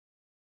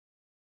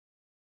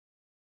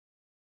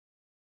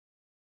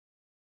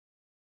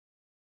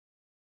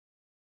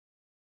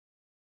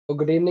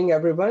Good evening,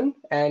 everyone,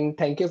 and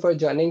thank you for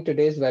joining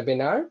today's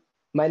webinar.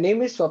 My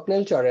name is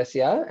Swapnil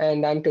Chaurasia,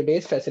 and I'm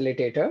today's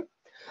facilitator.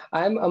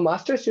 I'm a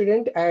master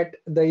student at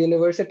the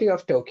University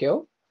of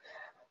Tokyo.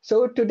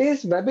 So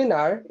today's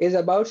webinar is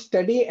about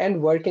study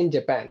and work in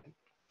Japan.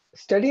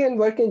 Study and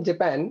work in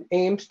Japan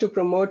aims to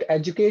promote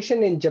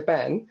education in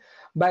Japan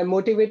by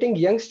motivating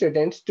young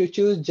students to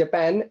choose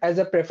Japan as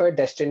a preferred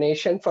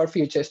destination for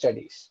future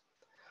studies.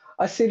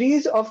 A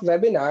series of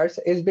webinars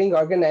is being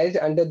organized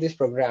under this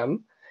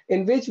program,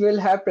 in which we'll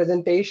have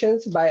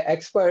presentations by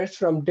experts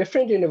from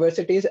different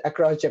universities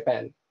across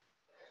Japan.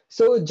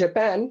 So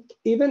Japan,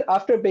 even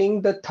after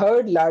being the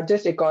third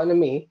largest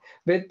economy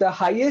with the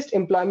highest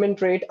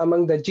employment rate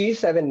among the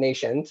G7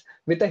 nations,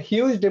 with a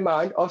huge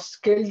demand of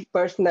skilled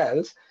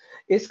personnel,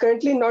 is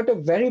currently not a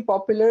very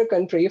popular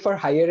country for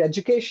higher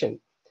education.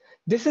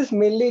 This is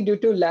mainly due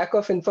to lack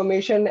of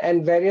information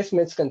and various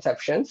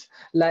misconceptions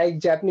like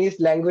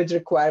Japanese language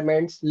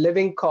requirements,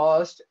 living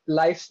cost,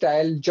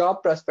 lifestyle,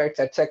 job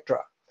prospects, etc.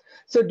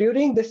 So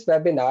during this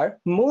webinar,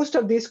 most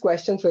of these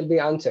questions will be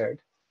answered.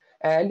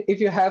 And if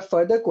you have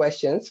further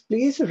questions,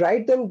 please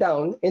write them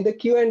down in the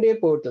Q&A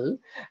portal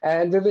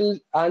and we will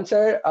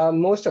answer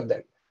most of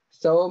them.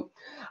 So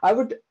I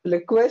would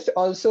request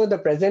also the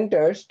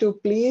presenters to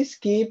please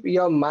keep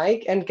your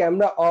mic and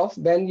camera off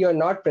when you're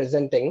not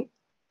presenting.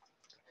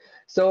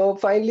 So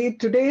finally,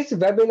 today's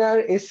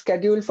webinar is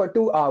scheduled for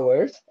 2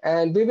 hours,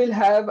 and we will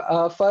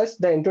have first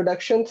the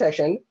introduction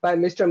session by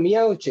Mr.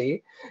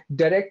 Miyauchi,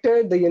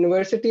 Director, the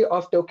University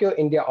of Tokyo,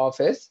 India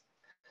office,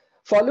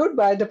 followed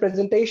by the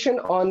presentation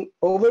on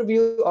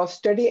overview of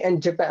study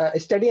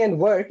and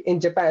work in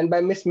Japan by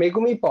Ms.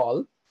 Megumi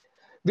Paul.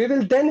 We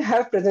will then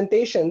have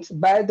presentations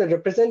by the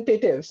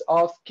representatives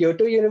of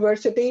Kyoto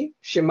University,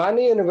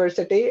 Shimane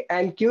University,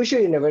 and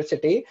Kyushu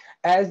University,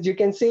 as you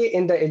can see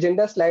in the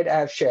agenda slide I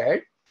have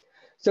shared.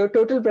 So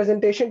total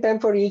presentation time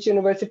for each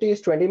university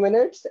is 20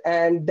 minutes,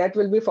 and that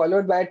will be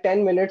followed by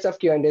 10 minutes of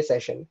Q&A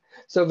session.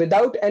 So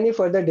without any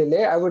further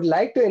delay, I would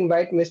like to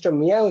invite Mr.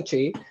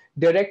 Miyauchi,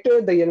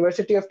 Director, the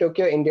University of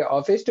Tokyo, India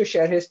office, to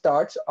share his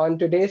thoughts on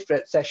today's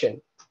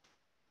session.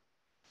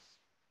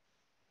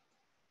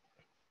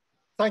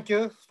 Thank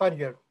you,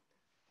 Spaniel.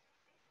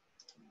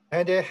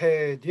 And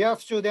dear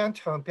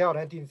students and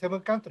parents in 7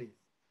 countries,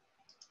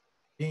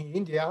 in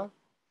India,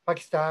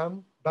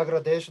 Pakistan,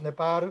 Bangladesh,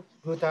 Nepal,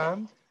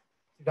 Bhutan,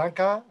 Sri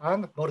Lanka,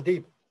 and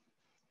Maldives.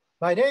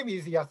 My name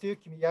is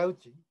Yasuyuki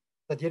Miyauchi,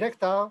 the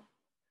director of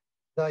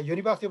the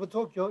University of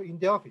Tokyo in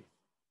the office.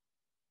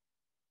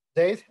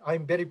 Today,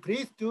 I'm very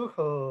pleased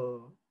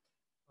to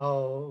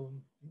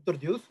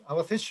introduce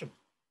our session,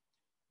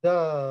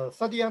 the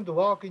Study and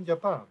Work in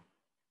Japan.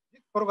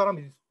 This program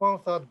is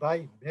sponsored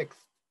by MEX,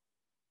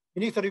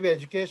 Ministry of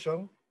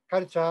Education,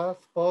 Culture,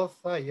 Sports,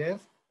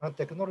 Science, and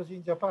Technology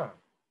in Japan.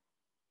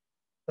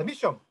 The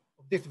mission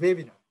of this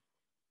webinar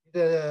is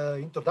the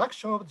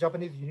introduction of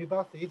Japanese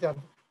universities and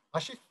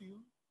assist you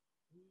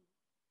to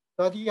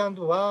study and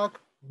work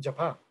in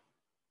Japan.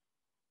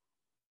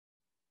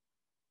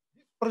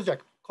 This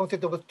project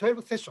consists of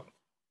 12 sessions.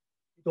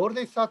 It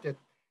already started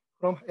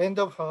from end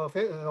of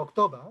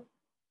October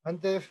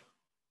and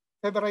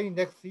February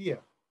next year.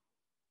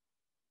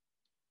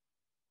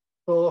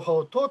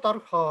 So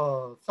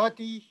total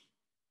 30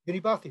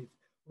 universities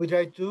we'd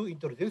like to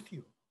introduce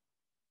you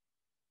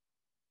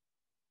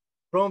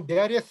from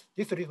various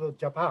districts of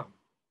Japan,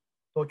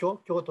 Tokyo,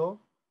 Kyoto,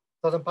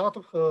 southern part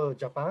of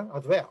Japan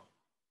as well.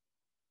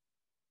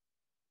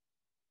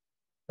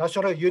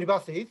 National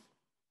universities,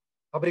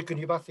 public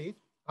universities,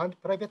 and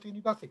private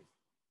universities,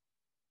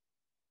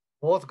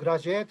 both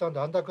graduate and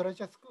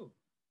undergraduate schools.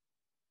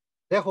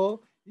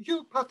 Therefore, if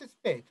you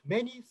participate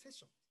many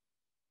sessions,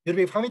 you'll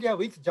be familiar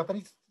with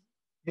Japanese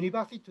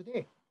university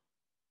today.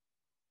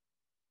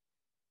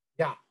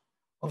 Yeah,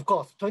 of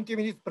course, 20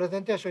 minutes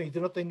presentation is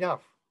not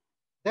enough.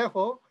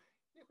 Therefore,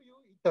 if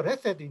you're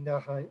interested in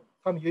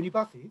some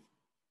universities,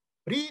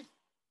 please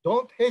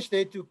don't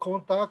hesitate to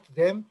contact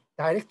them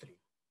directly.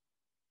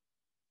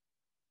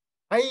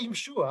 I am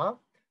sure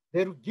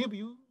they'll give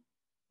you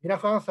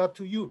enough answer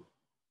to you.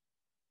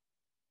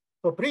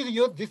 So please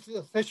use this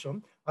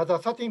session as a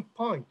starting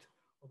point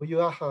of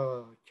your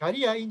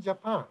career in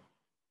Japan.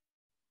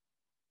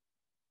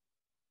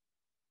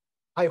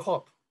 I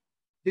hope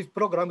this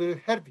program will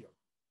help you.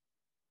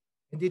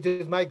 And it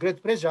is my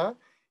great pleasure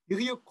if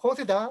you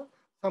consider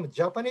some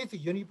Japanese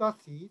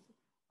universities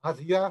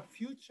as your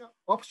future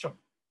option.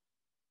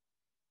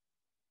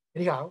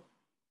 Anyhow,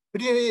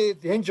 please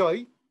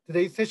enjoy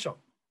today's session.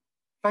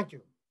 Thank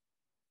you.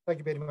 Thank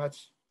you very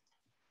much.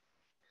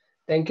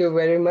 Thank you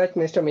very much,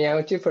 Mr.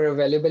 Miyauchi, for your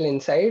valuable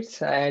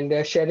insights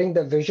and sharing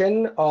the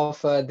vision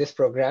of this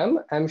program.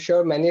 I'm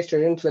sure many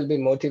students will be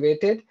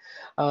motivated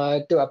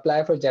to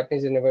apply for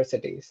Japanese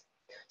universities.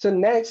 So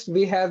next,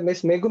 we have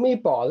Ms.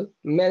 Megumi Paul,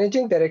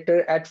 Managing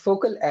Director at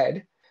Focal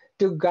Ed,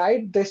 to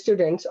guide the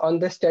students on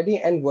the study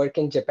and work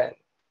in Japan.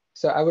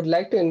 So I would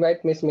like to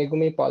invite Ms.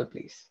 Megumi Paul,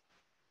 please.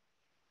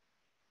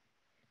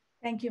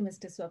 Thank you,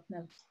 Mr.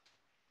 Swapnil.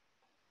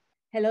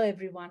 Hello,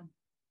 everyone.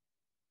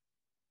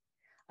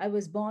 I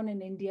was born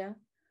in India,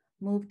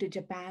 moved to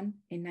Japan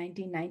in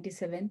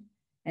 1997,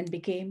 and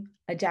became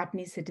a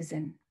Japanese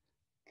citizen.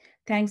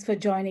 Thanks for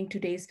joining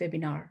today's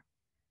webinar.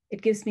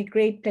 It gives me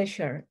great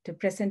pleasure to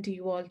present to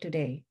you all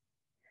today.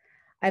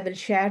 I will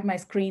share my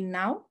screen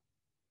now.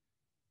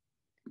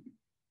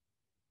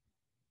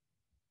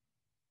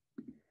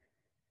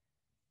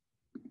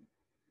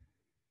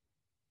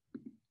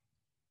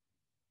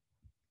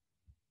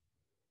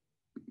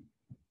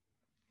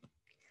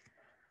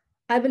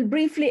 I will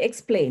briefly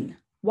explain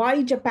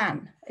why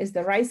Japan is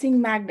the rising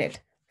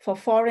magnet for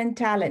foreign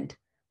talent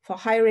for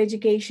higher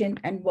education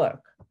and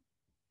work.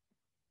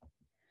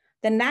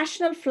 The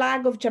national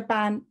flag of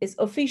Japan is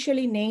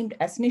officially named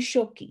as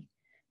Nishoki,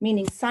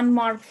 meaning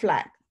sun-marked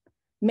flag.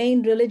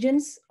 Main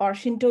religions are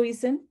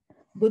Shintoism,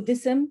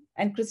 Buddhism,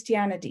 and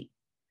Christianity.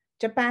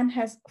 Japan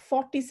has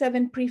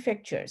 47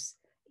 prefectures,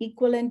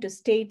 equivalent to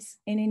states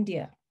in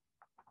India.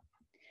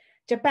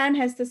 Japan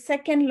has the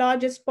second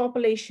largest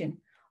population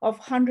of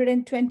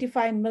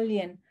 125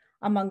 million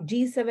among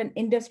G7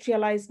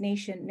 industrialized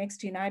nations next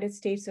to United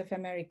States of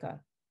America.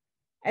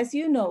 As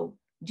you know,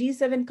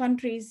 G7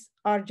 countries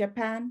are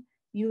Japan,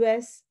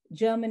 US,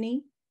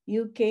 Germany,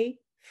 UK,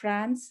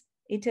 France,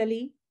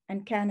 Italy,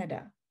 and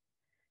Canada.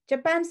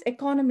 Japan's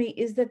economy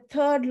is the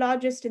third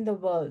largest in the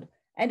world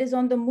and is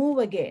on the move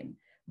again,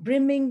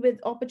 brimming with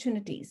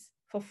opportunities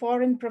for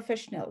foreign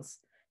professionals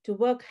to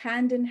work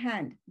hand in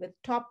hand with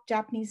top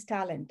Japanese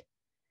talent.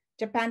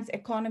 Japan's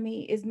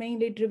economy is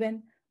mainly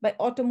driven by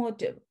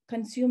automotive,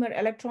 consumer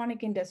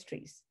electronic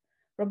industries,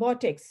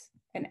 robotics,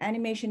 and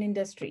animation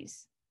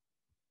industries.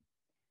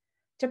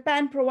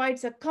 Japan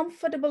provides a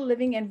comfortable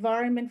living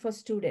environment for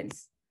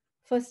students.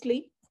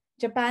 Firstly,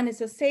 Japan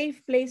is a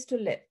safe place to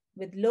live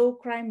with low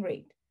crime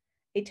rate.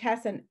 It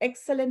has an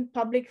excellent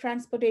public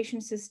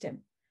transportation system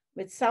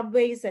with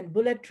subways and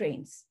bullet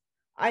trains.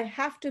 I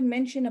have to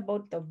mention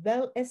about the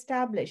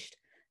well-established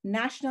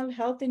national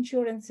health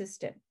insurance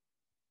system.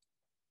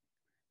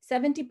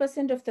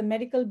 70% of the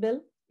medical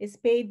bill is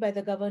paid by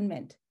the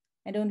government,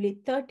 and only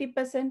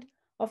 30%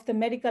 of the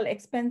medical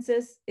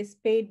expenses is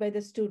paid by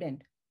the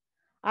student.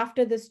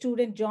 After the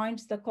student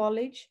joins the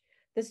college,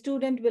 the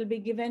student will be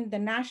given the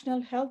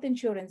National Health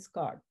Insurance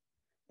Card.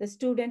 The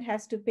student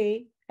has to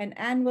pay an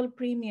annual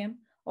premium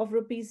of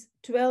rupees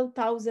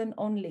 12,000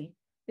 only,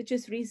 which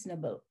is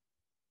reasonable.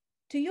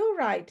 To your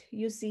right,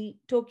 you see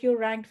Tokyo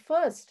ranked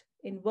first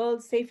in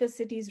World's Safest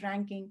Cities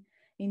ranking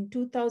in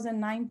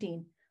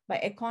 2019 by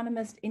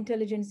Economist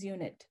Intelligence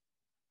Unit.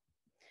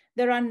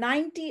 There are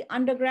 90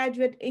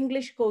 undergraduate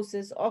English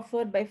courses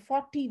offered by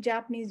 40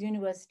 Japanese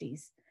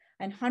universities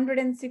and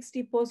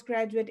 160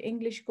 postgraduate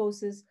English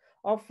courses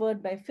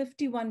offered by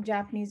 51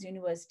 Japanese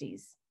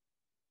universities.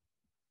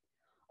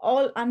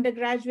 All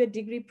undergraduate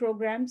degree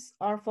programs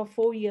are for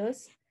 4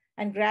 years,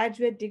 and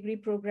graduate degree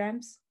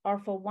programs are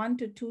for 1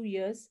 to 2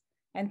 years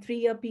and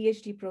 3-year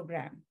PhD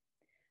program.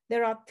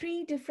 There are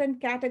 3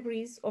 different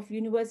categories of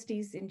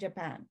universities in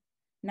Japan: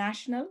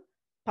 national,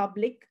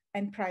 public,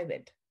 and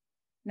private.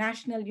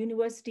 National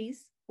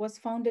universities was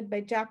founded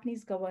by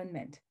Japanese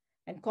government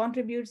and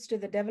contributes to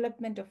the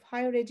development of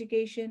higher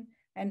education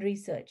and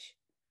research.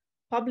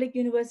 Public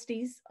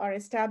universities are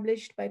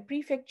established by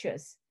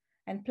prefectures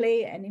and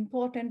play an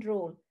important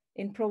role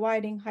in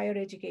providing higher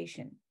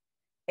education.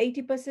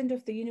 80%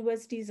 of the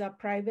universities are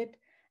private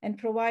and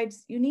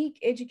provides unique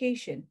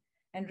education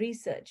and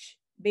research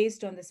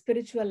based on the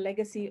spiritual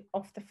legacy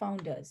of the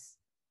founders.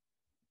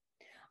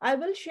 I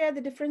will share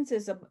the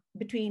differences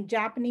between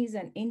Japanese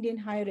and Indian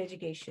higher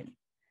education.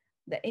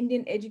 The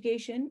Indian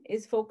education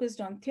is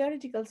focused on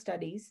theoretical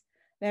studies,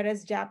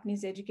 whereas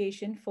Japanese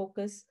education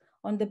focuses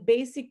on the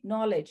basic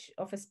knowledge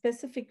of a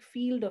specific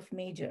field of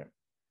major.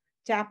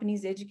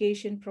 Japanese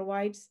education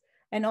provides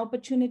an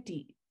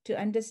opportunity to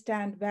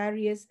understand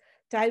various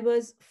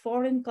diverse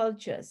foreign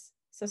cultures,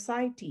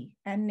 society,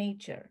 and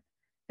nature,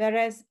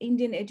 whereas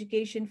Indian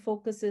education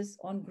focuses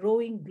on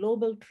growing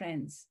global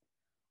trends.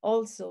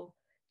 Also,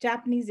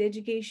 Japanese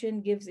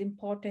education gives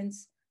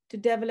importance to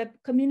develop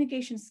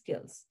communication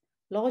skills,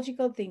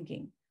 logical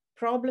thinking,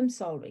 problem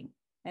solving,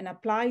 and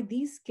apply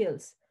these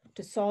skills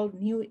to solve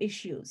new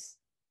issues.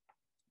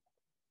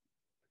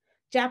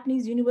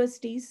 Japanese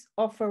universities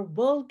offer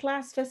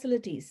world-class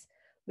facilities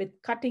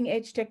with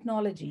cutting-edge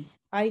technology,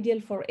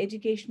 ideal for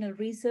educational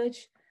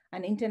research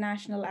and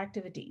international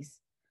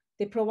activities.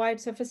 They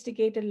provide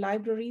sophisticated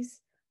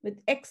libraries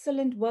with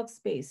excellent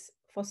workspace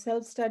for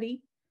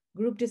self-study,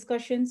 group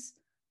discussions,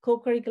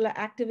 co-curricular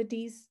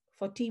activities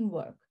for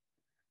teamwork.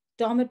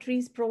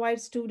 Dormitories provide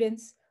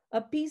students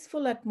a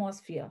peaceful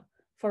atmosphere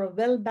for a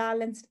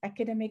well-balanced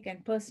academic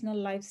and personal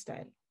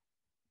lifestyle.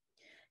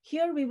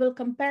 Here we will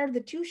compare the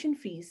tuition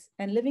fees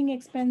and living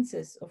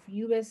expenses of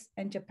US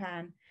and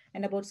Japan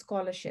and about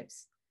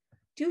scholarships.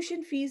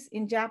 Tuition fees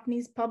in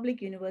Japanese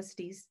public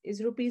universities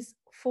is rupees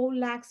 4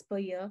 lakhs per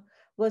year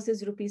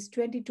versus rupees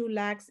 22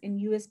 lakhs in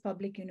US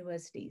public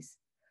universities.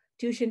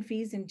 Tuition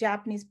fees in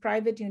Japanese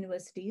private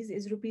universities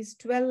is rupees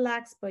 12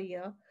 lakhs per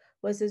year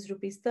versus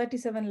rupees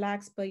 37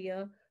 lakhs per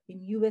year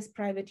in US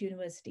private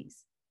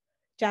universities.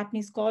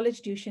 Japanese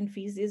college tuition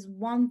fees is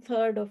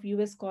 1/3 of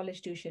US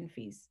college tuition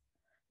fees.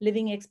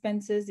 Living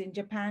expenses in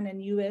Japan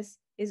and US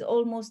is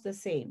almost the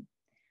same.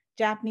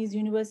 Japanese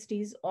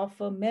universities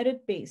offer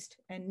merit-based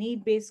and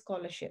need-based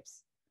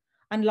scholarships.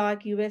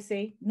 Unlike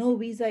USA, no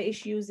visa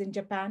issues in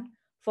Japan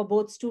for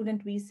both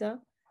student visa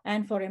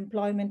and for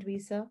employment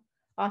visa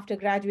after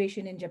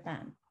graduation in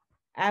Japan.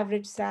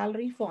 Average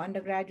salary for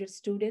undergraduate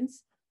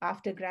students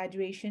after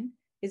graduation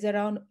is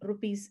around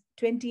rupees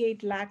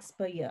 28 lakhs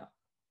per year.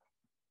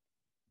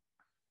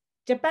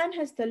 Japan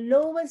has the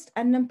lowest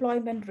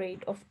unemployment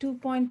rate of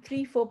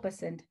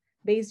 2.34%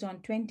 based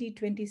on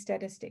 2020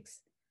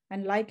 statistics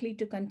and likely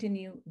to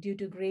continue due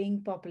to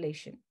graying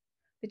population,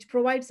 which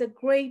provides a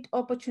great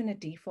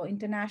opportunity for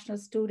international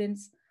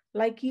students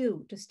like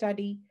you to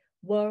study,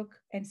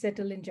 work, and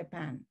settle in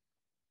Japan.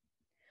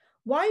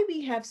 Why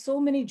we have so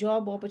many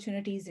job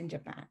opportunities in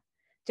Japan?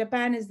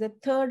 Japan is the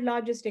third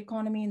largest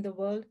economy in the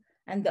world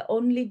and the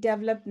only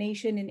developed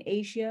nation in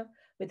Asia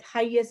with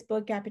highest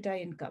per capita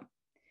income.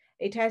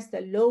 It has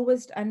the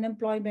lowest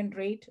unemployment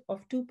rate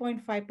of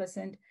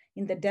 2.5%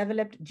 in the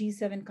developed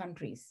G7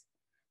 countries.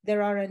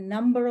 There are a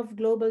number of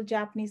global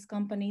Japanese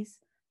companies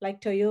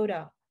like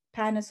Toyota,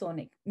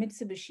 Panasonic,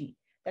 Mitsubishi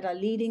that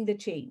are leading the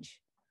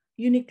change.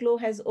 Uniqlo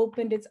has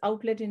opened its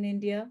outlet in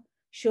India,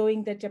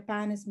 showing that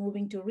Japan is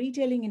moving to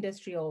retailing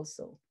industry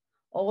also.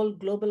 All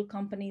global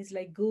companies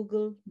like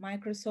Google,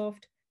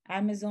 Microsoft,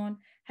 Amazon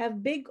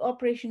have big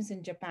operations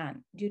in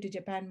Japan due to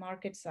Japan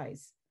market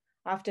size.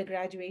 After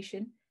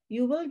graduation,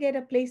 you will get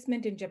a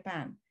placement in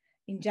Japan,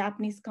 in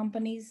Japanese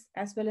companies,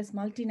 as well as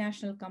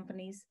multinational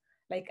companies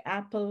like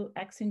Apple,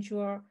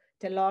 Accenture,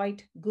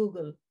 Deloitte,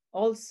 Google.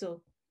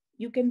 Also,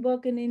 you can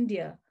work in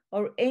India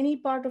or any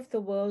part of the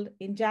world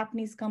in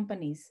Japanese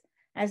companies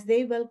as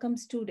they welcome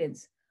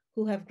students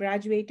who have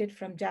graduated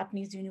from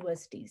Japanese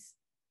universities.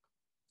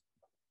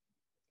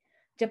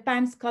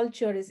 Japan's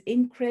culture is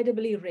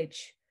incredibly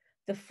rich.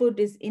 The food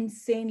is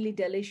insanely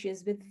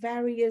delicious with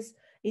various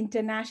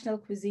international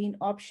cuisine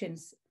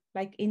options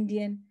like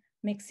Indian,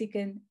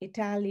 Mexican,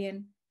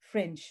 Italian,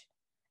 French.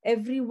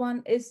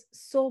 Everyone is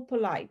so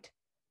polite.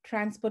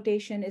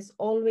 Transportation is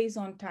always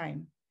on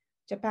time.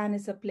 Japan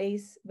is a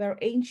place where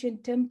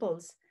ancient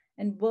temples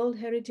and World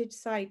Heritage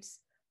sites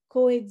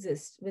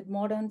coexist with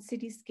modern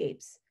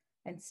cityscapes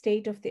and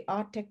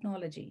state-of-the-art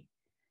technology.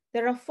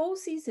 There are 4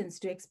 seasons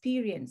to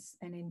experience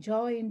and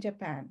enjoy in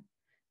Japan.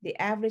 The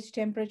average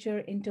temperature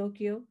in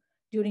Tokyo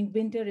during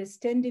winter is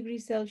 10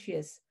 degrees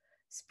Celsius,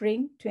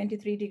 spring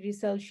 23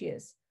 degrees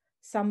Celsius,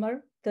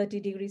 summer 30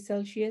 degrees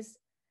Celsius,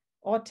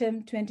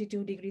 autumn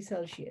 22 degrees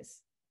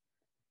Celsius.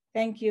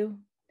 Thank you.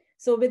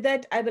 So with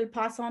that, I will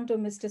pass on to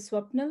Mr.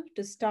 Swapnil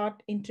to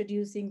start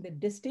introducing the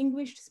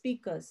distinguished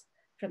speakers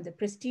from the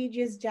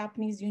prestigious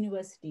Japanese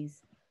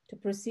universities to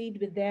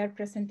proceed with their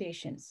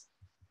presentations.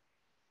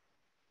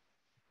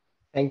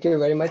 Thank you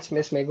very much,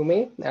 Ms.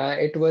 Megumi.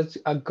 It was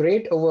a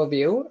great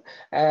overview,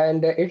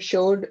 and it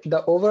showed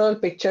the overall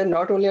picture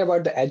not only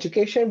about the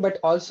education, but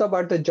also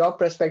about the job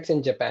prospects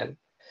in Japan.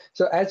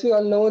 So as we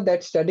all know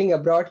that studying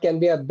abroad can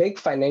be a big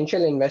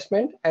financial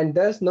investment, and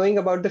thus knowing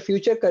about the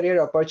future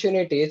career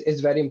opportunities is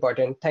very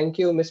important. Thank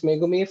you, Ms.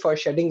 Megumi, for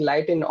shedding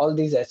light in all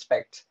these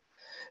aspects.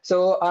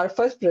 So our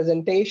first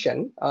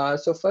presentation,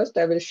 so first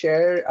I will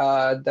share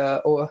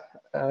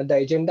the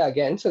agenda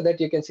again so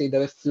that you can see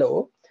the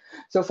flow.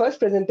 So first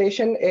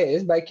presentation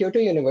is by Kyoto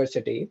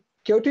University.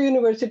 Kyoto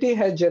University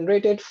has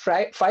generated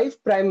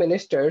 5 prime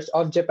ministers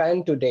of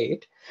Japan to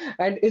date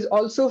and is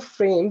also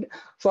famed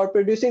for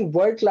producing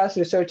world-class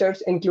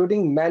researchers,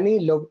 including many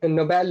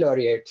Nobel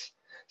laureates.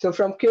 So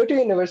from Kyoto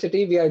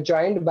University, we are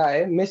joined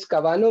by Ms.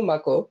 Kawano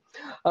Mako,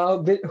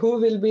 who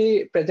will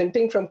be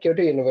presenting from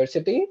Kyoto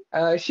University.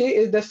 She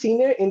is the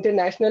Senior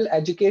International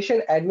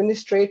Education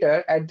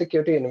Administrator at the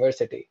Kyoto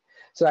University.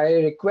 So I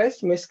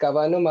request Ms.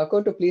 Kawano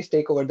Mako to please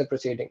take over the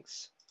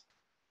proceedings.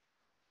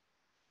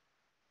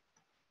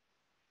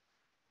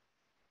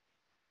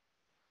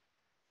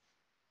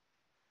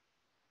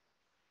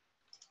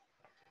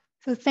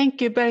 So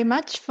thank you very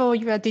much for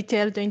your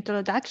detailed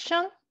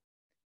introduction.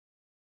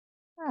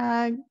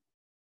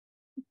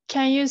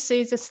 Can you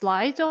see the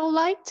slide all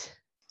right?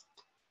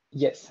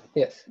 Yes,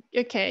 yes.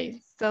 Okay,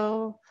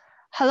 so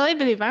hello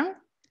everyone.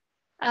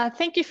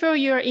 Thank you for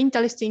your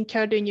interest in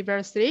Kyoto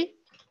University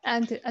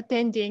and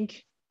attending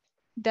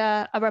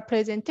our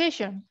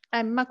presentation.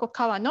 I'm Mako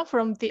Kawano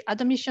from the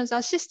Admissions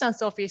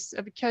Assistance Office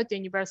of Kyoto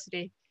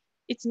University.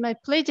 It's my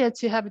pleasure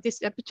to have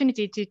this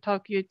opportunity to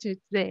talk to you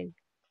today.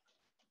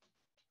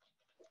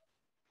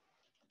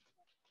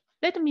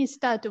 Let me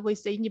start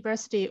with the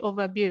university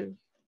overview.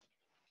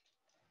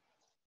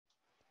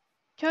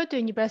 Kyoto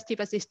University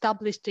was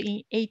established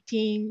in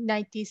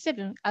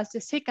 1897 as the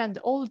second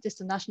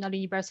oldest national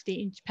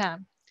university in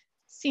Japan.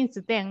 Since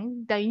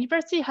then, the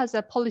university has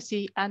a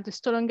policy and a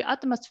strong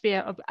atmosphere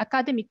of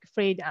academic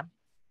freedom,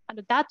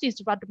 and that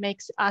is what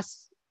makes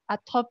us a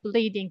top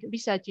leading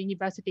research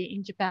university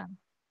in Japan.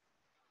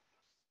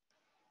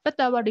 But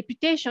our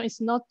reputation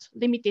is not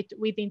limited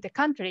within the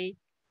country.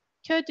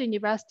 Kyoto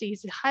University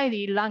is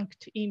highly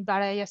ranked in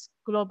various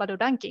global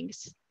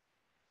rankings.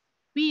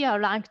 We are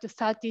ranked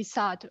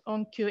 33rd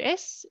on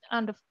QS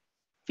and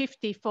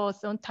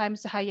 54th on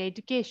Times Higher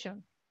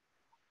Education.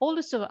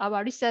 Also,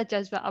 our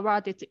researchers were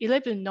awarded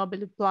 11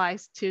 Nobel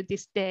Prizes to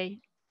this day.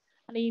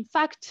 And in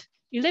fact,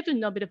 11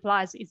 Nobel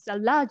Prizes is the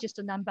largest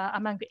number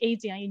among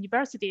Asian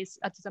universities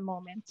at the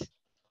moment.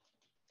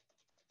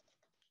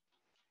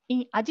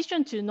 In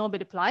addition to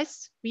Nobel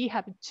Prize, we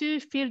have 2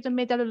 Field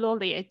Medal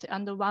Laureate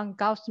and 1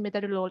 Gauss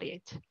Medal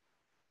Laureate.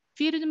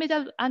 Field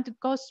Medal and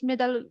Gauss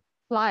Medal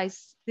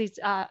Prize is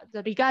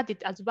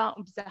regarded as one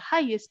of the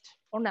highest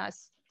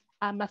honors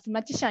a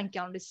mathematician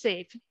can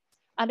receive.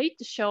 And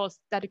it shows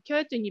that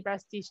Kyoto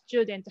University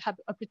students have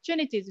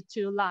opportunities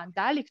to learn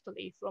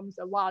directly from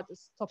the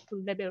world's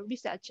top-level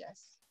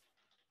researchers.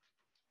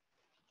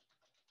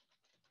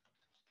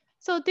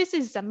 So this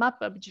is the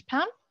map of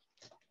Japan.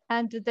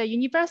 And the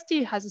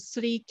university has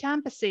 3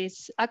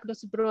 campuses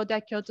across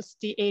broader Kyoto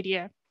city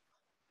area.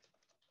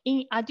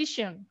 In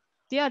addition,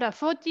 there are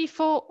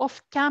 44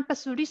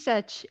 off-campus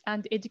research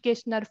and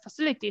educational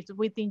facilities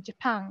within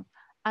Japan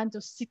and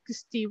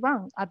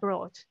 61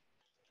 abroad.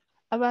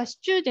 Our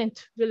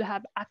students will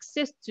have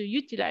access to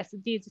utilize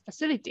these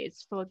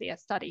facilities for their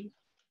study.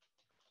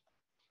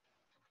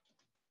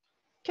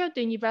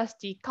 Kyoto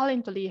University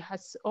currently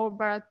has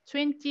over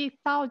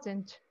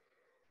 20,000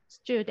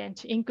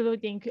 students,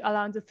 including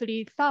around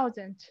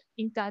 3,000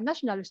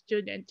 international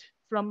students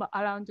from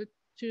around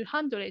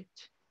 200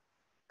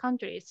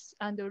 countries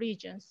and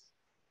regions.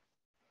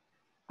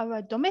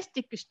 Our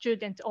domestic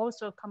students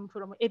also come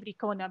from every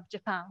corner of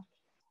Japan.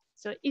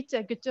 So it's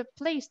a good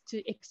place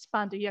to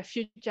expand your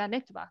future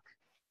network.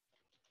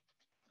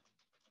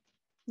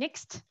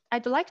 Next,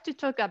 I'd like to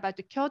talk about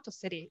the Kyoto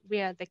city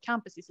where the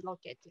campus is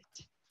located.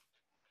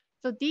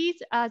 So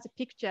these are the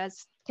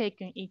pictures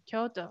taken in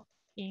Kyoto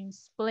in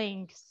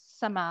spring,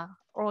 summer,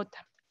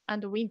 autumn,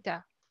 and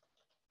winter.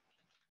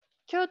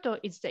 Kyoto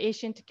is the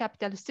ancient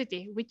capital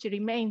city, which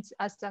remains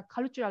as the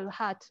cultural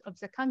heart of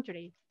the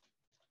country.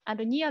 And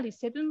nearly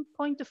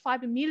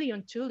 7.5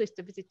 million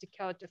tourists visit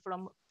Kyoto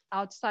from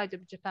outside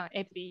of Japan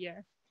every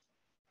year.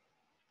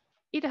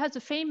 It has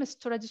famous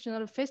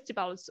traditional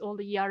festivals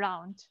all year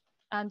round,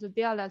 and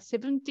there are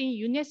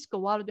 17 UNESCO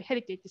World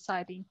Heritage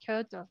Sites in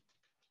Kyoto.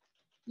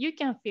 You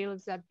can feel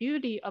the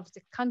beauty of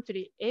the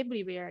country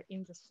everywhere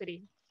in the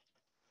city.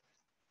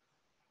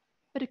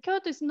 But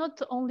Kyoto is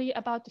not only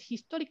about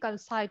historical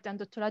sites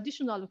and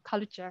traditional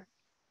culture,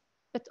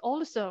 but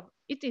also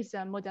it is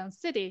a modern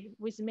city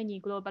with many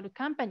global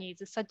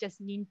companies such as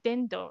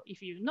Nintendo,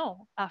 if you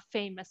know, a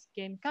famous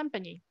game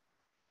company.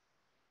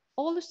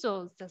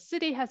 Also, the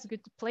city has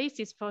good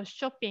places for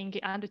shopping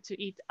and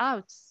to eat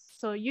out,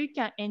 so you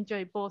can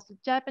enjoy both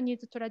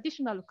Japanese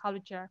traditional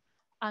culture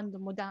and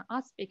modern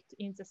aspects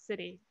in the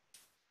city.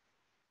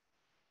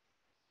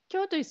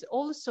 Kyoto is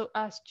also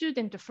a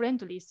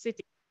student-friendly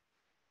city.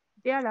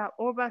 There are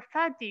over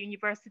 30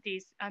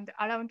 universities and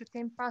around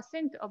 10%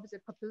 of the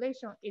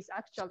population is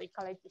actually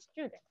college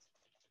students.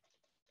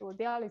 So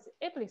there is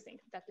everything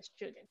that the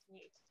students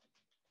need.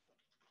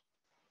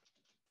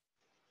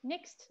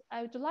 Next,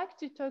 I would like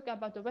to talk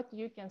about what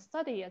you can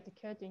study at the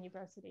Kyoto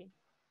University.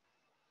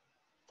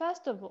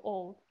 First of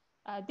all,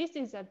 this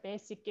is a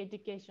basic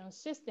education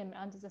system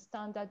and the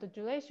standard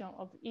duration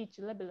of each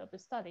level of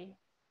study.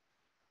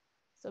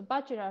 So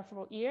bachelor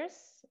 4 years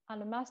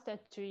and master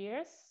 2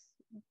 years,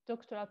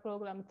 doctoral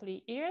program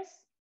 3 years.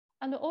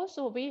 And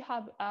also we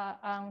have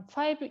a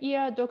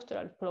 5-year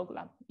doctoral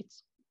program,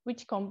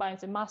 which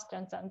combines the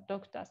master's and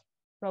doctor's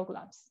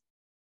programs.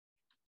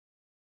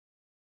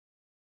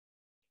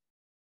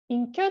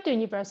 In Kyoto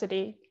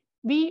University,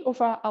 we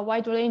offer a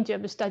wide range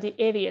of study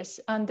areas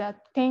under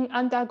 10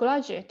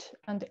 undergraduate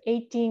and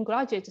 18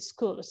 graduate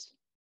schools.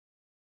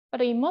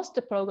 But in most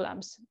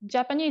programs,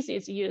 Japanese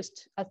is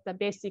used as the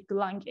basic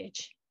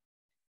language.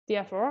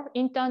 Therefore,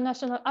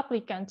 international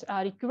applicants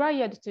are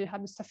required to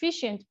have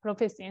sufficient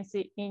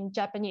proficiency in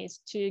Japanese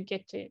to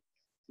get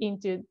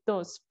into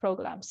those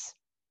programs.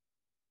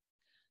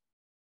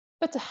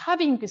 But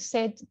having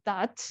said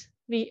that,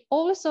 we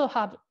also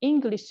have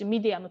English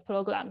medium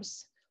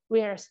programs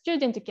where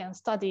students can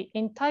study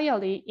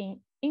entirely in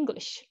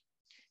English.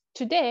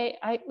 Today,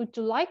 I would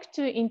like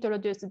to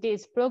introduce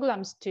these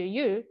programs to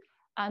you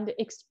and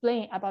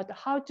explain about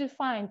how to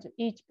find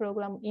each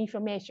program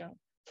information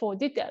for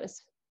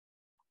details.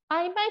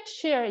 I might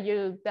share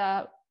you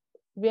the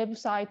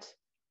website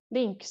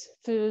links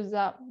through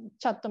the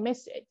chat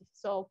message,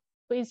 so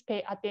please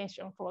pay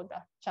attention for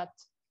the chat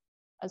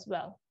as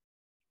well.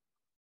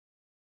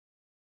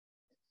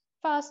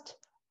 First,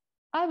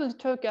 I will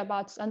talk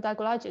about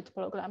undergraduate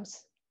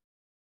programs.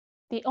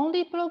 The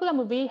only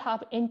program we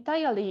have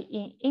entirely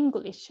in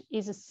English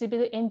is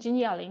civil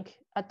engineering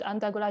at the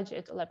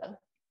undergraduate level.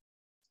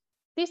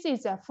 This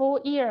is a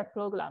 4-year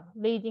program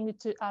leading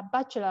to a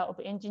Bachelor of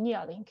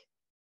Engineering.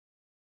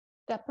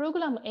 The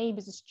program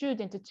aims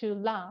students to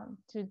learn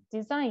to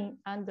design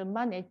and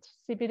manage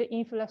civil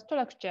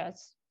infrastructures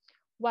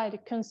while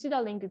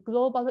considering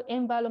global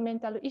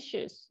environmental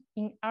issues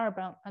in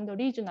urban and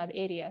regional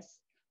areas,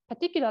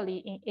 particularly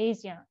in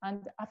Asian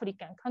and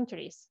African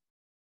countries.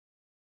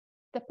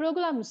 The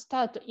program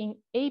starts in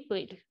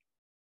April,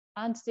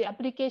 and the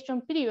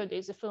application period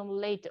is from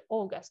late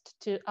August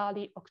to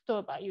early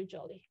October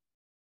usually.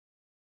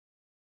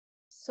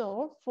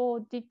 So for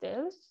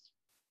details,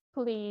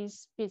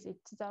 please visit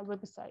the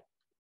website,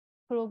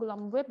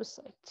 program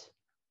website.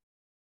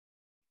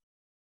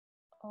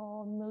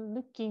 I'm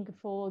looking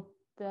for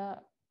the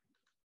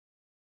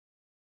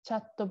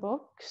chat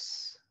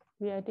box,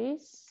 where it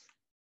is.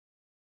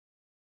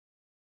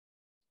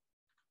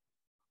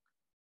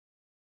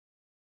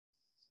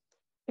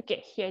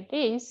 Okay, here it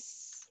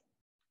is.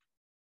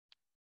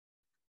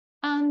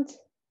 And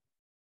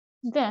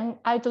then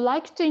I'd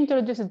like to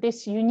introduce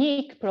this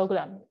unique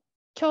program,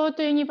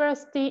 Kyoto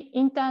University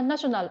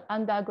International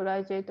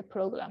Undergraduate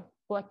Program,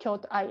 or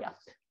Kyoto IAP.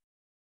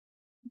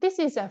 This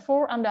is a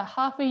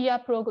 4.5-year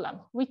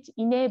program which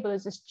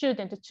enables the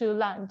student to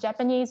learn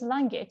Japanese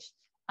language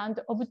and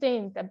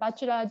obtain the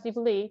bachelor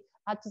degree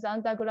at the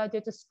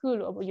undergraduate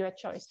school of your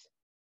choice.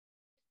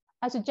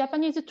 As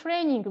Japanese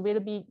training will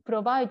be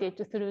provided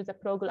through the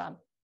program,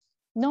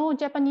 no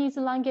Japanese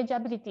language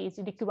ability is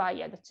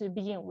required to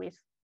begin with.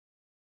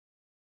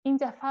 In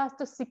the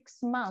first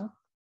 6 months,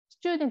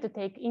 students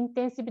take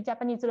intensive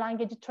Japanese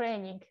language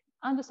training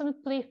and some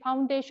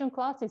pre-foundation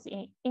classes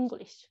in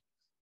English.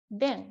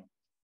 Then,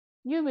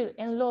 you will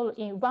enroll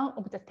in one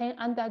of the 10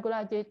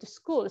 undergraduate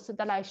schools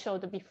that I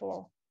showed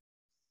before.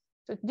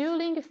 So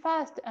during the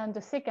first and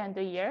the second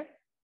year,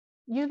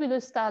 you will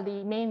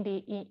study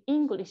mainly in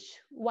English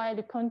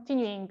while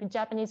continuing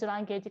Japanese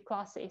language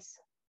classes.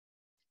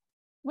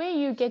 When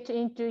you get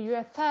into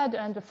your third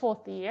and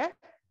fourth year,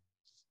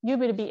 you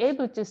will be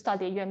able to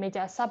study your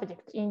major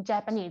subject in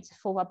Japanese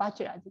for a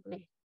bachelor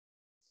degree.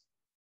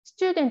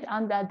 Students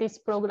under this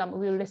program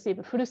will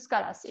receive full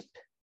scholarship,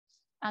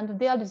 and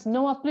there is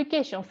no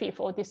application fee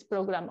for this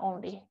program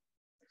only.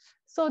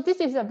 So this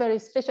is a very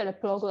special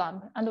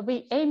program, and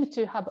we aim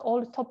to have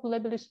all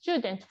top-level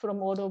students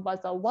from all over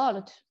the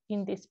world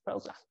in this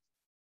program.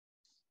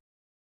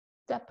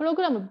 The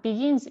program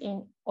begins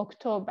in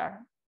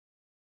October,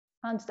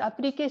 and the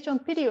application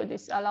period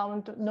is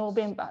around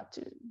November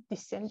to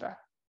December.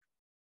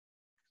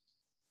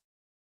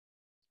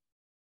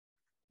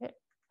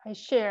 I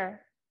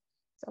share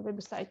the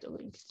website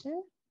link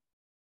too.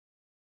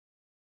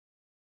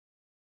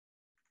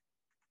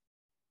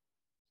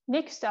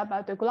 Next,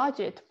 about the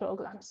graduate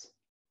programs.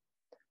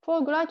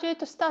 For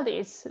graduate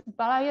studies,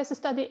 various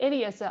study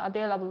areas are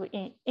available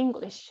in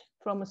English,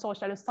 from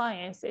social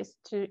sciences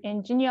to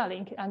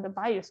engineering and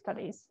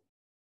biostudies.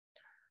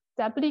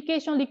 The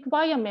application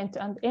requirement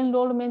and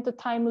enrollment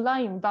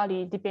timeline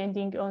vary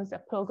depending on the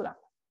program.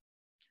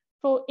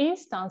 For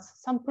instance,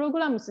 some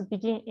programs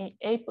begin in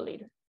April,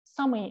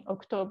 some in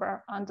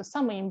October, and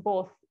some in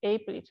both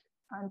April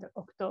and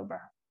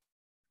October.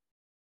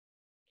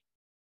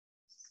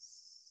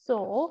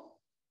 So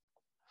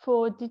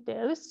for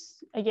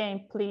details,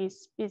 again,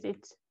 please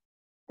visit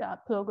the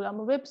program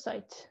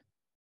website.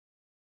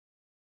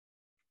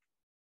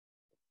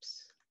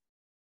 Oops.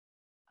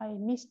 I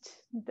missed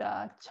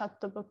the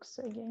chat box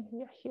again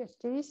here. Here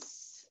it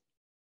is.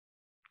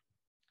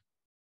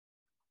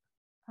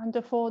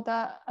 And for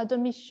the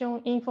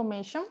admission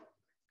information,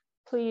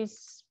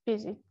 please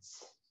visit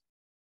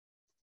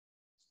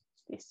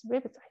this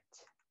website.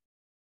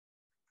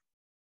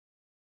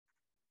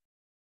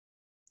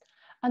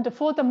 And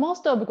for the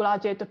most of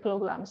graduate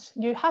programs,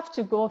 you have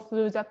to go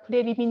through the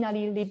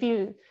preliminary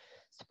review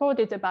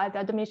supported by the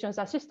Admissions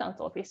Assistance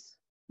Office.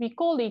 We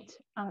call it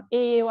an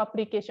AAO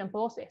application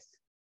process.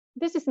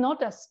 This is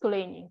not a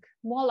screening,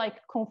 more like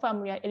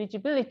confirm your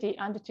eligibility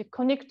and to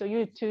connect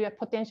you to a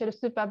potential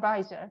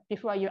supervisor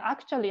before you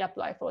actually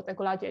apply for the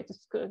graduate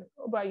school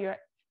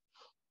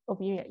of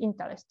your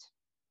interest.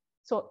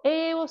 So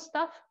AAO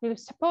staff will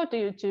support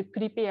you to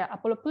prepare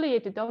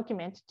appropriate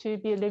documents to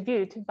be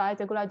reviewed by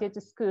the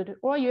graduate school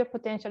or your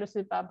potential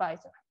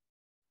supervisor.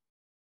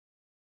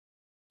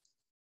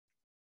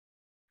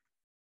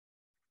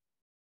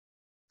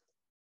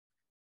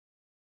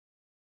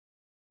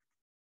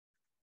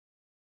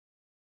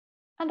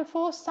 And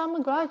for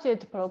some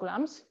graduate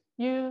programs,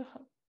 you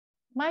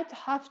might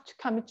have to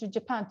come to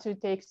Japan to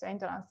take the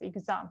entrance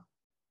exam.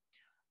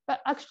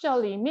 But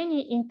actually,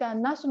 many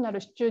international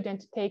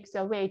students take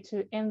the way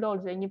to enroll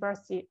the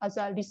university as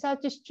a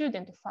research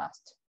student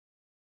first.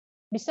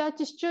 Research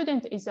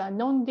student is a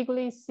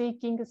non-degree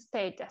seeking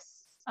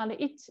status, and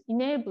it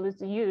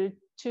enables you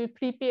to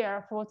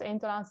prepare for the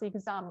entrance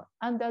exam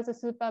under the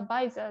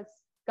supervisor's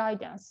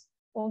guidance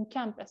on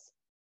campus,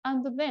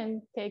 and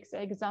then take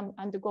the exam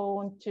and go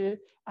on to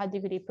a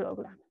degree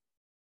program.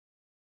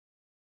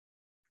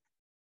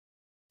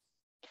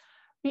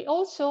 We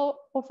also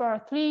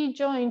offer 3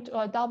 joint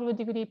or double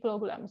degree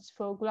programs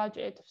for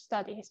graduate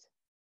studies.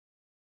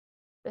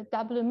 The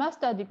double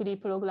master degree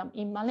program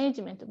in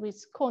management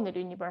with Cornell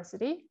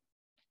University,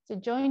 the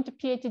joint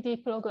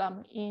PhD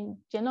program in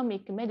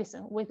genomic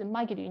medicine with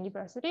McGill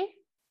University,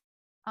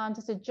 and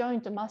the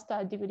joint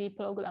master degree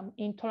program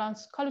in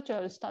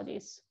transcultural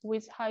studies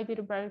with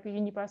Heidelberg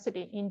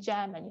University in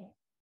Germany.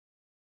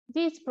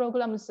 These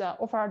programs are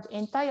offered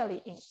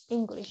entirely in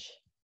English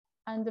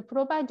and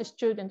provide the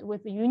student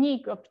with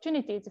unique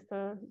opportunities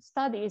for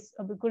studies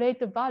of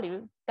great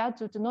value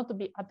that would not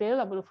be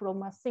available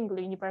from a single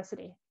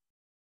university.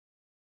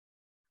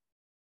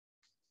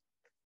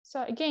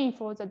 So again,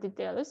 for the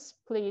details,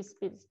 please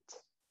visit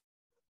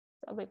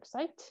the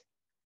website.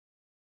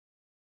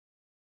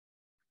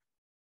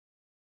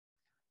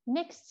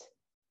 Next,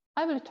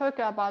 I will talk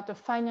about the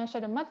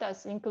financial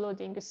matters,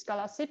 including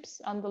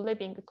scholarships and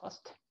living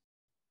cost.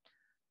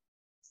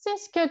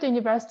 Since Kyoto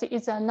University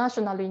is a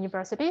national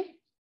university,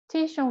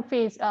 tuition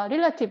fees are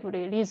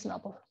relatively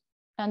reasonable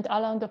and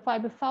around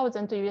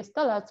 5,000 US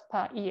dollars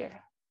per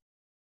year.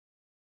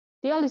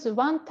 There is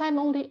one-time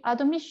only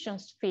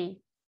admissions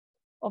fee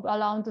of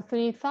around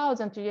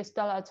 3,000 US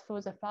dollars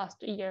for the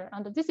first year,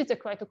 and this is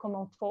quite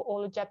common for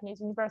all Japanese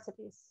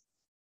universities.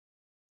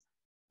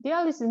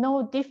 There is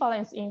no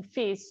difference in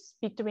fees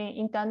between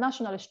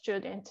international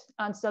students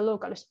and the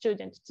local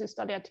students to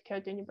study at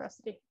Kyoto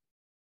University.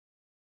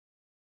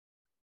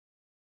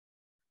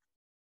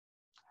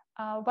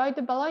 A wide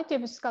variety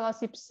of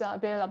scholarships are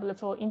available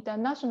for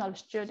international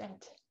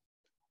students.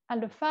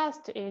 And the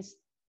first is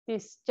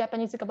this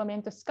Japanese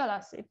government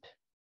scholarship,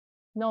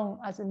 known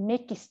as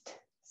MEKIST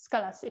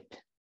scholarship.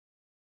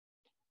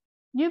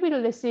 You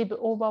will receive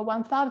over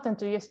 1,000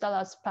 US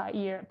dollars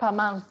per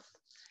month.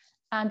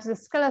 And the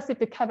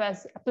scholarship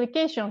covers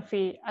application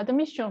fee,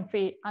 admission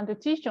fee, and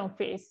tuition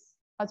fees,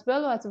 as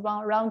well as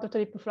one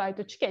round-trip flight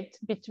ticket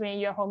between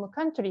your home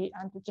country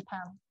and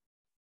Japan.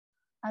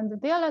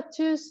 And there are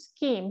two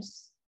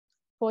schemes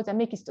for the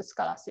MEKIST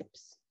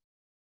scholarships.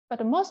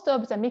 But most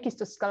of the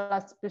MEKIST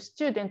scholarship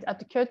students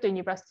at Kyoto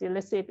University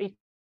receive it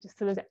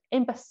through the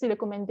embassy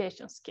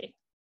recommendation scheme.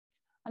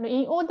 And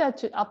in order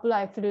to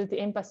apply through the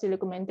embassy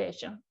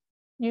recommendation,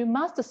 you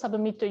must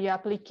submit your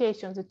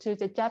applications to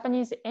the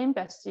Japanese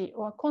embassy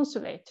or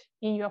consulate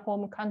in your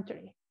home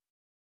country.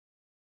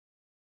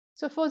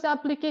 So for the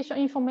application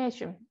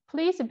information,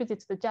 please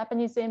visit the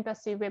Japanese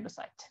embassy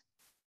website.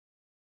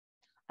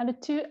 And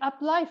to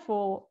apply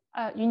for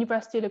a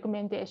university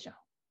recommendation,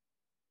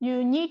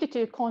 you need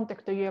to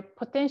contact your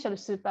potential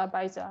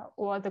supervisor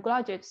or the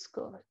graduate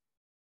school.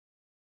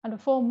 And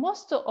for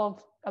most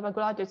of our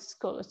graduate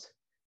schools,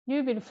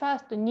 you will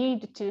first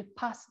need to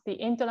pass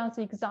the entrance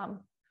exam,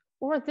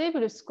 or they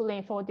will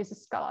screen for this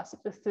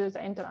scholarship through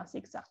the entrance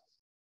exam.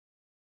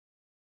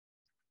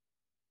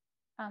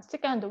 And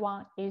second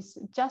one is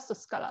just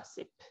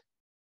scholarship.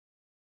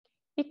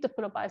 It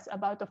provides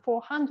about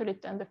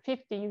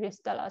 450 US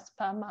dollars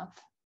per month.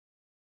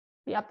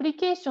 The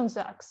applications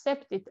are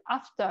accepted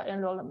after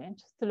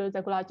enrollment through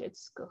the graduate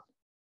school.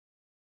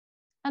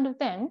 And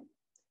then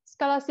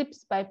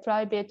scholarships by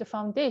private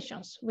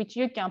foundations, which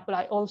you can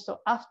apply also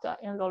after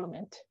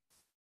enrollment.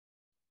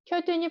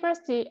 Kyoto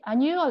University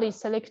annually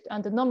select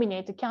and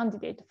nominate a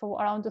candidate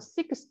for around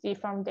 60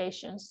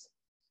 foundations.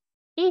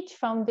 Each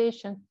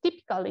foundation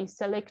typically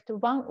select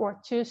 1 or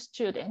 2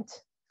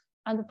 students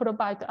and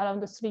provide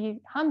around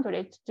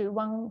 300 to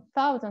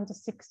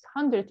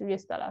 1,600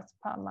 US dollars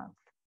per month.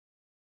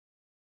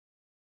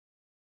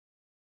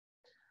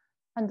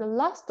 And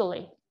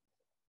lastly,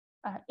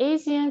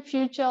 Asian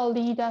Future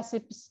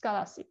Leadership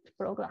Scholarship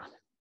Program.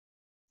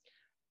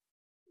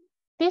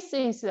 This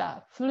is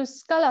a full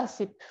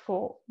scholarship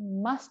for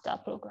master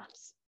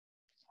programs.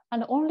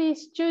 And only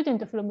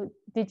students from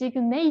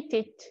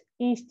designated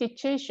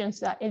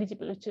institutions are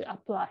eligible to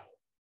apply.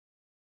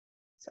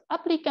 So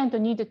applicants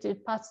need to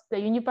pass the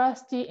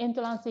university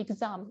entrance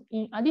exam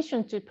in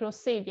addition to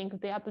proceeding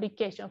the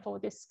application for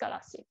this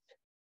scholarship.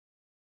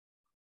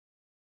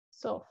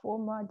 So for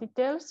more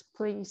details,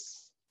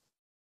 please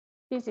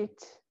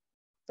visit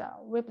the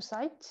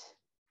website.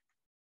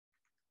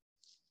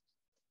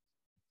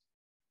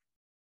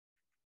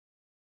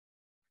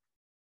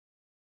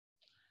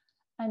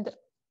 And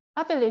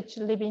average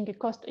living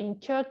cost in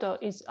Kyoto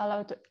is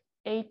around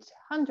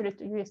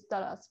 800 US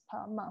dollars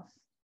per month.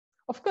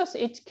 Of course,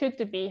 it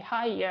could be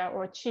higher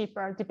or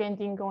cheaper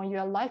depending on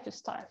your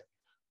lifestyle.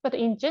 But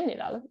in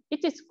general,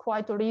 it is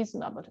quite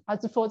reasonable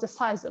as for the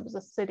size of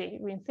the city,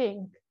 we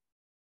think.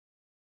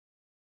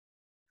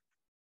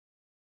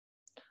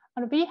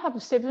 And we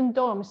have 7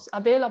 dorms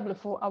available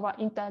for our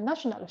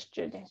international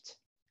students.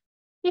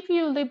 If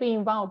you live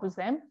in one of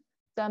them,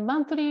 the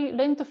monthly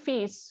rent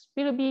fees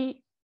will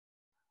be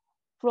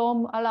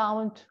from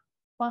around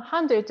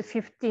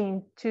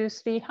 115 to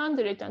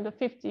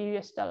 350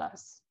 US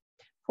dollars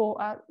for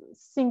a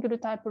single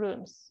type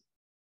rooms.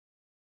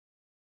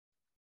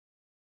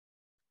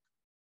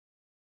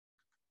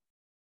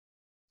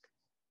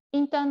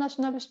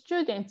 International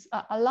students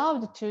are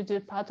allowed to do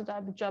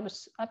part-time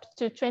jobs up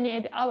to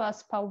 28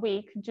 hours per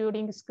week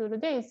during school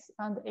days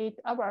and 8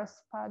 hours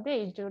per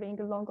day during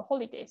long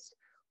holidays,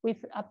 with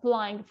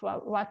applying for a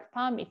work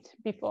permit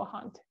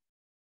beforehand.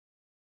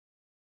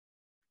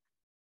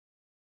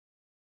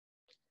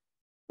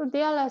 So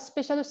there are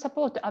special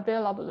support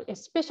available,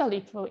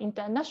 especially for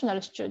international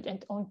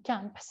students on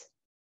campus,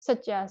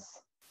 such as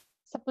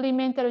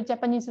supplementary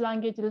Japanese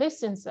language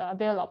lessons are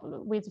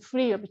available with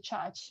free of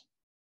charge.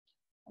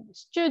 And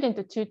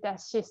student tutor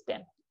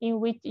system, in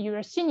which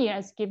your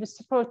seniors give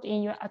support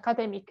in your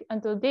academic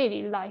and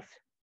daily life.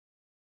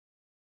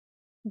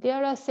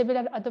 There are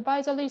several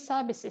advisory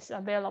services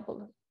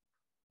available.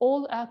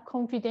 All are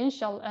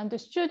confidential, and the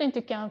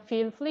student can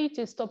feel free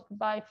to stop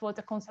by for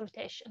the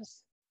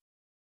consultations.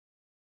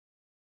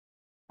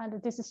 And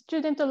this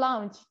student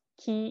lounge,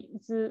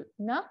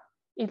 Kizuna,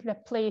 is the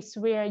place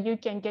where you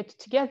can get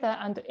together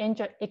and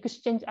enjoy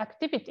exchange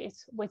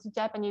activities with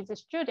Japanese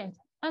students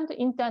and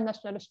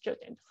international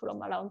students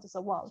from around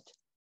the world.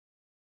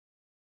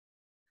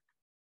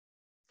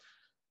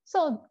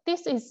 So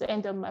this is the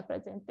end of my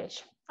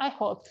presentation. I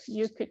hope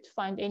you could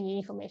find any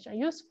information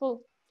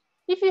useful.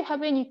 If you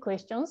have any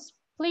questions,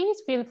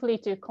 please feel free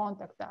to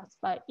contact us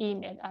by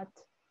email at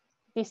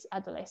this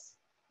address.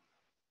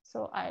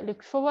 So I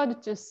look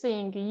forward to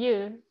seeing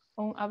you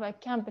on our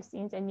campus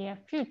in the near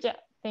future.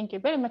 Thank you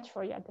very much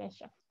for your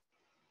attention.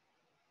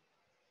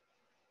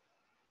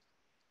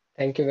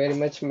 Thank you very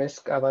much, Ms.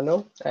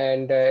 Kawano.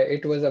 And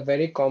it was a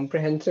very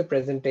comprehensive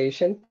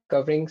presentation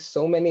covering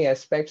so many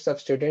aspects of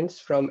students,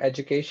 from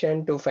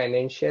education to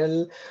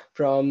financial,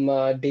 from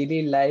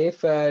daily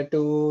life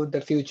to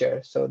the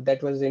future. So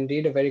that was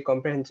indeed a very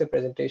comprehensive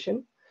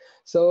presentation.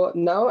 So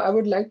now I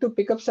would like to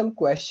pick up some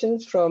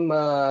questions from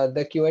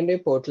the Q&A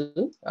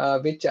portal,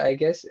 which I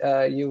guess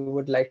you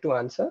would like to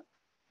answer.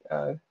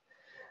 There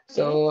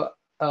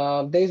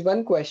is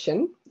one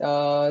question.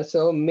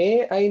 So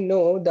may I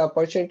know the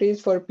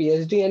opportunities for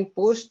PhD and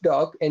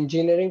postdoc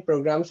engineering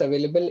programs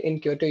available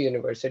in Kyoto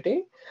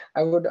University?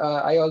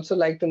 I also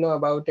like to know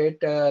about it,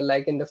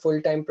 like in the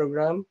full-time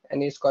program,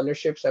 any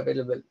scholarships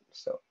available.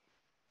 So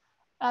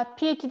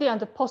PhD and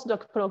the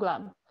postdoc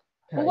program.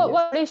 Yes.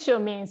 What ratio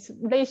means?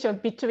 Ratio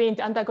between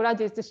the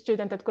undergraduate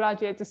student and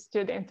graduate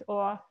student,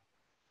 or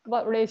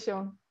what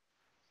ratio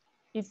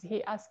is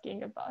he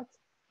asking about?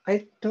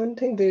 I don't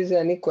think there is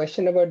any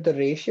question about the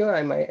ratio.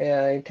 I might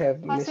have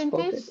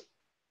misspoken.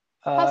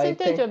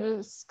 Percentage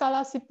of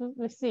scholarship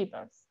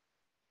receivers.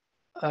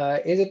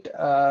 Is it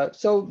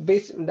so?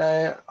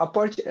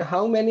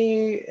 How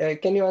many?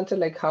 Can you answer,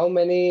 like, how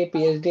many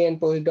PhD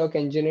and postdoc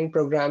engineering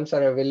programs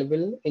are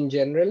available in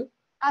general?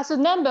 As a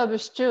number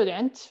of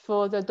students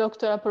for the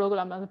doctoral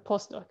program and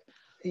postdoc.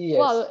 Yes.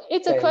 Well,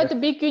 it's a quite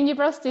big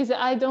universities.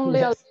 I don't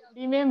really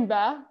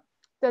remember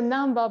the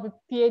number of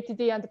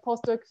PhD and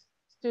postdoc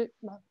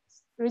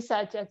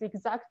researchers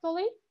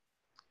exactly.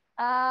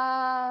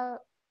 Well,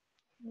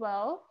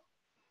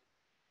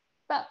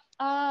 but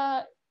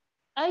I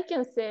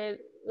can say,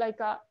 like,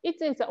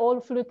 it is all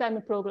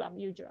full-time program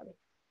usually,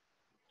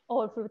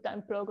 all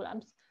full-time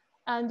programs.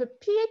 And the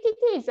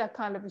PhD is a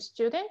kind of a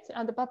student,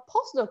 but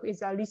postdoc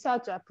is a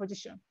researcher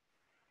position.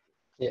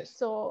 Yes.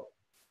 So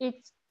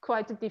it's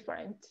quite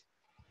different.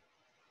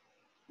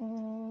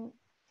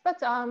 But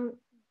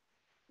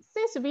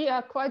since we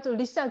are quite a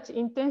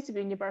research-intensive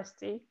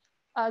university,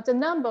 the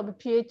number of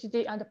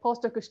PhD and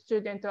postdoc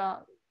students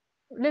are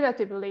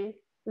relatively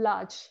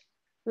larger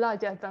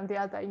than the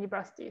other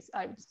universities,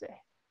 I would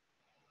say.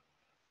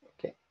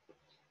 Okay.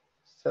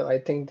 So I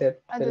think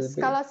that and the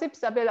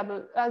scholarships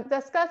available.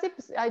 The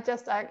scholarships I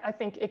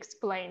think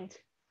explained.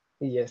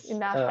 Yes.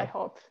 Enough, I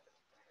hope.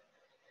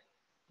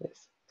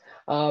 Yes.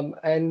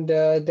 And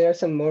there are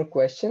some more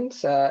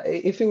questions.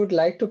 If you would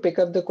like to pick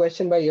up the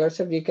question by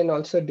yourself, you can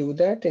also do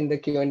that in the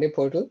Q&A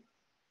portal.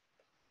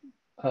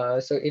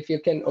 So if you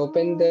can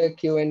open the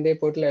Q&A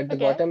portal at the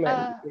bottom,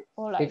 and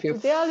all right.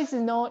 There is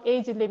no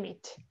age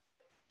limit.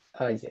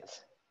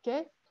 Yes.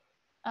 Okay.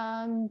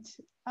 And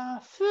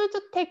food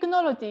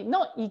technology,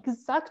 not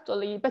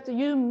exactly, but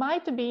you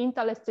might be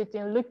interested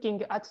in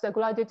looking at the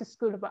Graduate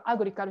School of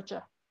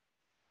Agriculture.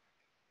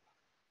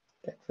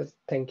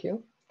 Thank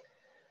you.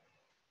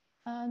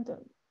 And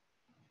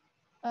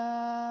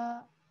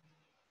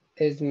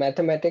is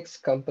mathematics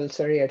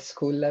compulsory at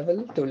school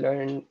level to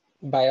learn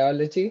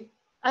biology?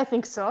 I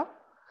think so.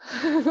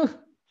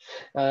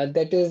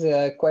 That is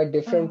quite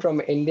different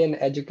from Indian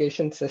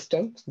education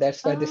system.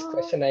 That's why this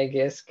question, I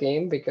guess,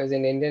 came, because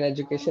in Indian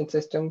education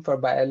system for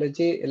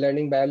biology,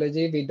 learning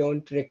biology, we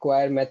don't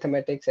require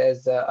mathematics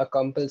as a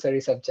compulsory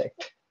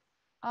subject.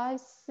 I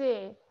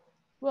see.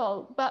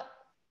 Well, but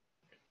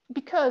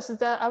because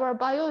our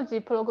biology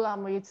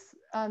program is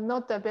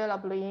not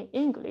available in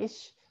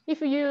English, if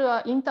you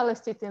are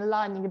interested in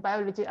learning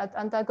biology at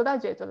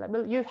undergraduate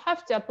level, you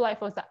have to apply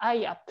for the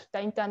IAP, the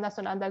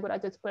International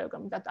Undergraduate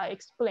Program that I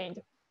explained.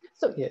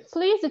 So yes,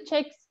 please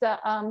check the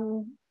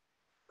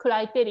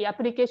criteria,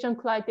 application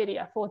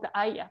criteria for the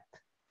IAP.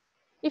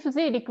 If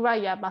they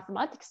require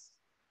mathematics,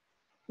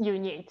 you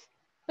need.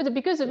 But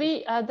because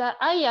the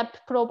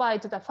IAP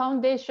provides the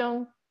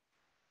foundation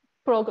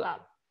program,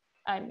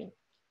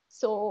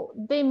 so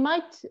they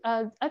might,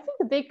 I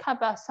think they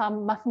cover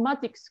some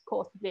mathematics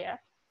course there.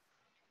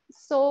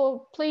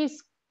 So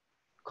please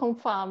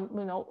confirm,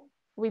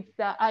 with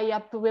the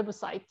IAP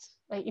website,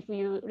 if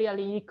you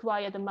really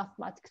require the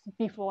mathematics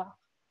before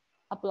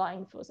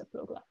applying for the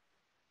program.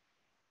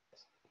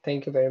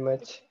 Thank you very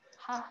much.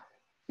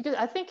 Because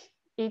I think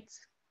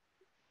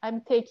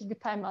I'm taking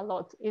time a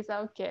lot. Is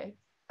that okay?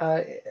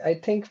 I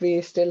think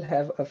we still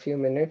have a few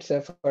minutes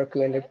for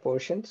Q&A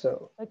portion.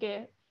 So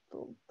okay,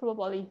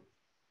 probably.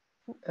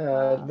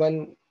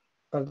 One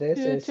of this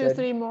is two,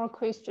 3 more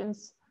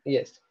questions.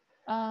 Yes.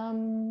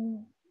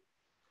 Do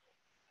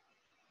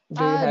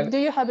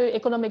you have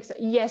economics?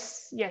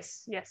 Yes.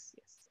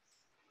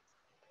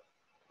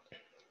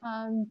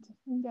 And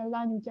in the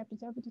language,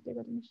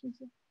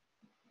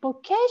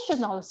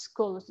 vocational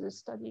schools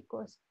study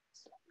course.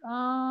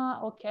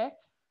 Okay.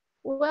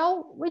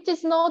 Well, which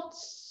is not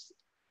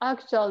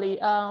actually,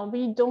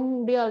 we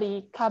don't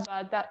really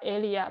cover that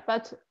area,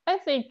 but I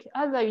think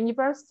other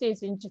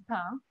universities in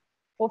Japan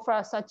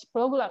offer such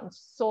programs.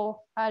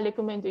 So I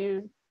recommend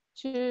you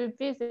to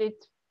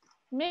visit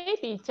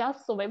maybe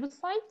just the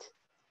website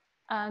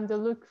and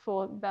look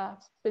for the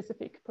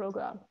specific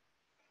program.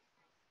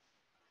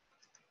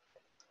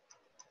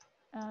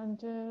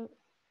 And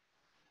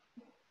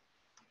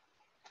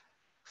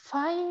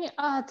fine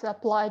art,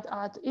 applied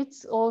art,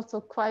 it's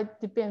also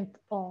quite depends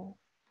on.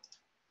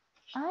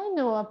 I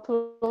know a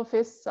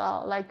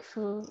professor like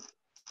who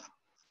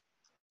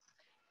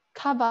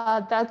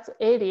cover that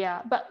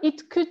area, but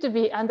it could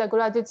be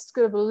undergraduate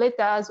school of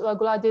letters or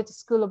graduate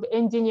school of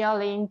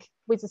engineering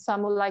with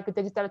some like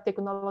digital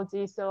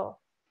technology. So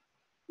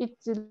it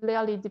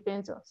really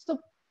depends on. So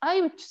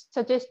I would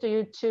suggest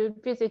you to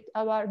visit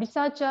our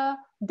researcher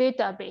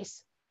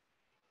database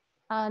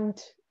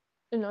and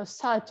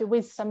search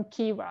with some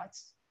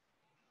keywords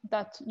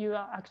that you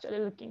are actually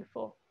looking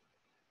for.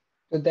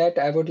 To that,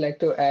 I would like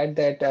to add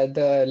that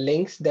the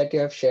links that you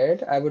have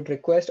shared, I would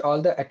request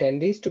all the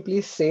attendees to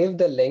please save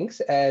the links,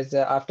 as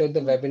after the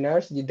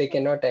webinars, they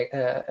cannot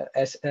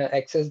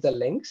access the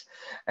links.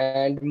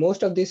 And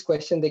most of these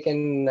questions, they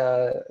can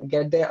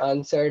get them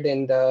answered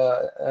in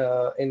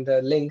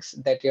the links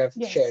that you have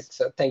shared.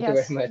 So thank you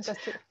very much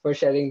for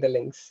sharing the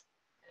links.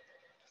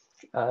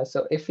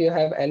 So if you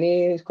have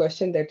any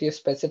question that you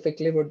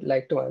specifically would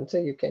like to answer,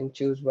 you can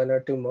choose 1 or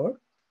 2 more.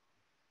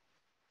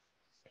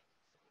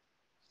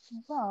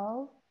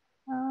 Well,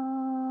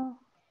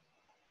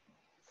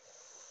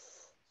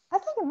 I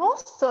think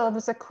most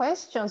of the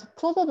questions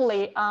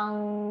probably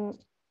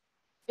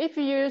if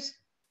you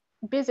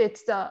visit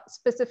the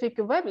specific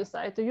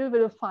website, you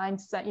will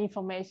find the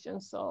information.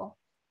 So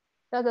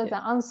rather than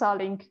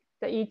answering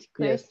each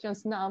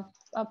questions now,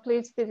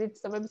 please visit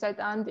the website.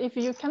 And if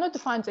you cannot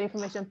find the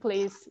information,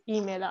 please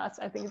email us.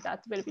 I think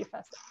that will be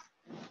faster.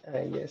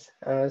 Yes.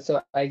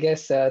 So I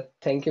guess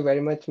thank you very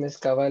much, Ms.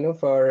 Kawano,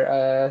 for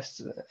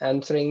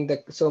answering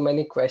so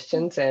many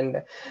questions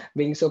and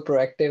being so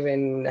proactive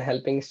in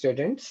helping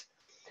students.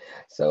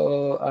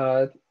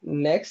 So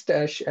next,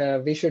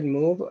 we should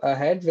move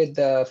ahead with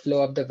the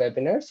flow of the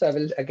webinar. So I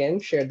will again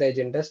share the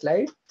agenda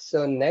slide.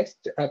 So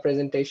next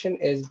presentation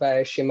is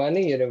by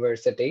Shimane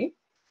University.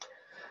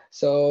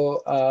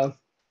 So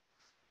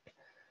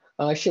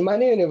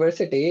Shimane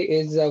University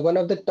is one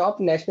of the top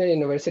national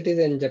universities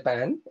in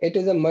Japan. It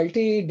is a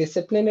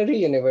multidisciplinary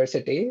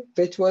university,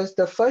 which was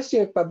the first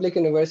public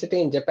university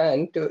in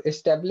Japan to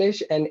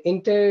establish an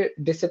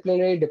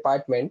interdisciplinary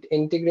department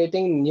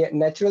integrating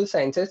natural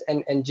sciences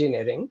and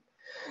engineering.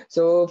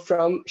 So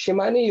from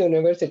Shimane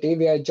University,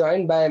 we are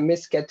joined by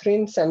Ms.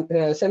 Katherine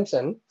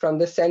Simpson from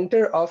the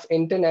Center of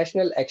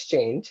International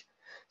Exchange.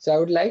 So I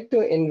would like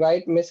to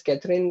invite Ms.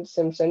 Katherine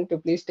Simpson to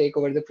please take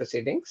over the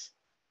proceedings.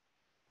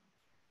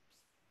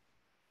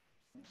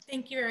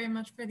 Thank you very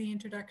much for the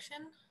introduction.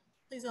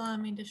 Please allow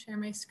me to share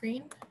my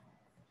screen.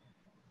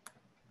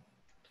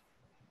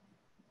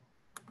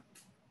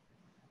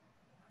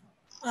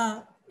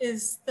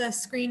 Is the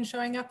screen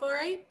showing up all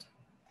right?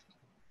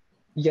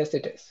 Yes,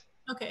 it is.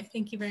 Okay,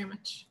 thank you very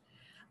much.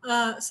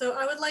 So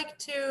I would like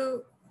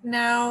to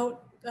now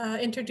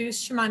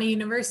introduce Shimane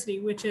University,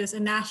 which is a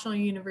national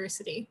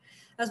university.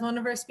 As one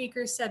of our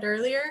speakers said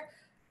earlier,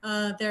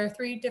 there are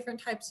 3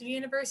 different types of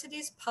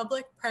universities: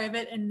 public,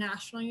 private, and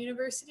national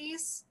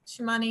universities.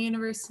 Shimane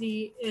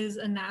University is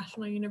a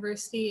national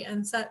university,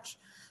 and such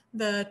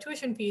the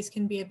tuition fees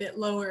can be a bit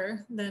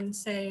lower than,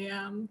 say,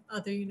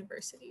 other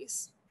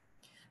universities.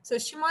 So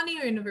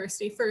Shimane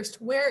University,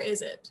 first, where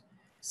is it?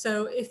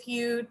 So if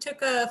you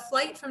took a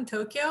flight from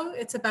Tokyo,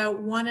 it's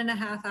about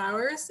 1.5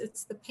 hours.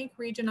 It's the pink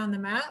region on the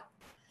map.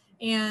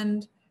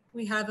 And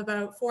we have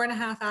about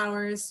 4.5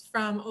 hours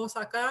from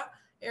Osaka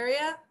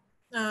area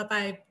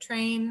by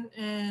train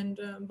and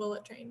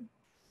bullet train.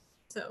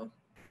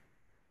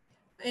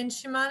 And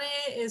Shimane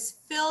is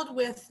filled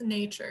with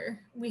nature.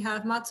 We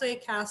have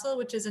Matsue Castle,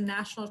 which is a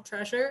national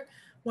treasure,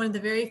 one of the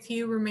very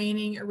few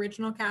remaining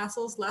original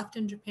castles left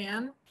in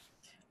Japan.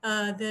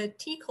 The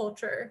tea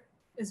culture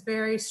is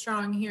very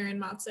strong here in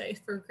Matsue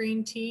for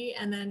green tea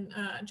and then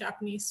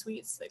Japanese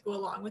sweets that go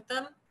along with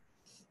them.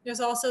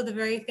 There's also the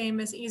very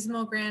famous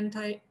Izumo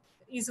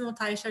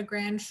Taisha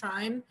Grand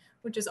Shrine,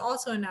 which is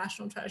also a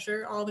national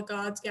treasure. All the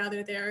gods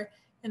gather there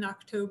in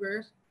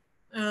October.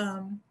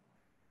 And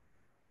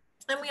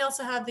we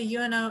also have the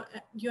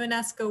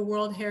UNESCO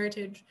World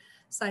Heritage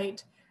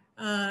Site,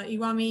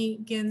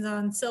 Iwami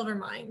Ginzan Silver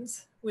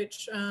Mines,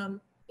 which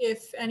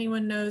if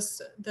anyone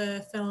knows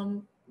the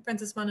film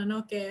Princess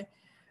Mononoke,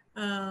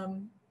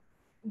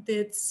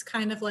 it's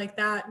kind of like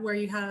that, where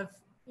you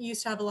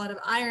used to have a lot of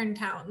iron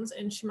towns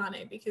in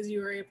Shimane because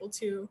you were able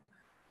to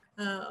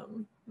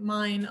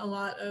mine a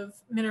lot of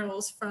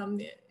minerals from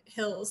the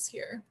hills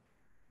here.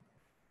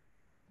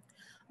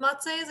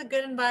 Matsue is a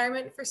good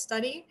environment for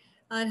study.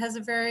 It has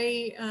a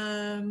very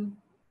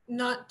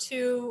not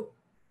too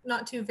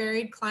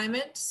varied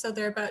climate. So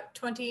there are about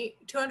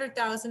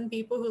 200,000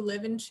 people who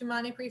live in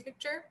Shimane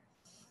Prefecture,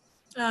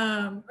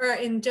 or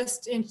in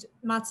Matsue, in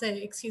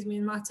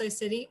Matsue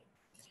City.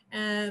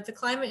 The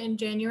climate in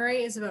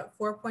January is about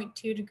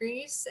 4.2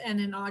 degrees, and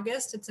in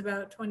August it's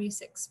about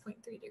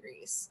 26.3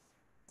 degrees.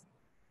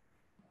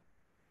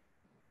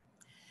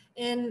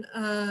 In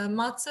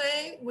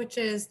Matsue, which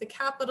is the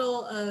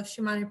capital of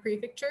Shimane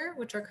Prefecture,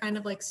 which are kind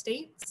of like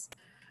states,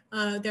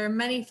 there are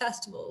many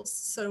festivals.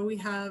 So we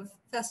have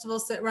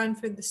festivals that run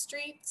through the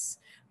streets.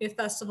 We have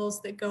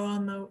festivals that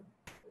go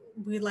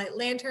we light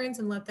lanterns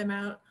and let them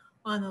out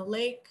on the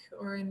lake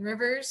or in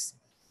rivers.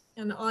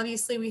 And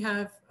obviously we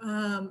have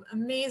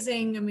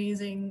amazing,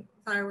 amazing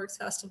fireworks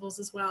festivals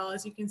as well,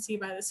 as you can see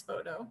by this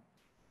photo.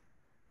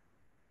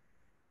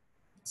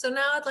 So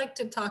now I'd like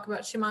to talk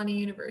about Shimane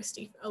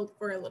University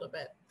for a little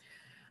bit.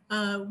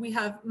 We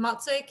have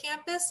Matsue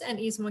campus and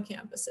Izumo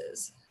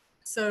campuses.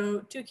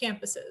 So two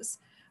campuses.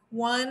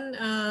 One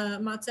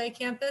Matsue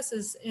campus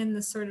is in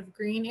this sort of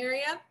green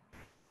area.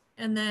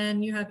 And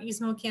then you have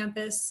Izumo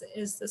campus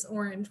is this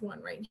orange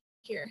one right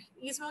here.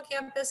 Izumo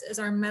campus is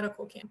our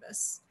medical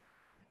campus.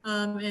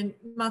 And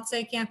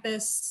Matsue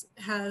campus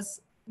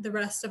has the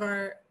rest of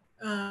our,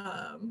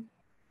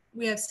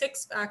 we have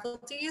 6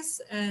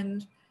 faculties,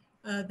 and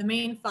the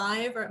main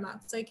 5 are at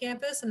Matsue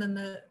campus, and then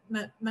the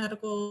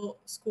medical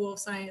school of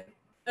science,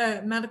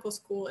 medical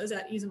school is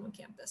at Izumo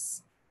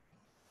campus.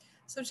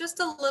 So just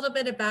a little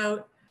bit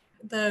about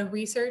the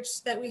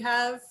research that we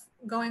have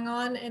going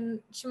on in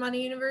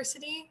Shimane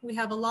University. We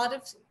have a lot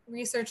of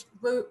research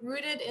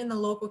rooted in the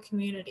local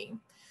community.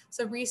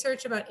 So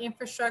research about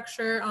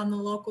infrastructure on the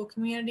local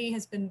community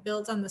has been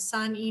built on the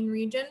San-in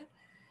region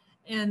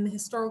and the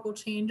historical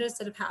changes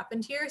that have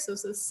happened here. So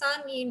the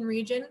San-in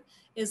region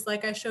is,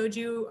 like I showed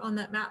you on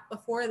that map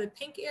before, the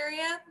pink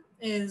area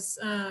is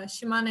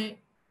Shimane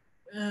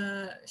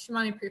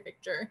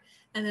Prefecture,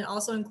 and it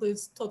also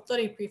includes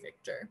Tottori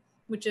Prefecture,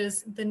 which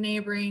is the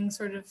neighboring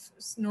sort of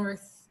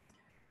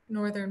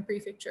northern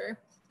prefecture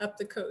up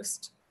the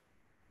coast.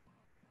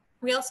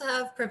 We also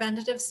have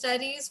preventative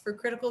studies for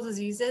critical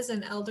diseases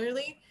in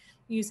elderly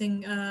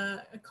using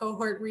a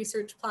cohort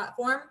research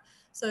platform.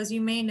 So as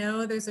you may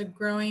know, there's a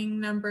growing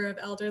number of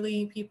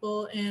elderly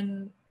people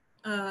in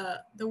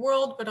the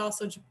world, but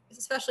also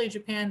especially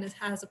Japan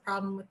has a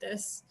problem with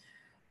this.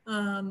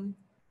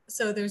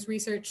 So there's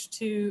research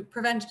to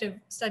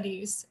preventative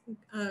studies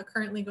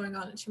currently going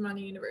on at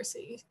Shimane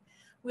University.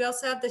 We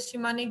also have the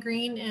Shimane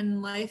Green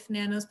and Life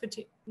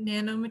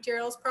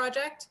Nanomaterials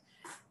project.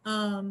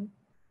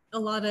 A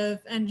lot of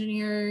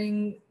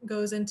engineering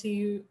goes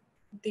into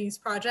these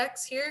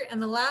projects here. And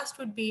the last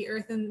would be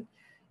Earth and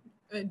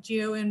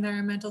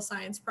Geo-Environmental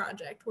Science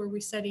project, where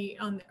we study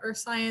on the earth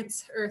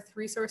science, earth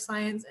resource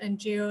science, and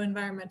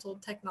geo-environmental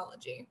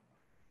technology.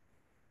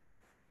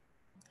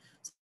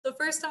 So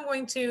first I'm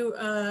going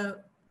to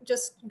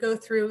just go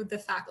through the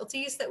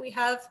faculties that we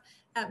have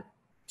at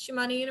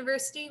Shimane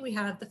University. We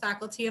have the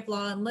Faculty of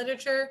Law and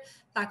Literature,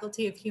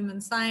 Faculty of Human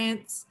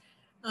Science.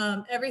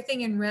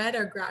 Everything in red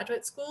are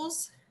graduate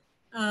schools.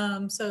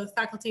 So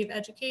Faculty of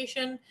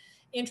Education,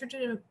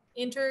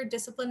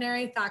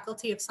 Interdisciplinary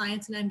Faculty of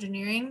Science and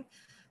Engineering,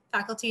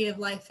 Faculty of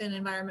Life and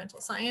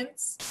Environmental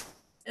Science,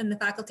 and the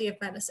Faculty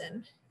of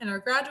Medicine. And our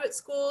graduate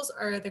schools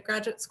are the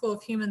Graduate School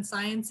of Human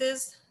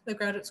Sciences, the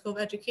Graduate School of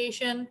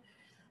Education,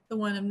 the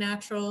one of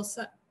Natural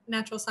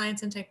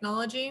Science and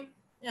Technology,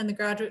 and the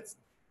Graduate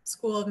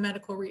School of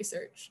Medical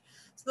Research.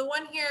 So the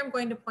one here I'm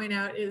going to point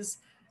out is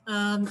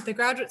the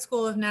Graduate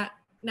School of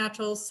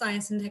Natural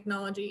Science and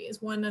Technology is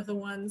one of the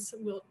ones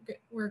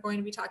we're going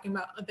to be talking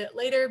about a bit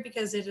later,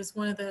 because it is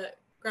one of the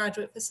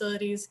graduate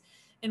facilities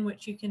in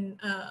which you can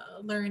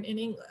learn in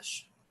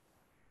English.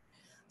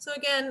 So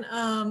again,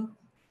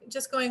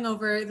 just going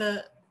over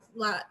the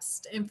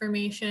last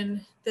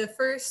information, the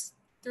first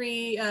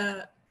 3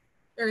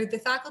 or the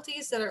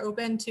faculties that are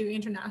open to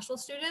international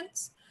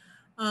students,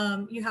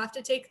 you have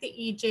to take the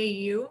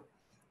EJU,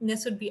 and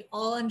this would be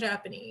all in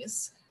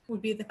Japanese.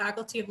 Would be the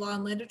Faculty of Law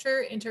and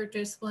Literature,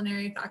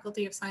 Interdisciplinary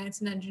Faculty of Science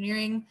and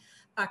Engineering,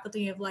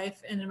 Faculty of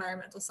Life and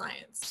Environmental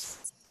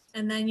Science.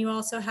 And then you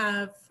also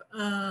have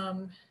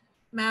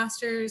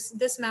masters.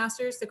 This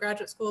master's, the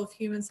Graduate School of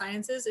Human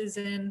Sciences, is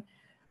in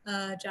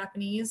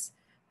Japanese,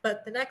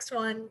 but the next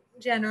one,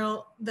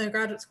 the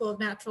Graduate School of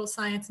Natural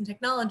Science and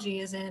Technology,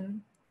 is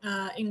in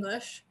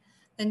English.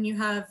 Then you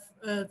have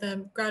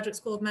the Graduate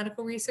School of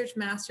Medical Research,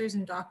 Master's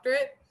and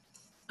Doctorate.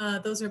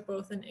 Those are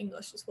both in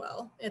English as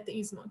well at the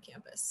Izumo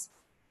campus.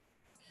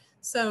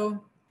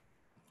 So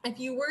if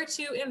you were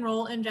to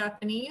enroll in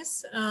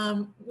Japanese,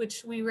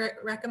 which we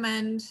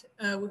recommend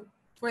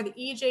for the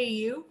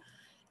EJU,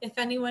 if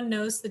anyone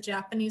knows the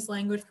Japanese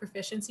language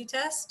proficiency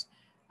test,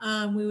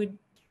 we would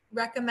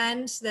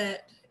recommend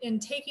that in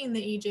taking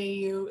the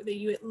EJU that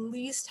you at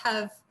least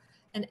have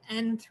an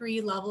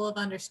N3 level of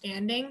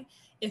understanding,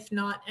 if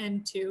not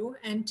N2.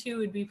 N2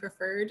 would be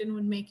preferred and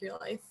would make your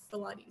life a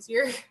lot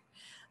easier.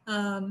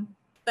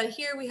 But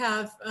here we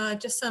have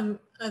just some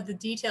of the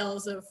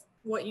details of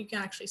what you can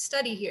actually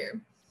study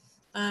here.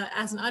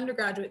 As an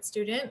undergraduate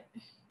student,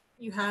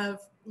 you have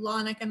law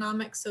and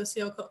economics,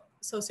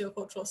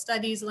 sociocultural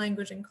studies,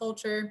 language and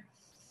culture.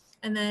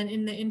 And then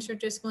in the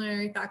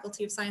interdisciplinary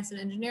faculty of science and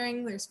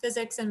engineering, there's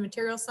physics and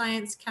material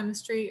science,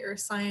 chemistry,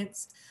 earth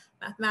science,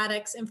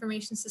 mathematics,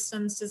 information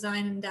systems,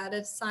 design and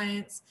data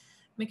science,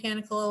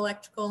 mechanical,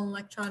 electrical, and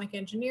electronic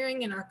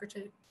engineering, and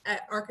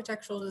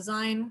architectural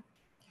design.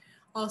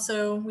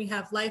 Also, we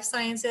have life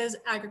sciences,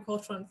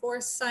 agricultural and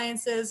forest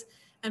sciences,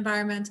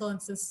 environmental and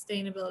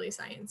sustainability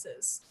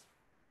sciences.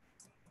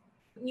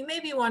 You may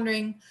be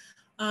wondering,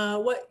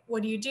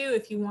 what do you do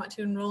if you want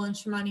to enroll in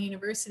Shimane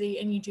University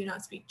and you do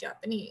not speak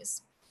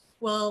Japanese?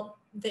 Well,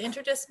 the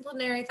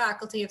interdisciplinary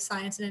faculty of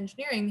science and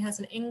engineering has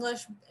an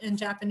English and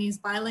Japanese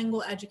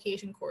bilingual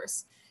education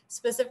course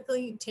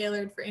specifically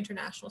tailored for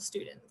international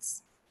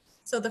students.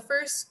 So the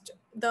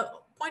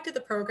point of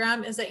the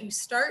program is that you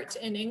start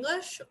in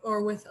English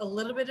or with a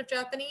little bit of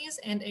Japanese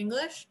and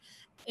English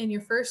in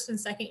your first and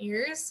second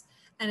years.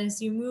 And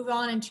as you move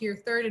on into your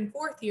third and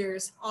fourth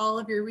years, all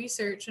of your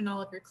research and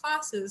all of your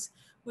classes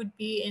would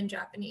be in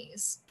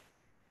Japanese.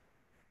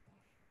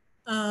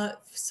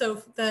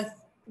 So the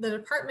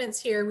departments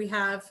here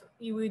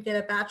you would get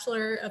a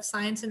Bachelor of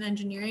Science and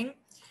Engineering,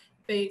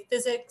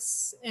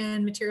 physics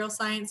and material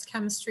science,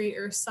 chemistry,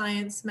 earth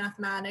science,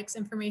 mathematics,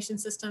 information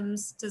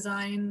systems,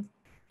 design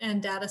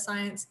and data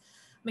science,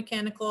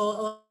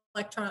 mechanical,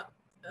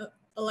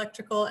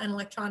 electrical and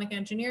electronic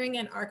engineering,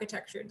 and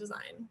architecture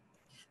design.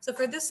 So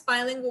for this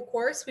bilingual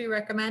course, we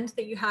recommend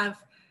that you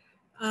have,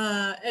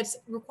 it's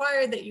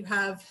required that you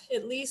have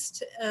at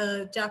least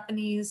a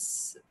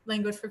Japanese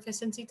language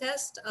proficiency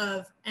test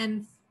of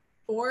N4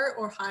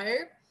 or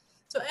higher.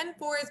 So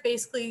N4 is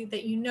basically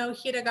that you know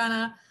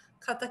hiragana,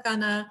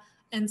 katakana,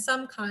 and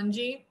some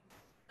kanji,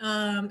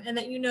 and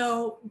that you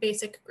know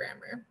basic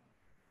grammar.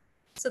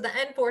 So the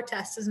N4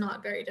 test is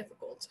not very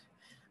difficult.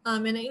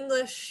 In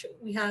English,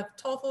 we have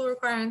TOEFL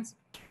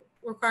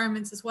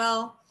requirements as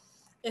well,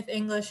 if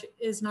English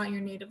is not your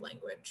native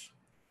language.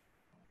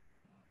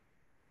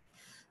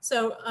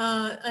 So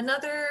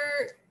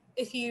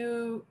if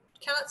you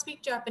cannot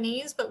speak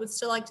Japanese but would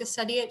still like to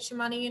study at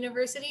Shimane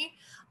University,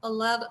 a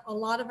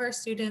lot of our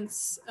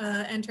students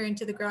enter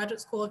into the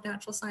Graduate School of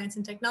Natural Science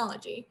and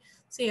Technology.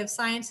 So you have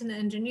science and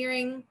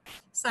engineering,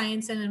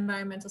 science and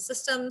environmental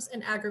systems,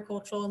 and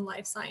agricultural and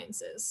life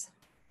sciences.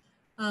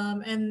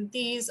 And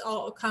these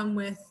all come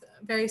with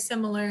very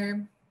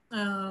similar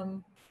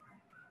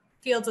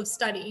fields of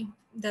study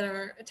that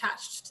are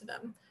attached to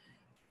them.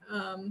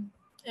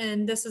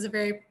 And this is a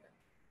very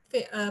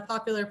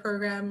popular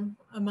program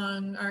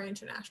among our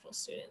international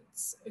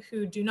students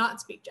who do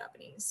not speak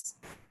Japanese.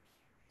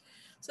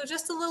 So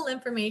just a little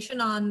information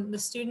on the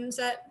students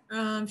at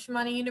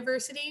Shimane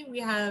University. We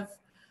have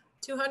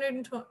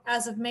 220,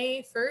 as of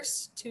May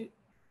 1st,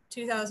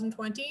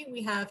 2020,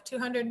 we have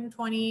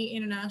 220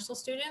 international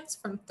students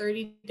from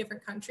 30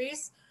 different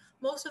countries,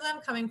 most of them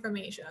coming from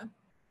Asia.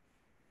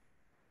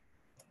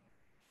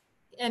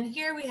 And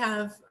here we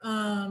have,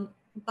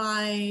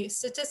 by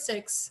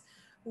statistics,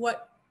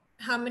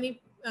 how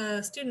many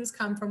students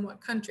come from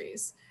what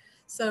countries.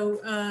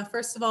 So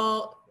first of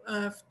all,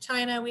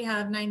 China, we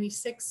have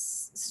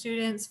 96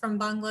 students. From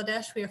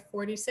Bangladesh, we have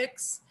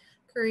 46.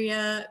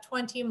 Korea,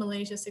 20.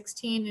 Malaysia,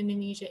 16.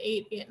 Indonesia,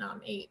 8.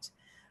 Vietnam, 8.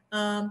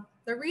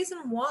 The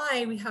reason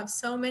why we have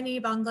so many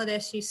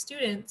Bangladeshi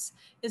students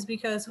is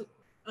because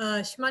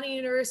Shimane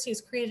University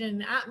has created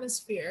an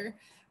atmosphere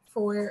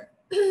for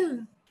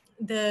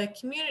the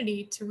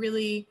community to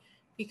really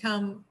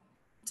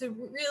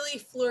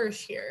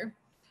flourish here.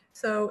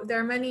 So there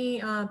are many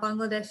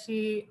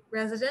Bangladeshi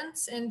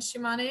residents in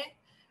Shimane,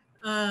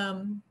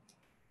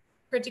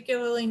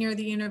 particularly near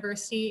the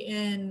university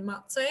in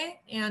Matsue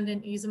and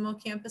in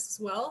Izumo campus as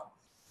well.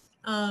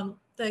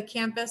 The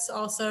campus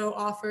also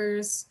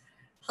offers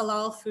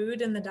halal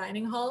food in the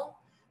dining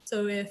hall.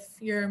 So if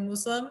you're a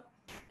Muslim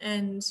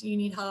and you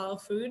need halal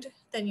food,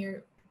 then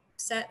you're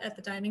set at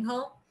the dining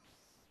hall.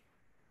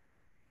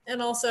 And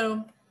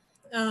also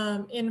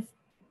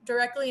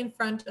directly in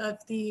front of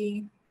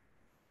the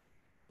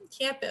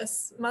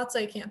campus,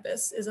 Matsue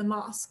campus, is a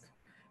mosque.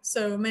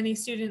 So many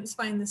students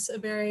find this a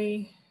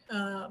very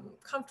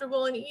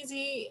comfortable and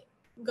easy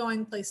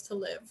going place to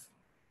live.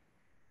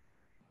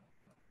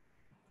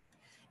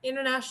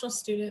 International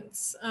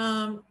students.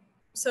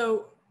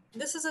 So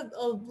this is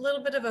a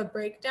little bit of a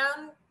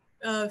breakdown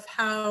of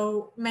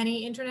how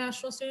many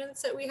international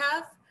students that we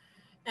have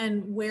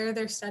and where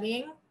they're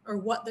studying or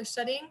what they're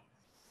studying.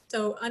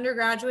 So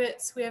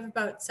undergraduates, we have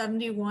about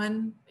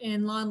 71.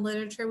 In law and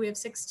literature, we have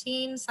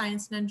 16,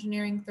 science and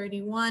engineering,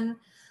 31,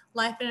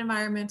 life and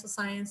environmental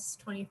science,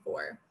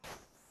 24.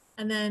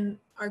 And then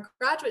our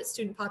graduate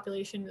student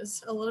population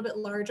is a little bit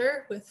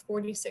larger with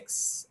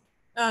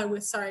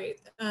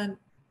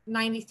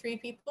 93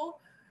 people,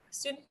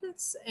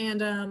 students,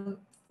 and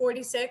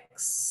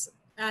 46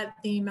 at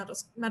the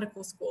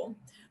medical school.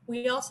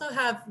 We also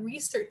have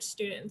research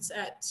students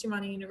at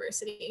Shimane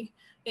University.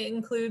 It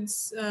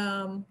includes,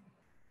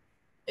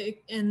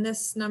 in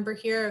this number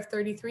here of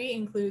 33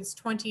 includes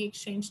 20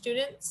 exchange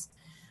students.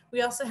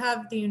 We also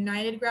have the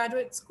United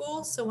Graduate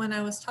School. So when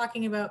I was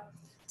talking about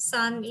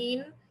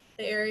San-in,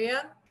 the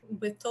area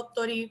with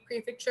Tottori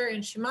Prefecture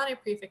and Shimane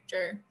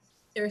Prefecture,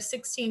 there are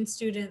 16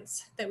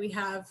 students that we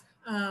have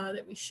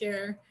that we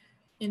share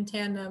in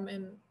tandem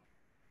and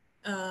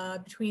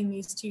between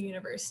these two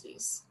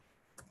universities.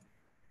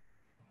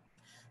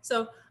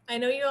 So I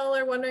know you all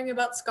are wondering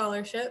about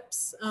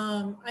scholarships.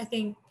 I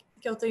think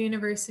Kyoto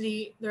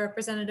University, the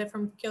representative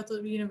from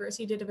Kyoto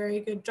University did a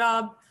very good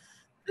job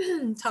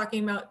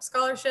talking about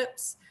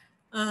scholarships.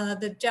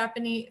 The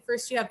Japanese,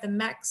 first you have the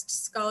MEXT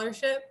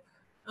scholarship,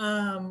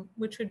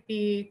 which would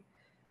be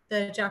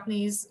the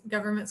Japanese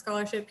government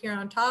scholarship here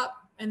on top.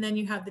 And then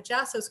you have the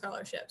JASO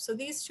scholarship. So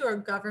these two are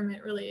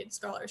government related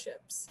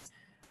scholarships.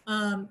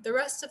 The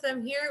rest of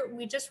them here,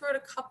 we just wrote a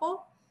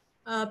couple,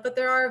 but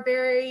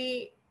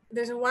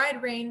there's a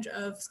wide range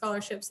of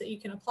scholarships that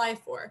you can apply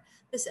for.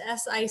 This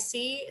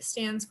SIC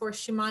stands for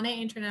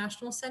Shimane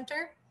International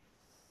Center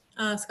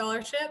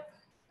scholarship.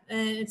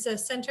 And it's a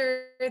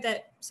center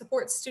that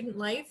supports student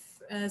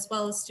life as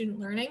well as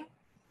student learning.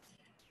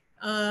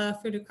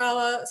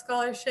 Furukawa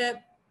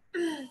scholarship,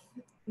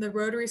 the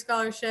Rotary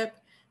scholarship,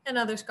 and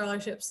other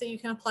scholarships that you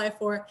can apply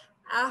for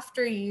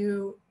after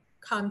you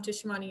come to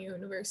Shimane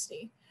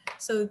University.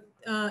 So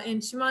in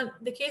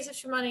the case of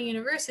Shimane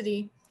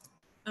University,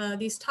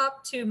 these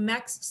top two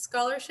MEXT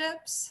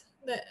scholarships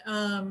that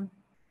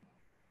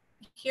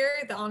here,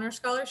 the honor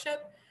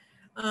scholarship,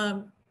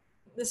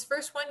 this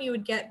first one you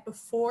would get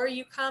before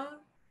you come,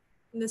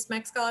 this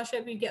MEXT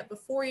scholarship you get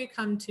before you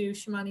come to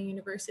Shimane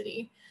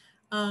University.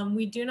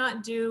 We do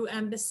not do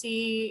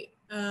embassy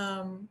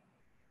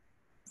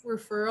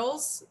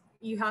referrals.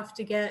 You have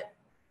to go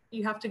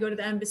to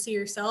the embassy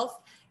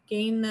yourself,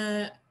 gain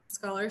the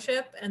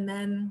scholarship, and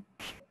then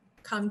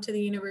come to the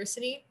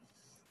university.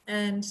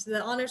 And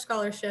the honor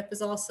scholarship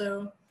is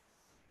also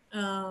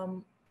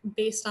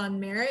based on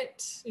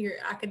merit, your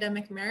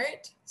academic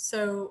merit.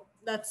 So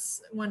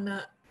that's one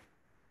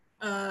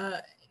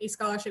a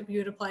scholarship you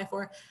would apply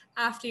for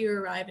after you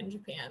arrive in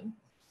Japan.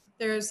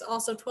 There's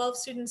also 12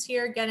 students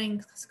here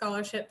getting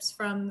scholarships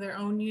from their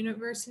own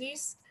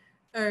universities,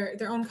 or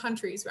their own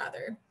countries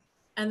rather.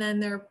 And then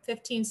there are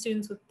 15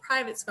 students with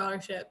private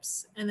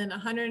scholarships, and then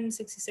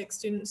 166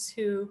 students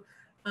who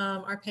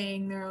are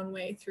paying their own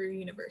way through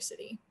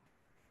university.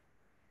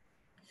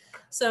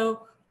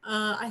 So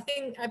I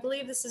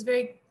believe this is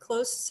very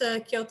close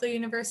to Kyoto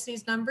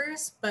University's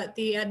numbers, but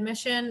the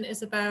admission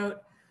is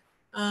about,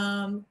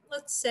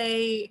 let's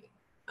say,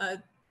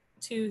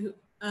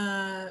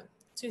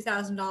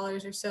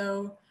 $2,000 or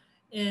so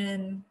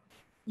in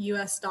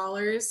US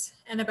dollars,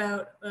 and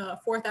about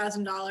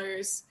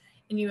 $4,000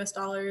 in US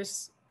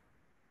dollars.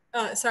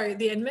 Sorry,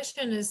 the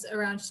admission is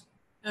around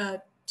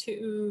 $2,000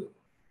 to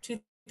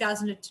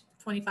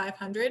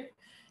 $2,500,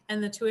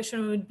 and the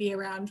tuition would be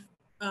around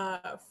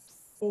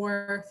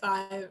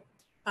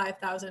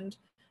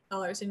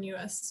 $5,000 in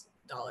US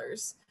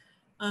dollars.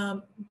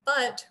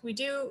 But we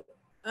do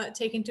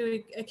take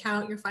into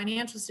account your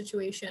financial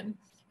situation.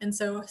 And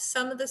so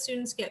some of the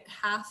students get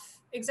half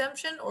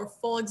exemption or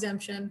full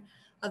exemption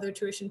of their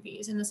tuition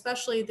fees. And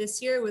especially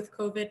this year with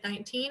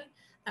COVID-19,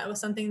 that was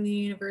something the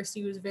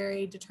university was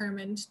very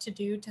determined to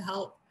do to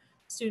help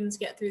students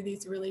get through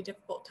these really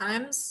difficult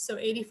times. So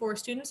 84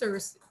 students are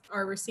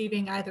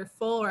receiving either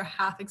full or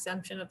half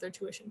exemption of their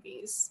tuition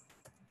fees.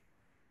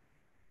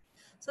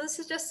 So this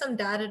is just some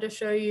data to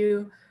show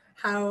you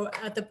how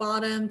at the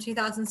bottom,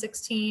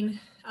 2016,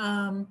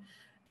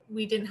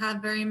 we didn't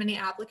have very many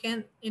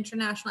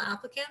international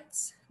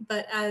applicants,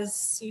 but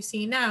as you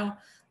see now,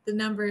 the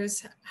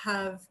numbers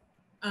have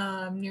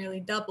nearly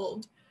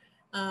doubled.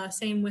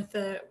 Same with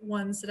the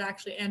ones that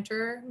actually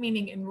enter,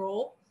 meaning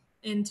enroll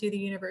into the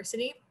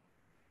university.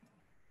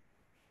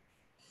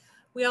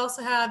 We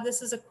also have,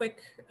 this is a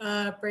quick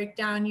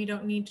breakdown, you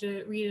don't need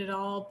to read it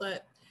all,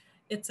 but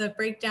it's a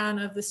breakdown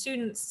of the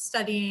students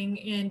studying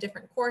in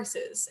different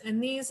courses.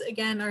 And these,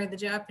 again, are the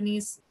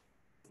Japanese,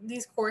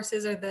 these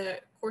courses are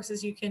the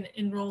courses you can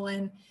enroll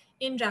in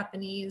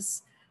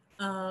Japanese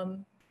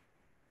after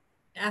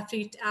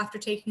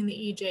taking the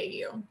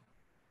EJU.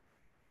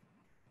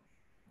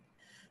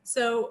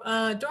 So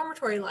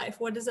dormitory life,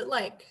 what is it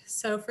like?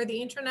 So for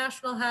the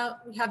international house,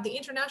 we have the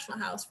international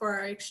house for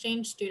our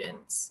exchange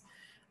students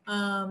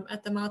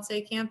at the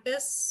Matsue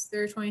campus.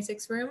 There are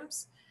 26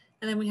 rooms.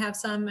 And then we have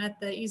some at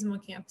the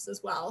Izumo campus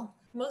as well.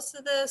 Most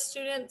of the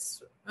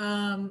students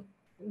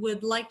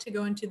would like to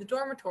go into the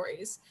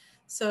dormitories.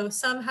 So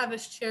some have a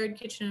shared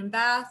kitchen and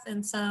bath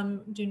and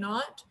some do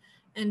not.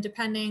 And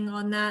depending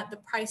on that, the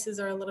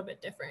prices are a little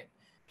bit different.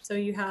 So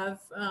you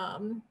have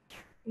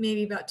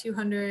maybe about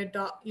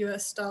 $200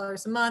 US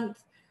dollars a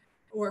month,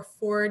 or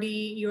 40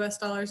 US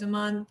dollars a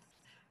month,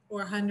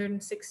 or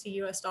 160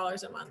 US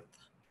dollars a month.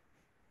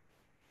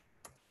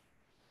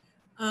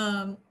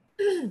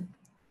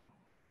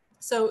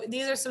 So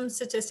these are some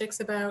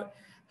statistics about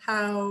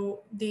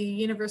how the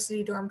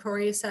university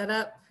dormitory is set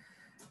up.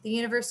 The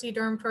university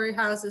dormitory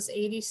houses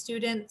 80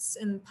 students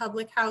in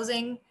public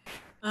housing.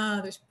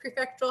 There's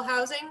prefectural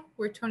housing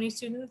where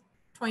 22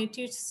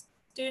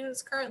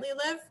 students currently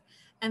live.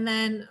 And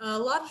then a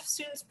lot of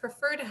students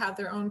prefer to have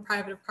their own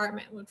private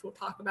apartment, which we'll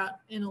talk about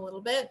in a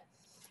little bit.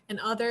 And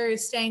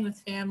others staying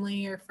with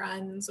family or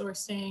friends, or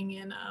staying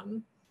in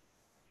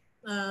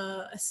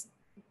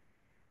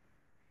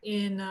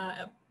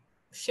a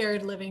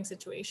shared living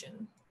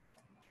situation.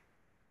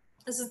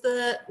 This is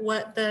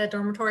what the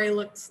dormitory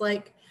looks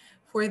like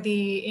for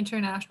the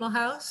international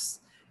house.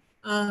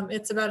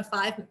 It's about a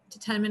 5 to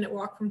 10 minute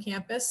walk from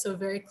campus, so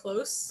very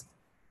close.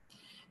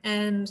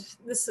 And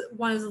this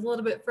one is a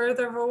little bit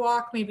further of a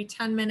walk, maybe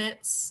 10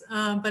 minutes,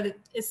 but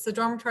it's the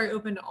dormitory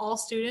open to all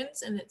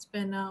students, and it's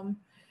been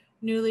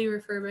newly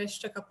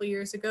refurbished a couple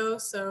years ago,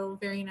 so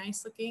very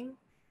nice looking.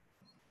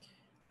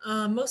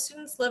 Most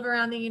students live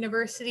around the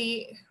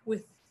university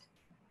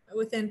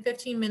within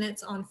 15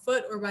 minutes on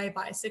foot or by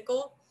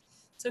bicycle.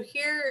 So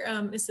here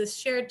is this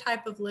shared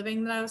type of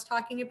living that I was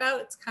talking about.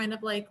 It's kind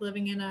of like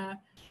living in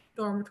a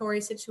dormitory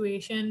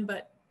situation,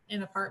 but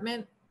an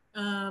apartment.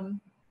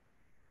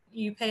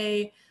 You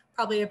pay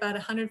probably about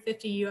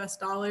 150 US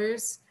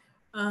dollars.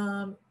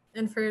 And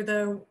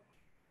to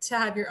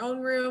have your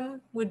own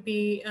room would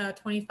be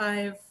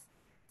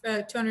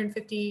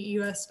 250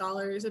 US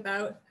dollars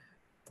about.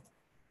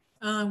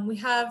 We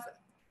have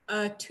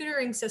a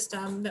tutoring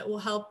system that will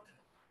help.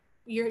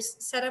 You're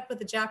set up with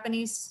a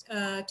Japanese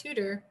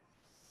tutor,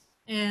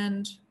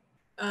 and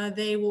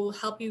they will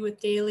help you with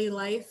daily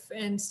life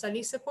and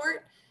study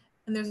support.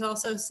 And there's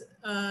also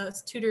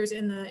tutors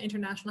in the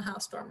International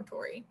House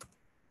dormitory.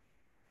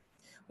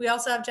 We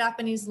also have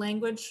Japanese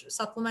language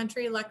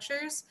supplementary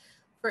lectures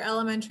for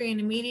elementary and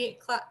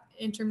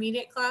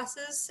intermediate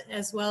classes,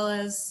 as well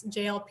as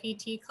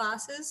JLPT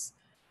classes.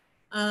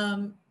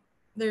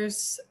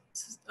 There's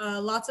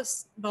lots of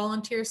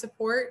volunteer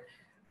support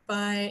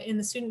in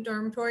the student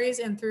dormitories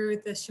and through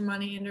the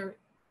Shimane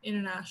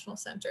International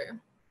Center.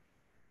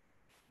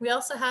 We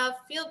also have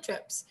field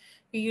trips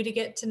for you to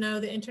get to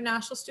know the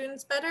international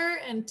students better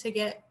and to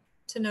get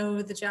to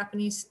know the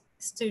Japanese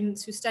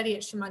students who study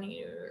at Shimane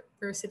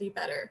University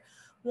better.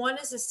 One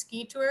is a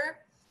ski tour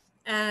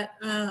at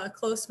a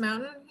close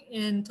mountain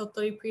in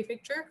Tottori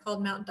Prefecture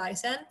called Mount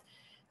Daisen.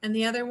 And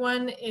the other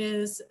one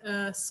is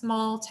a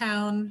small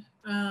town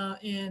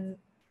in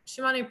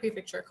Shimane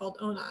Prefecture called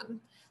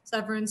Onan. So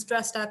everyone's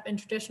dressed up in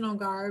traditional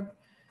garb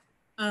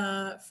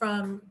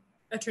from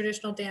a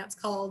traditional dance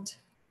called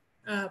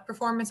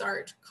performance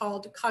art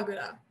called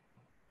Kagura.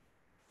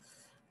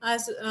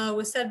 As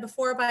was said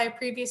before by a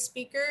previous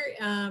speaker,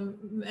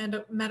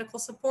 and medical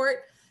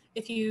support,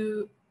 if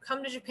you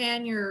come to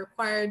Japan, you're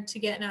required to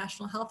get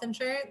national health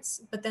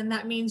insurance, but then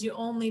that means you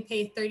only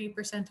pay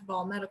 30% of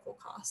all medical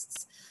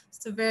costs.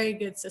 It's a very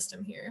good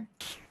system here.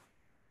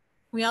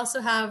 We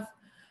also have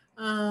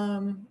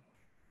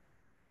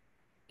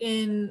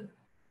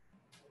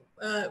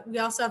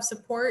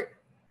support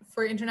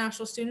for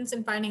international students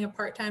in finding a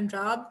part-time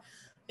job.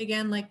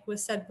 Again, like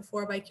was said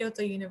before by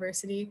Kyoto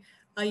University,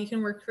 you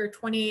can work for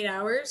 28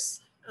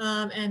 hours.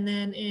 And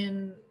then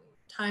in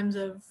times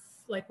of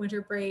like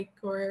winter break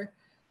or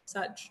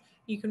such,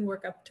 you can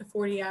work up to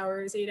 40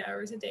 hours, 8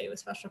 hours a day with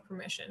special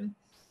permission.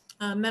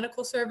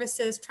 Medical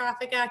services,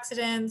 traffic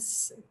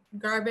accidents,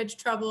 garbage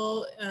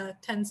trouble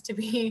tends to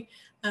be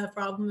a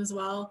problem as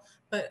well.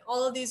 But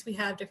all of these, we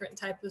have different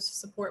types of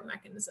support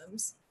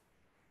mechanisms.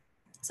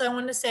 So I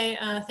want to say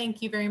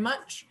thank you very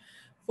much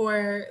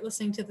for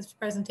listening to this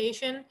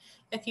presentation.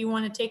 If you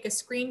want to take a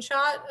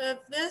screenshot of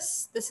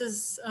this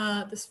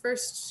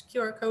first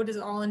QR code is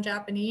all in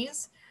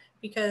Japanese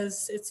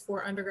because it's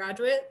for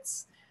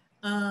undergraduates.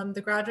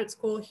 The graduate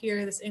school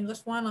here, this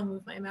English one, I'll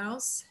move my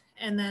mouse,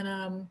 and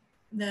then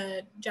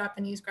the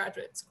Japanese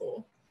graduate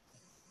school.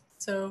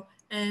 So,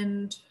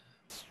 and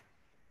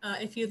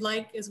if you'd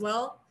like as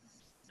well,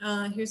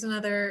 here's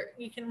another,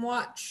 you can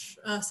watch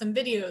some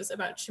videos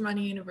about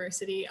Shimane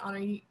University on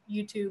our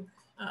YouTube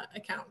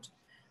account.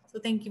 So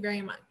thank you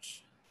very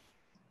much.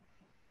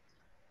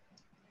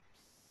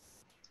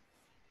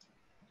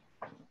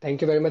 Thank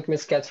you very much,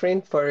 Ms.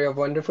 Katherine, for your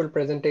wonderful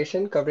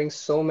presentation covering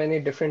so many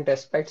different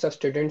aspects of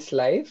students'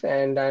 life.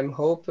 And I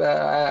hope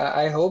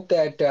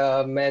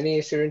that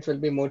many students will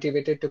be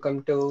motivated to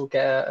come to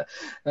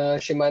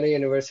Shimane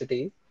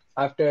University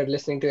after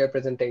listening to your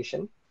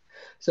presentation.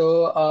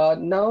 So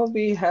now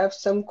we have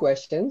some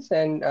questions,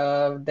 and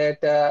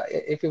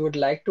if you would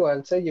like to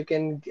answer, you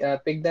can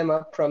pick them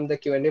up from the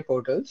Q&A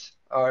portals,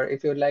 or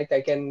if you'd like,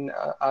 I can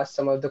ask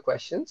some of the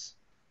questions.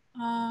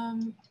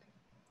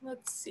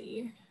 Let's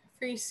see.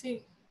 Free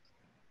seat.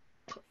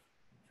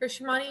 For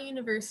Shimane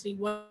University,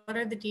 what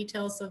are the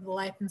details of the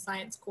life and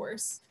science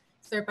course?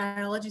 Is there a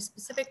biology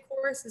specific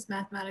course? Is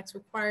mathematics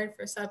required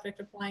for a subject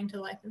applying to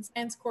life and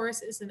science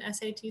course? Is an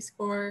SAT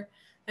score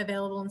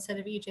available instead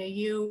of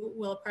EJU?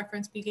 Will a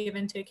preference be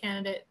given to a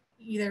candidate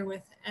either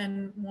with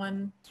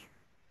N1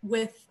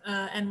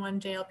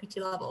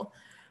 JLPT level?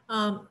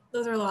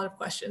 Those are a lot of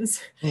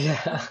questions.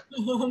 Yeah.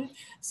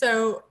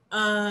 So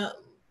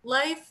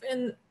life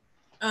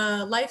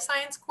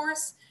science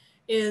course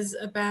is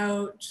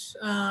about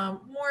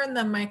more in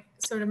the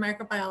sort of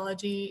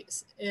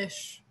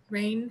microbiology-ish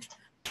range,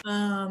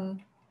 and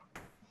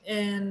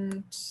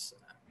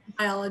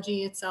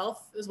biology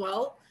itself as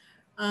well.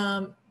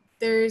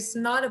 There's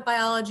not a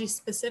biology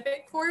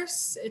specific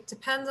course. It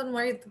depends on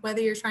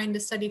whether you're trying to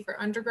study for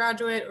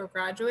undergraduate or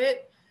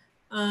graduate.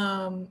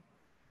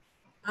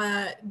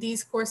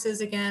 These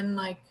courses, again,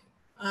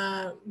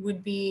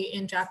 would be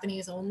in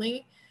Japanese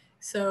only.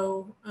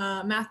 So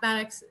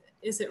mathematics,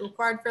 is it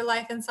required for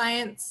life and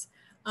science?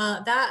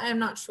 That I'm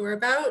not sure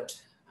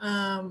about.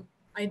 I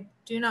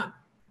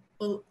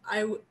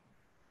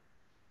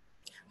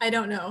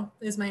don't know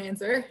is my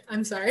answer.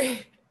 I'm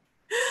sorry.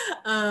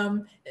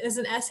 Is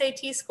an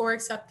SAT score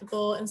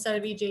acceptable instead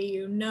of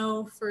EJU?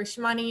 No, for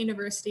Shimane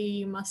University,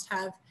 you must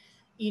have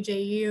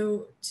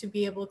EJU to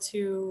be able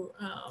to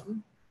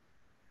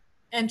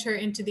enter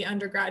into the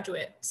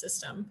undergraduate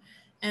system,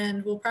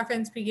 and will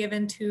preference be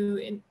given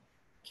to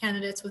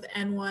candidates with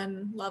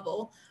N1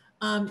 level?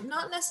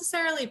 Not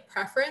necessarily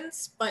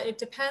preference, but it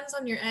depends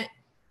on your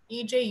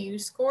EJU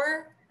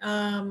score,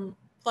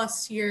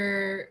 plus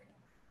your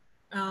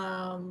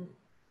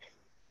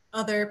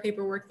other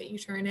paperwork that you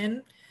turn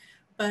in.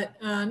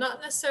 But not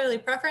necessarily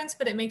preference,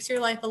 but it makes your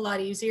life a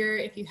lot easier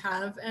if you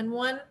have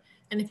N1,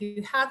 and if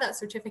you have that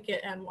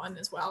certificate N1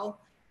 as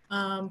well,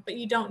 but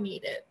you don't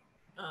need it.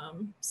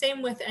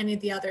 Same with any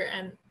of the other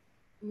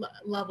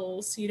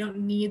levels. You don't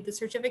need the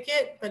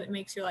certificate, but it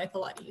makes your life a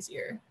lot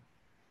easier.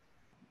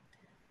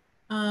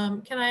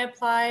 Can I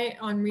apply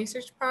on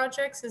research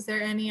projects? Is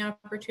there any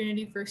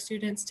opportunity for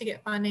students to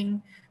get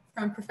funding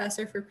from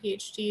professor for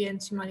PhD in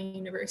Shimane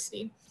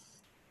University?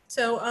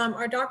 So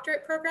our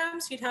doctorate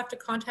programs, you'd have to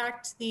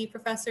contact the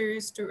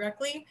professors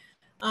directly.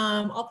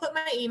 I'll put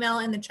my email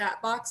in the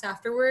chat box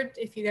afterward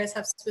if you guys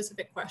have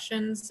specific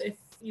questions, if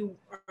you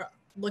are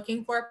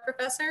looking for a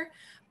professor,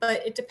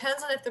 but it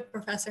depends on if the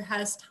professor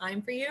has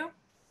time for you.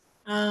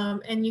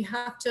 And you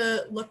have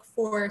to look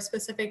for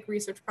specific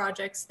research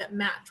projects that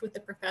match with the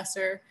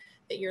professor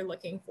that you're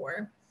looking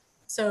for.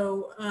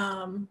 So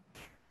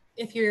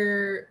if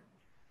you're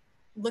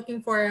looking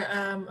for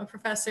a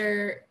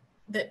professor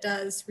that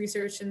does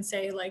research in,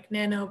 say, like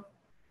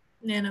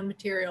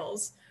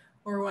nanomaterials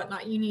or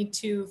whatnot, you need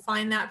to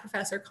find that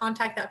professor,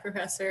 contact that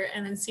professor,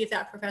 and then see if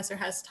that professor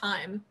has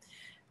time.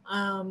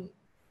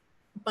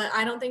 But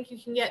I don't think you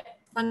can get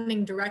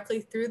funding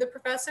directly through the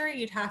professor.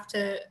 You'd have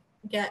to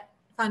get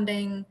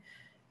funding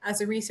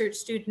as a research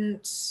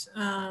student,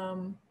 as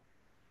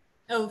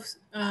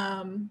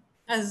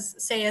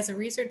a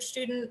research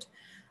student,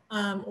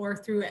 or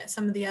through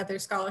some of the other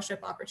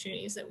scholarship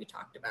opportunities that we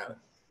talked about.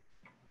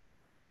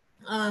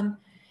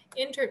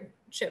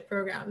 Internship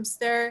programs,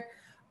 there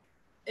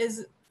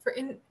is for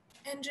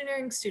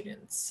engineering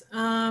students.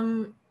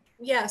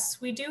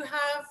 Yes, we do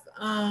have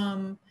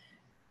an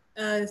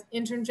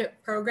internship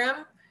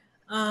program,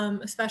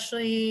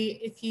 especially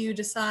if you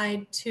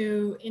decide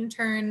to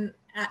intern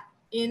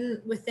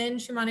within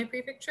Shimane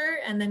Prefecture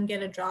and then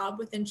get a job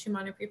within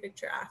Shimane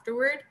Prefecture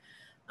afterward.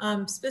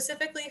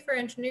 Specifically for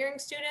engineering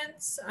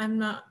students,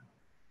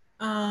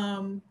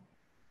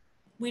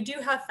 we do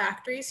have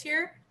factories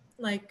here.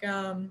 Like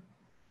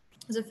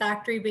there's a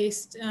factory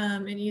based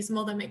in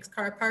Izumo that makes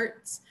car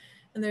parts,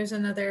 and there's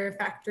another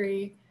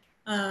factory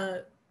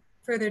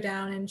further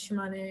down in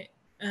Shimane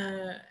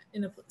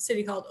in a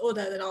city called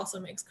Oda that also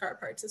makes car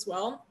parts as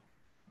well.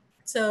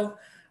 So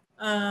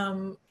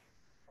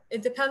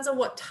it depends on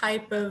what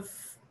type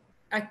of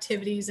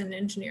activities in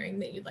engineering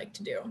that you'd like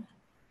to do.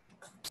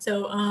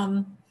 So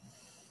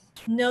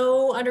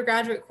no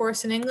undergraduate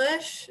course in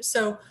English.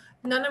 So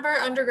none of our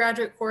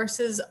undergraduate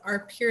courses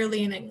are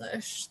purely in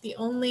English. The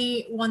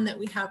only one that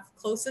we have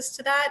closest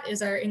to that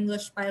is our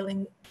English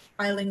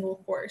bilingual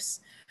course,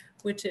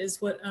 which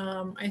is what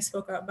I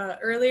spoke about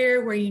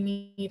earlier, where you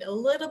need a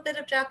little bit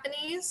of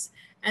Japanese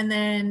and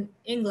then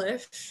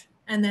English.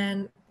 And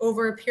then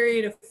over a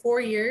period of 4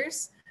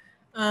 years,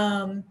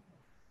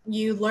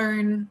 you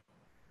learn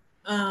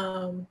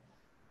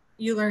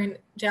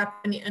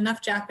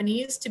enough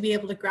Japanese to be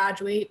able to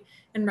graduate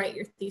and write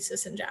your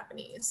thesis in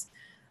Japanese.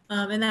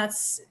 And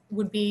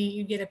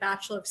you get a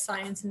Bachelor of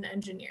Science in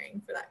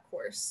Engineering for that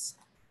course.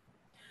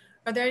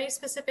 Are there any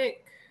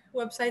specific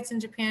websites in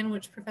Japan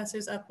which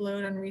professors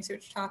upload on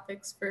research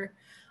topics for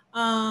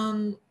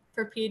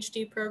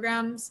PhD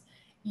programs?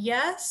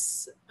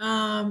 Yes,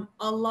 a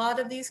lot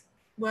of these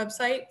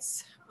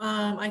websites,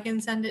 I can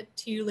send it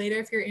to you later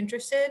if you're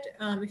interested,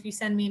 if you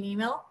send me an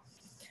email.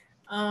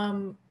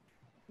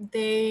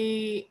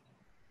 They,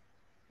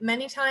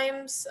 many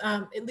times,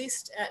 at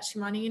least at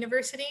Shimane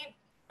University,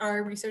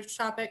 our research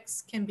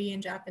topics can be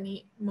in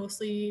Japanese,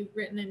 mostly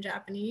written in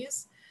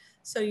Japanese.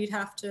 So you'd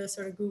have to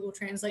sort of Google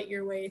Translate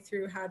your way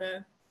through how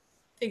to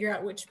figure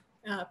out which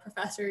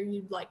professor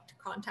you'd like to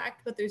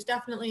contact. But there's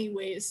definitely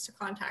ways to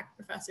contact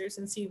professors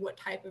and see what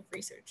type of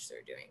research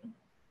they're doing.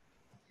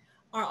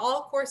 Are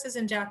all courses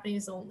in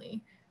Japanese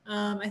only?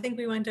 I think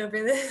we went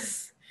over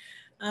this.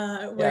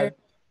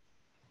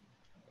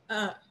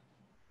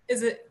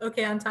 Is it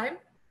okay on time?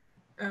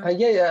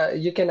 Yeah,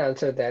 you can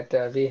answer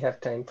that. We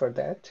have time for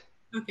that.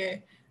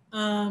 Okay.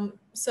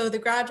 So the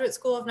Graduate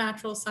School of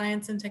Natural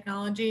Science and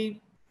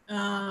Technology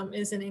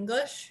is in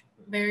English,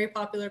 very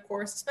popular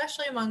course,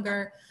 especially among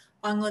our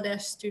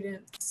Bangladesh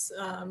students.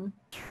 And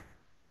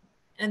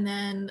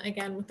then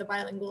again, with the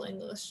bilingual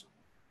English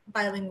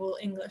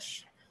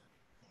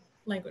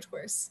language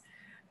course.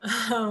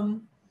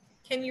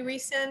 Can you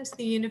resend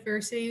the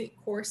university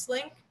course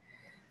link?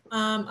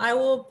 I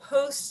will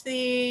post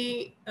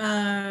the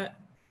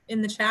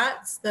in the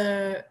chats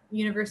the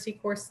university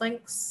course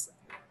links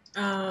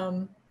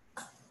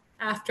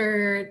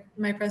after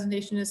my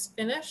presentation is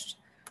finished.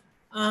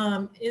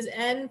 Is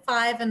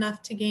N5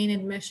 enough to gain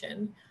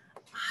admission?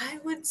 I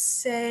would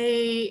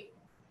say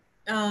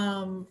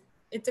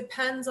it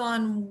depends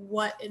on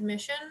what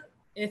admission.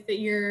 If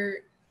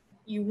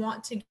you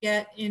want to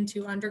get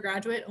into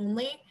undergraduate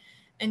only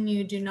and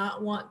you do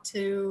not want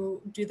to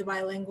do the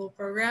bilingual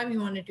program, you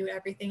want to do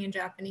everything in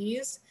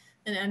Japanese,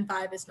 then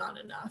N5 is not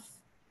enough.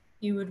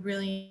 You would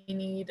really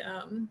need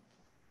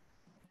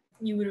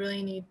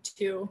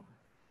to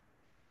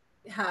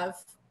have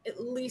at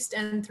least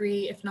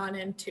N3, if not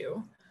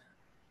N2.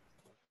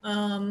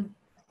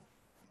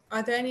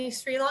 Are there any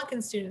Sri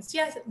Lankan students?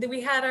 Yes,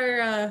 we had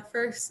our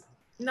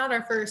not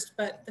our first,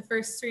 but the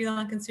first Sri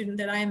Lankan student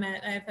that I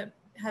met. I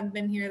haven't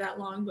been here that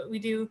long, but we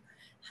do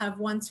have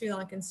one Sri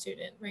Lankan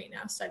student right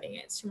now studying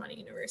at Shimane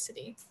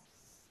University.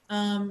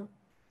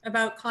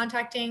 About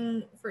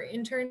contacting for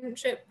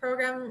internship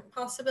program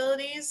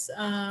possibilities,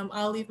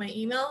 I'll leave my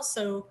email,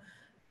 so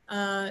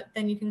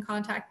then you can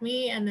contact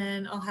me, and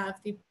then I'll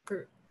have the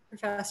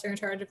professor in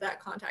charge of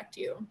that contact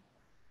you.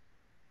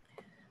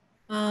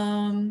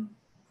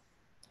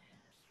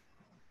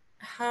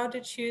 How to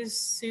choose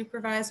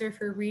supervisor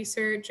for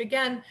research.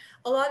 Again,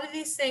 a lot of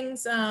these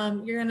things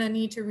you're gonna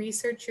need to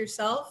research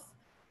yourself.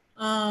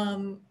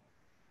 How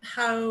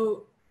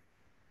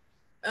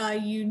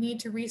you need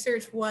to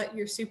research what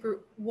your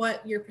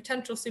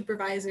potential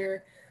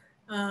supervisor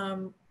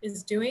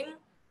is doing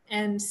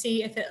and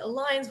see if it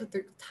aligns with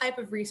the type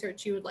of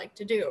research you would like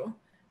to do.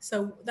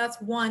 So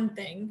that's one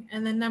thing.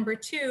 And then number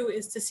two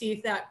is to see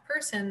if that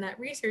person, that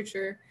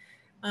researcher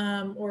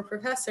or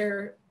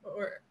professor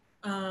or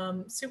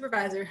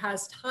supervisor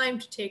has time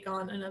to take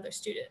on another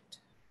student.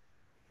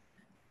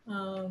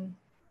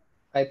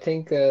 I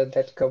think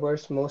that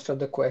covers most of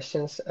the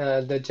questions,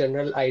 the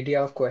general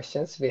idea of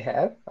questions we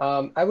have.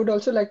 I would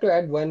also like to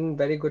add one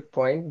very good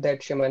point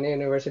that Shimane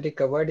University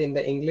covered in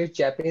the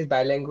English-Japanese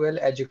bilingual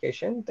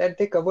education, that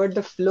they covered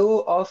the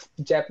flow of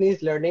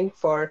Japanese learning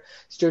for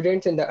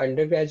students in the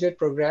undergraduate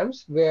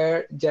programs,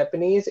 where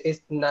Japanese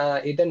is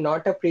either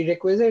not a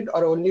prerequisite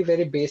or only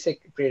very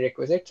basic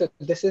prerequisite. So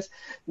this is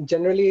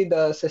generally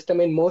the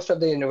system in most of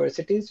the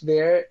universities,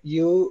 where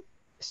you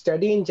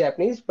study in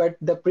Japanese, but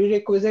the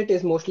prerequisite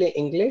is mostly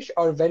English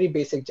or very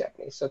basic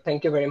Japanese. So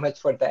thank you very much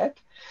for that.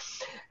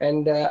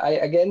 And I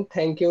again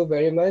thank you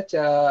very much.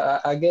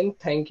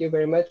 Thank you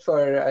very much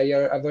for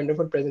your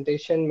wonderful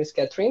presentation, Ms.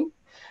 Katherine.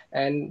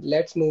 And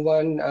let's move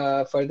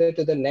on further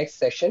to the next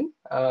session.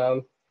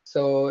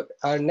 So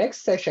our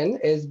next session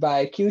is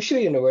by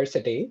Kyushu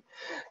University.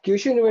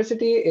 Kyushu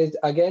University is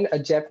again a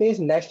Japanese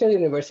national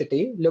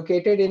university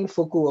located in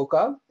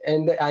Fukuoka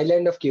in the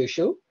island of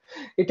Kyushu.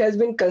 It has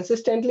been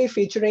consistently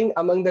featuring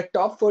among the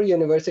top 4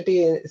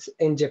 universities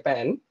in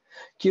Japan.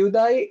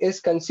 Kyudai is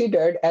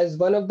considered as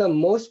one of the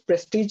most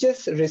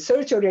prestigious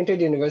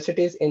research-oriented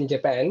universities in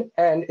Japan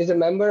and is a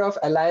member of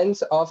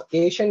Alliance of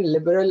Asian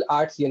Liberal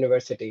Arts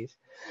Universities.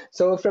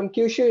 So from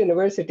Kyushu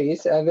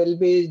Universities, we'll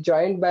be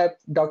joined by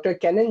Dr.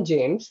 Cannon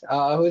James,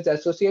 who is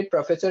Associate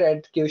Professor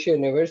at Kyushu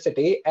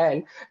University,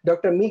 and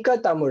Dr. Mika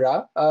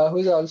Tamura, who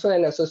is also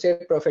an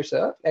Associate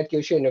Professor at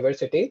Kyushu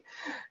University.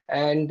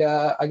 And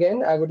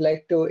again, I would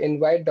like to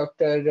invite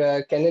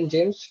Dr. Cannon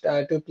James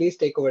to please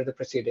take over the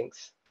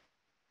proceedings.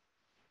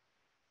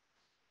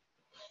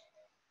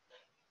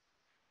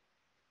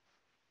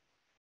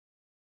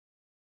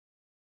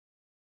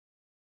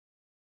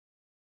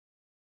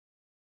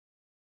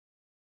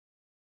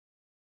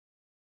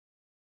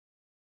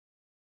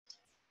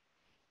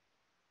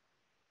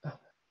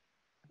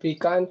 We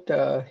can't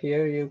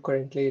hear you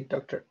currently,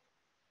 Doctor.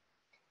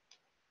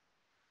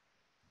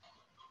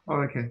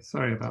 Oh, okay.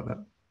 Sorry about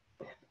that.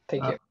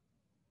 Thank you.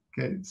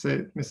 Okay, so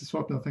Mrs.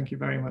 Swapnil, thank you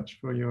very much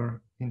for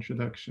your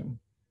introduction.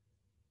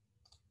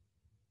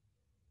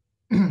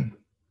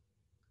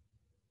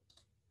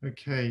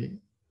 Okay,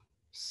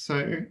 so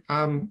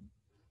let me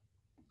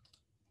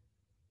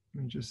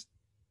just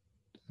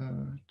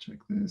check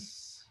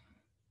this.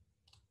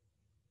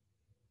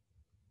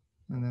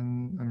 And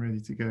then I'm ready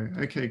to go.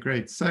 Okay,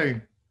 great. So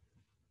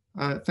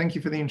Thank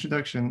you for the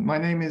introduction. My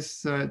name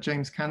is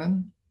James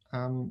Cannon,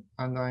 and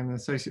I'm an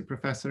associate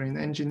professor in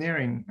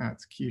engineering at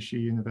Kyushu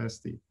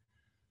University.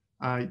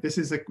 This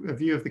is a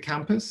view of the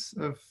campus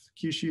of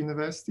Kyushu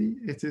University.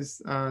 It is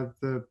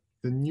the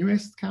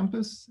newest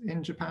campus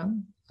in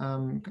Japan,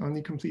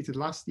 only completed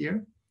last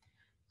year.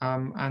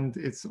 And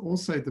it's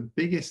also the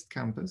biggest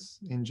campus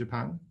in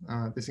Japan.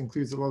 This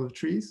includes a lot of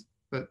trees,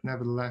 but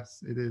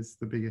nevertheless, it is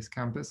the biggest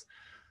campus.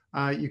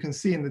 You can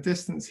see in the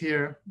distance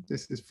here,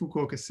 this is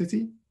Fukuoka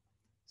City.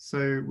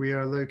 So we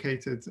are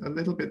located a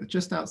little bit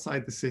just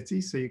outside the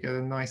city. So you get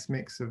a nice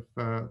mix of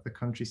the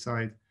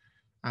countryside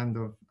and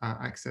of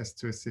access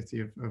to a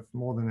city of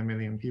more than 1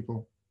 million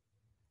people.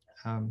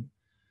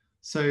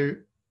 So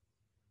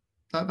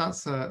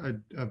that's a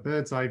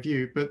bird's eye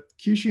view, but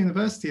Kyushu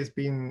University has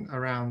been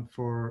around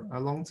for a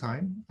long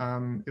time.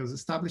 It was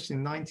established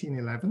in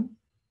 1911,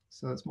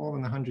 so that's more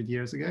than 100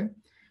 years ago.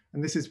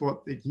 And this is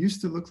what it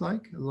used to look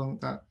like a long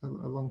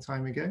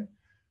time ago.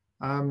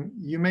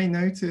 You may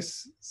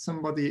notice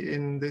somebody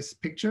in this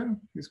picture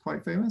who's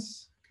quite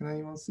famous. Can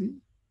anyone see?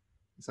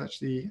 It's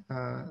actually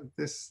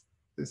this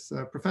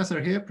professor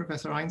here,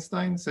 Professor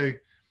Einstein. So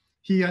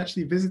he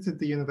actually visited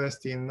the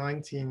university in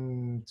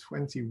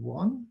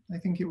 1921, I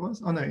think it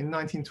was. Oh no, in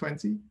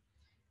 1920.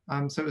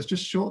 So it was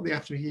just shortly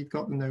after he'd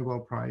got the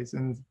Nobel Prize,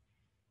 and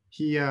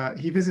he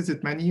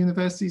visited many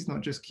universities,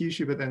 not just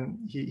Kyushu, but then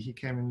he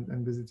came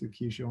and visited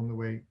Kyushu on the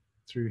way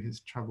through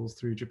his travels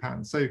through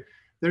Japan. So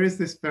there is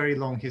this very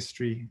long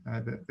history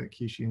that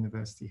Kyushu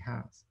University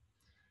has.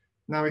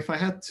 Now, if I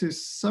had to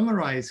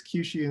summarize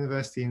Kyushu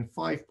University in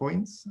 5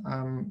 points,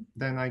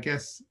 then I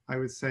guess I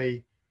would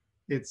say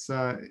it's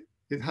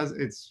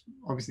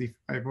obviously,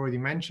 I've already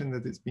mentioned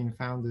that it's been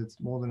founded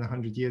more than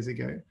 100 years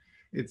ago.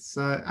 It's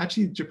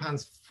actually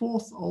Japan's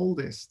 4th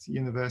oldest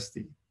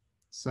university.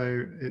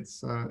 So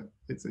it's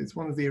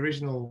one of the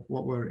original,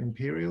 what were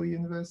imperial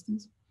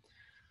universities.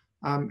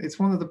 It's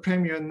one of the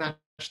premier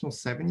national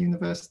 7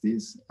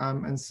 universities.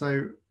 And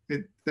so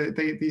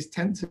these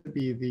tend to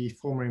be the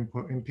former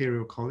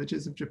imperial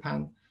colleges of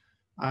Japan.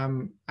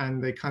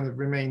 And they kind of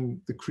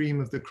remain the cream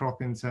of the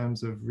crop in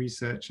terms of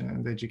research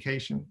and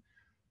education.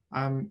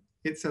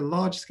 It's a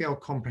large-scale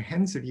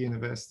comprehensive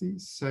university.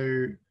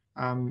 So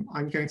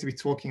I'm going to be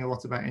talking a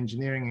lot about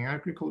engineering and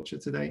agriculture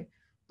today,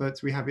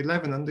 but we have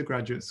 11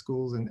 undergraduate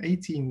schools and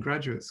 18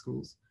 graduate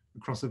schools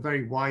across a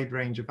very wide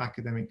range of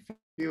academic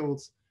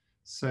fields.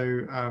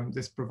 So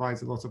this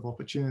provides a lot of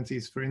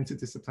opportunities for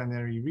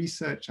interdisciplinary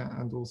research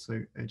and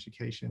also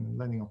education and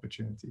learning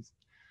opportunities.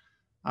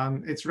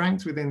 It's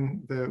ranked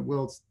within the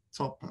world's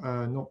top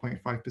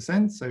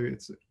 0.5%, so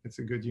it's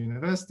a good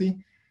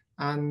university.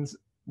 And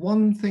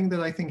one thing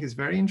that I think is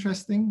very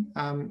interesting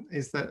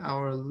is that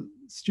our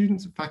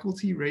student to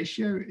faculty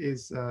ratio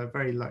is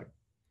very low.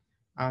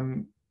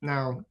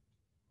 Now,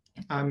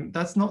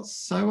 that's not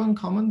so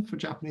uncommon for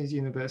Japanese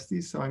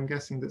universities, so I'm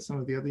guessing that some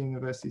of the other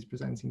universities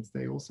presenting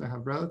today also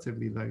have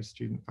relatively low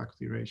student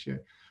faculty ratio.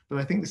 But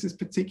I think this is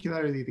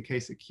particularly the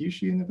case at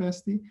Kyushu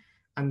University,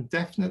 and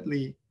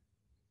definitely,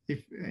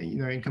 if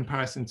in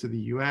comparison to the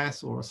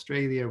US or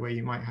Australia, where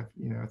you might have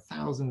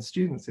 1,000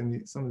 students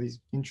in some of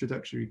these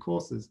introductory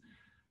courses,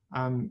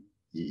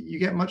 you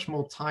get much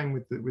more time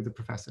with the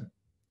professor,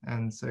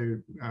 and so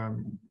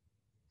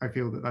I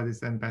feel that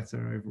is then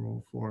better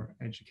overall for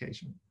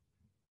education.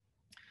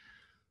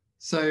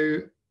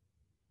 So,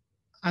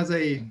 as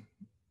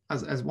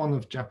one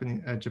of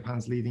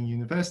Japan's leading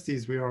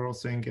universities, we are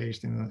also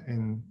engaged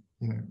in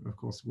of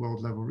course,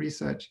 world level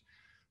research.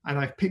 And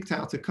I've picked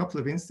out a couple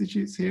of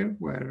institutes here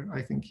where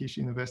I think Kyushu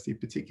University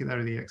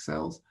particularly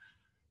excels.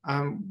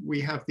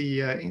 We have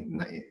the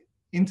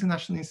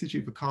International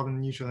Institute for Carbon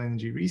Neutral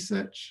Energy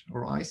Research,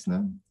 or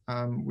ICNR,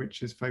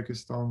 which is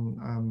focused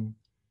on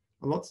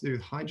a lot to do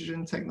with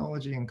hydrogen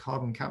technology and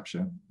carbon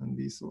capture and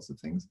these sorts of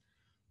things.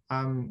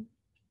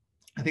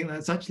 I think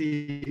that's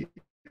actually,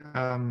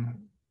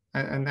 and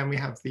then we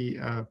have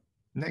the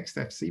Next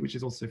FC, which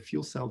is also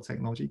fuel cell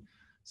technology.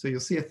 So you'll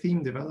see a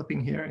theme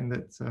developing here in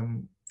that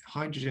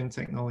hydrogen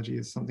technology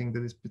is something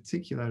that is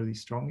particularly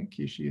strong at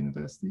Kyushu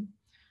University.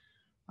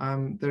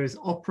 There is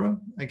OPERA,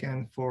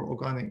 again, for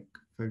organic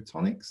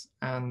photonics,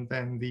 and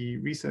then the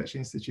Research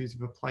Institute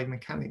of Applied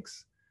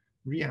Mechanics,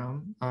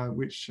 RIAM,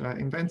 which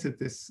invented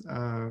this,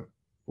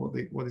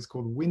 what is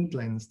called wind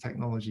lens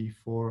technology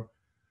for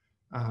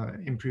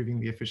improving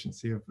the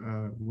efficiency of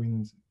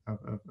wind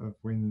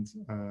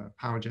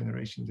power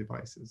generation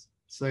devices.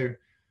 So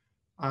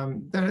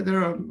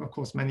there are, of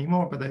course, many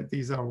more, but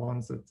these are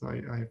ones that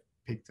I've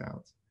picked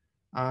out.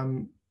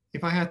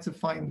 If I had to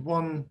find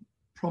one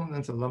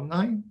prominent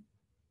alumni,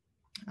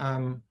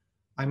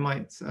 I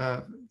might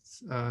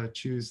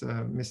choose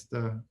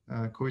Mr.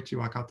 Koichi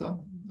Wakata.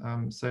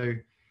 So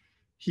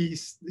he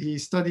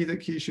studied at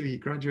Kyushu, he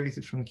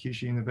graduated from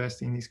Kyushu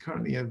University, and he's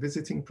currently a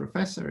visiting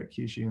professor at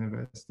Kyushu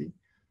University.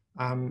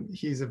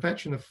 He's a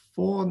veteran of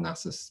 4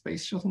 NASA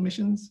space shuttle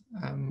missions,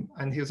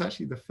 and he was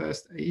actually the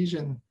first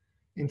Asian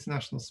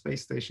International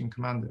Space Station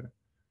commander.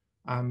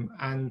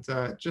 And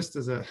just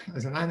as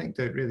an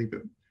anecdote, really,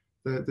 but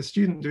the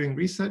student doing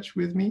research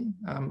with me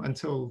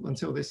until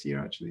this year,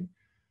 actually,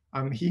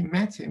 he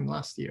met him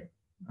last year.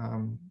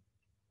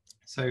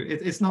 So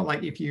it's not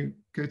like if you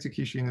go to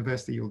Kyushu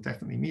University, you'll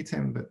definitely meet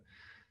him, but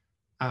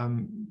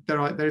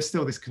there's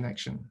still this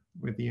connection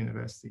with the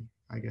university,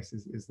 I guess,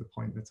 is the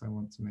point that I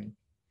want to make.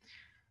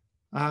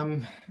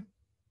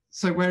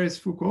 So where is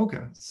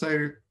Fukuoka?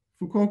 So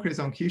Fukuoka is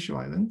on Kyushu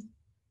Island,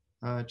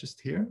 just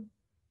here.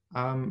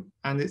 And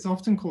it's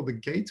often called the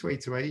gateway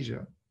to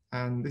Asia.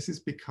 And this is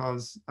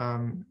because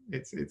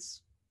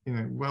it's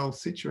well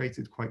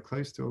situated, quite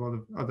close to a lot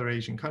of other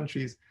Asian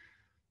countries.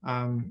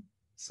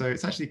 So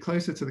it's actually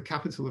closer to the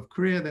capital of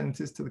Korea than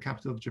it is to the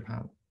capital of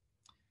Japan.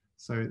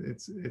 So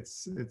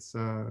it's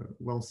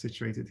well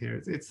situated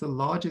here. It's the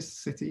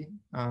largest city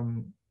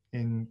on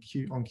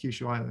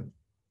Kyushu Island.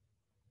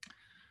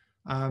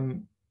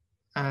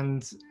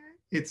 And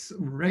it's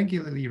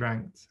regularly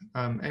ranked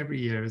every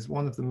year as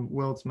one of the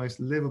world's most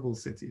livable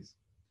cities.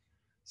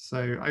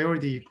 So I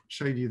already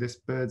showed you this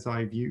bird's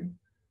eye view.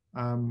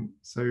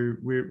 So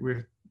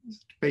we're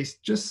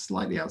based just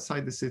slightly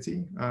outside the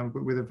city,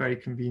 but with a very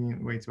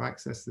convenient way to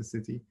access the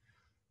city.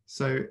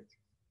 So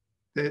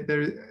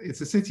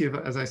it's a city of,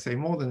 as I say,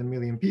 more than 1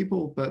 million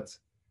people, but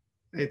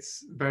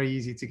it's very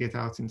easy to get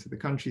out into the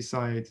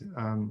countryside.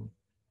 And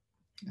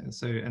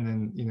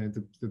then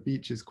the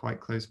beach is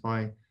quite close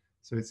by.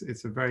 So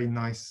it's a very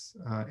nice,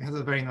 it has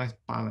a very nice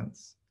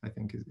balance, I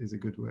think is a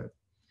good word.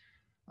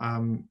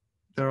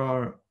 There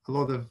are a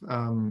lot of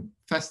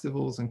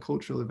festivals and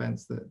cultural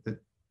events that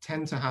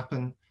tend to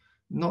happen,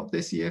 not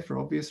this year for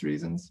obvious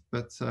reasons,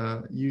 but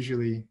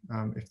usually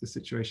if the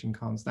situation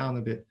calms down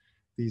a bit,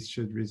 these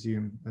should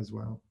resume as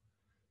well.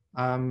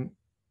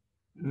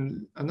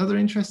 Another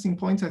interesting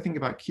point I think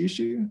about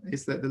Kyushu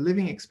is that the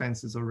living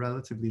expenses are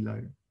relatively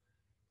low.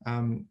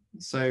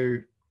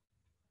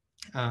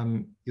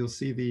 You'll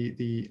see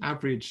the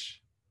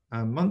average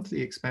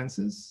monthly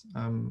expenses,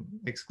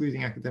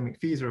 excluding academic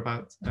fees, are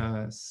about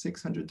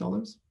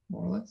 $600,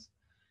 more or less.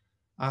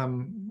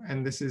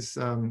 And this is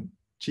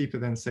cheaper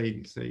than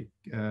say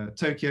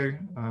Tokyo.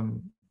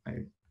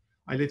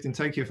 I lived in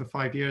Tokyo for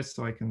 5 years,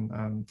 so I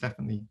can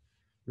definitely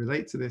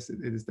relate to this.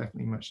 It is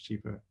definitely much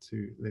cheaper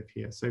to live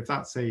here. So if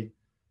that's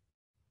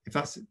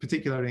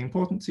particularly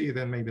important to you,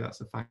 then maybe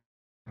that's a factor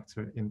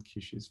in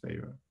Kyushu's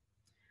favor.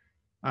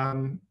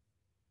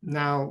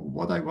 Now,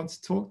 what I want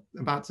to talk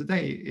about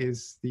today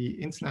is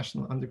the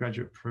international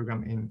undergraduate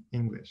program in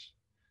English.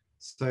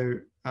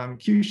 So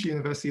Kyushu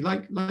University,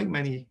 like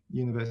many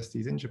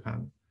universities in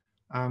Japan,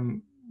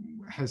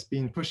 has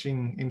been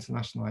pushing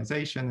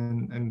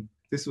internationalization, and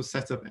this was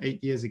set up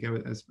 8 years ago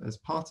as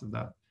part of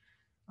that.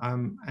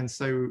 And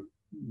so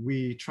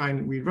we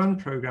run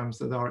programs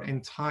that are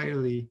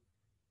entirely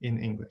in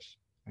English.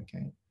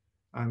 Okay,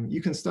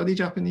 you can study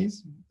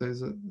Japanese.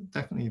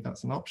 Definitely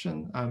that's an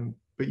option,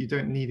 but you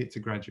don't need it to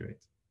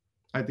graduate.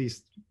 At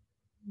least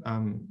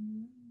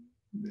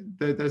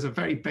there's a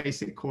very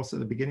basic course at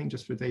the beginning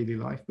just for daily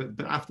life,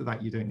 but after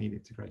that you don't need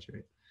it to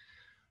graduate.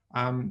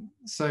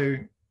 So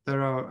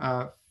there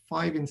are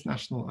 5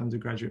 international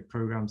undergraduate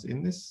programs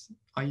in this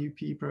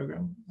IUP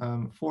program,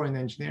 4 in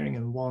engineering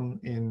and 1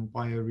 in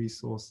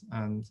bioresource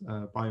and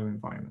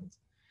bioenvironment.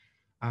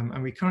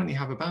 And we currently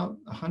have about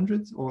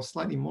 100 or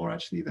slightly more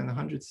actually than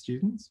 100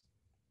 students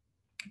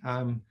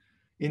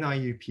in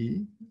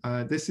IUP.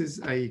 This is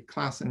a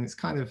class, and it's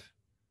kind of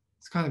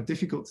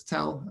difficult to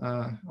tell,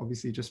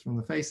 obviously just from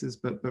the faces,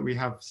 but we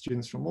have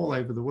students from all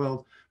over the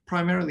world,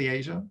 primarily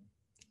Asia,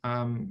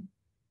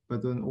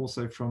 but then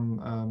also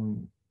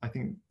from, I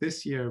think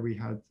this year we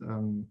had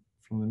from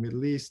the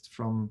Middle East,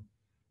 from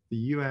the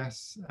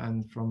US,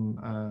 and from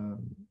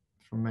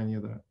many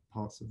other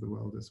parts of the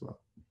world as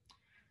well.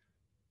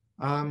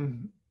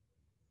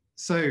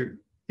 So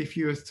if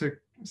you were to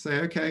say,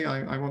 okay,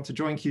 I want to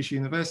join Kyushu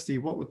University,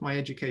 what would my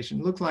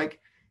education look like?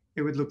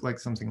 It would look like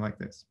something like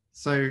this.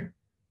 So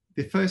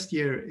the first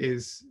year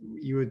is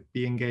you would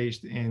be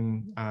engaged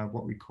in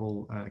what we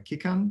call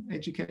kikan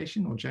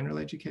education or general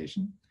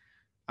education.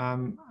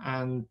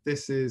 And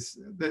this is,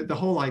 the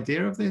whole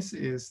idea of this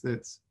is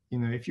that,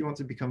 if you want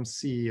to become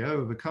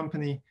CEO of a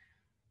company,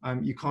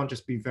 you can't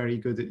just be very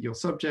good at your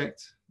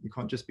subject. You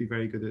can't just be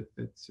very good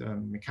at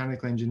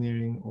mechanical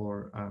engineering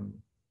or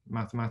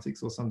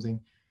mathematics or something.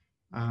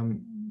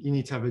 You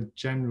need to have a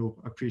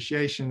general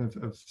appreciation of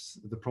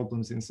the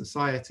problems in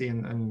society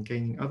and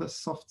gaining other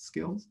soft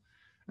skills.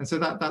 And so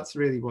that's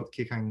really what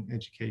Kikan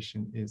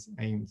education is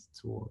aimed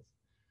towards.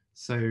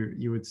 So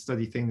you would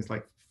study things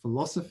like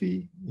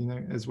philosophy,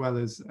 as well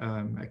as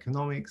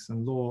economics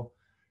and law,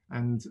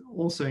 and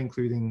also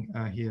including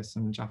here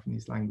some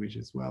Japanese language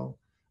as well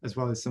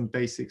as some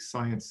basic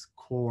science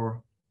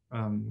core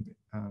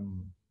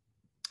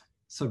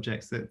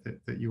subjects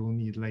that you will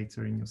need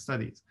later in your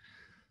studies.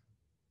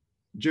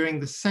 During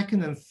the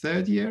 2nd and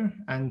 3rd year,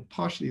 and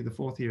partially the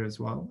 4th year as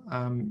well,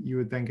 you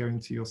would then go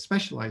into your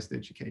specialized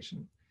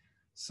education.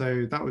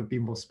 So that would be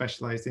more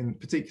specialized in,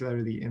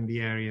 particularly in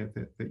the area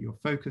that you're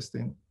focused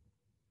in.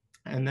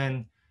 And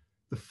then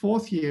the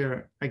 4th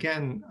year,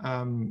 again,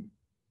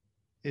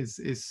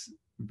 is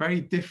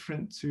very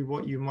different to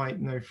what you might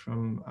know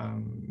from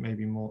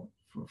maybe more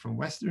from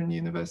Western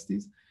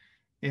universities,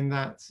 in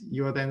that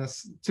you are then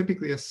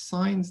typically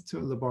assigned to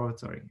a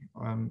laboratory.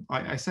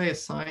 I say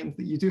assigned,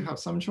 that you do have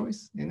some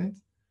choice in it.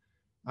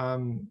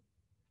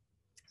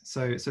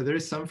 So there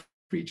is some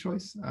free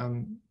choice,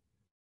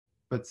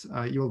 but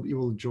you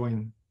will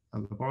join a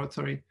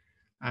laboratory,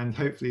 and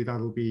hopefully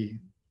that'll be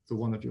the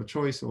one of your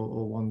choice,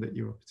 or one that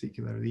you're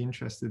particularly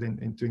interested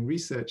in doing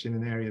research in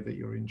an area that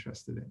you're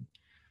interested in.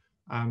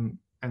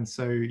 And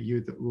so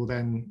you will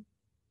then,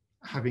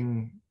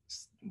 having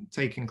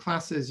taken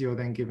classes, you're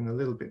then given a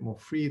little bit more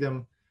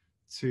freedom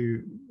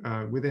to,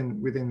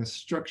 within the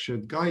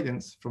structured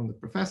guidance from the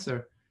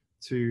professor,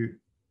 to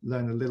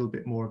learn a little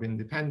bit more of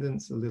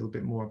independence, a little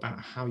bit more about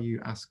how you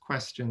ask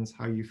questions,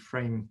 how you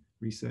frame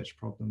research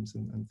problems,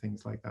 and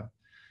things like that.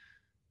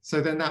 So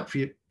then that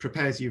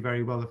prepares you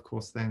very well, of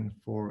course, then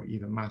for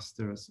either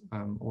master's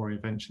or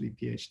eventually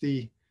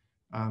PhD,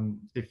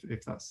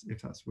 if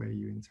that's where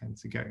you intend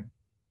to go.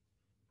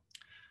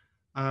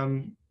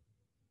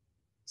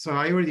 So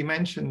I already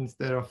mentioned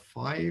there are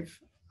 5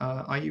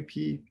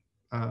 IUP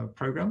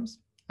programs,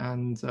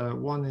 and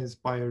one is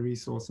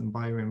bioresource and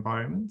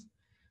bioenvironment.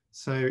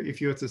 So if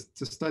you were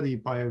to study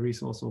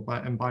bioresource or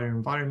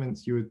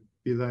bioenvironment, you would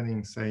be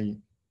learning, say,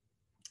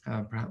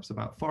 perhaps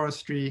about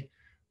forestry,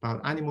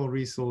 about animal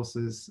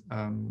resources,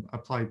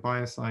 applied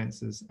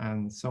biosciences,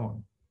 and so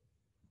on.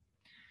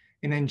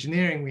 In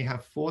engineering, we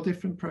have 4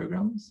 different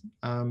programs: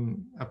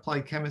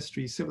 applied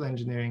chemistry, civil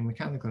engineering,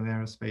 mechanical and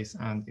aerospace,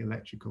 and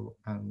electrical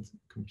and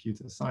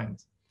computer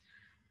science.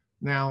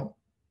 Now,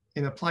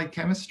 in applied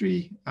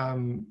chemistry,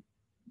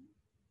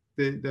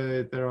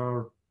 there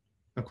are,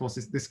 of course,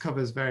 this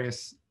covers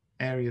various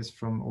areas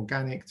from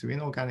organic to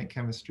inorganic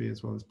chemistry,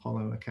 as well as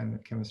polymer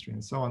chemistry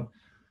and so on.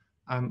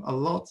 A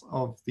lot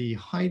of the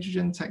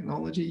hydrogen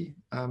technology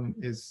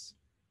is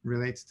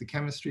related to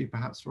chemistry,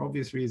 perhaps for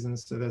obvious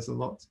reasons. So there's a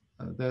lot,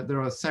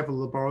 there are several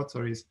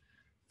laboratories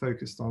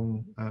focused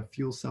on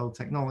fuel cell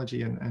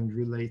technology and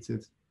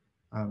related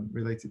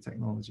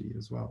technology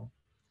as well.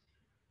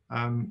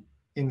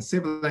 In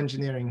civil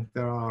engineering,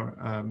 there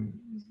are,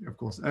 of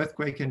course,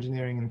 earthquake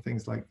engineering and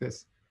things like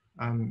this.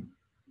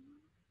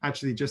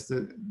 Actually, just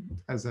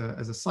as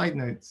a side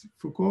note,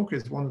 Fukuoka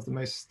is one of the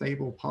most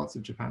stable parts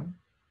of Japan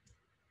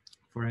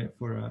for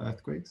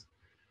earthquakes.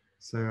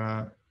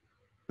 So,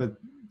 but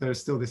there's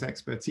still this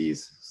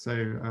expertise. So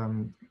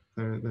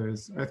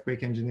there's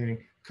earthquake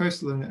engineering,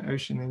 coastal and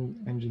ocean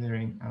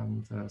engineering,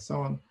 and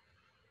so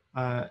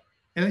on.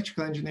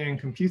 Electrical engineering,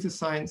 computer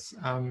science.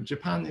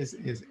 Japan is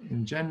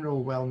in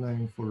general well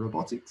known for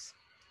robotics.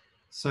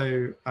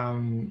 So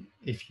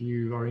if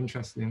you are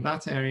interested in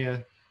that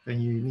area,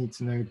 then you need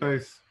to know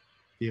both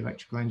the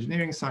electrical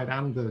engineering side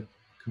and the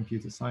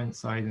computer science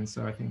side. And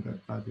so I think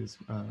that is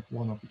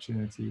one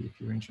opportunity if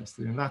you're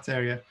interested in that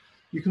area.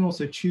 You can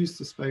also choose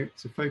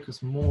to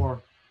focus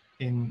more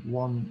in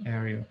one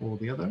area or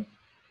the other.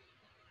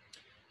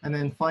 And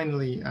then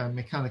finally,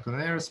 mechanical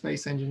and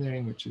aerospace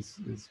engineering, which is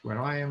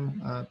where I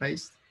am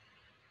based.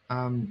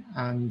 And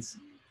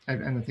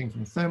anything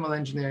from thermal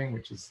engineering,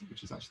 which is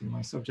actually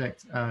my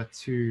subject,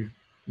 to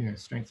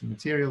strength and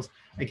materials.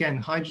 Again,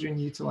 hydrogen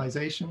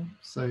utilization.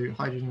 So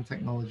hydrogen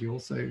technology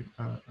also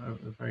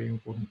a very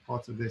important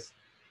part of this.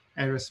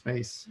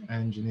 Aerospace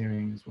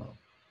engineering as well.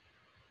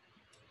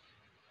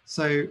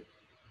 So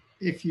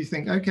if you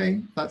think, okay,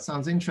 that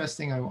sounds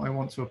interesting, I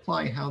want to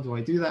apply, how do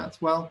I do that?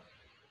 Well,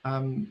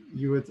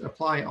 you would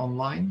apply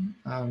online.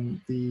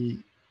 The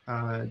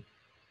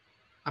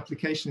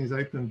application is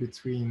open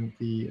between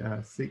the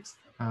 6th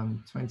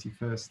and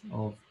 21st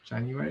of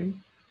January.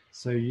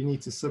 So you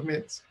need to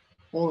submit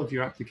all of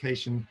your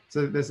application.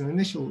 So there's an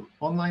initial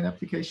online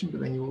application, but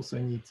then you also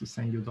need to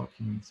send your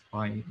documents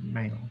by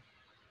mail.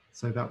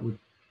 So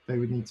they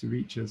would need to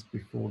reach us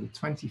before the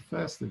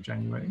 21st of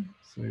January.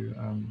 So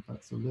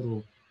that's a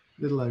little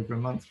over a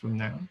month from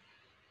now.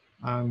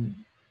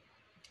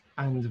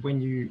 And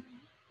when you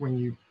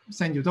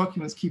send your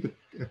documents, keep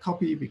a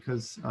copy,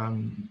 because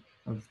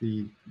of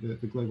the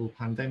global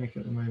pandemic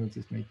at the moment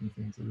is making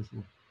things a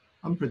little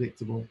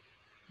unpredictable.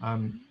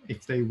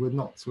 If they were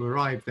not to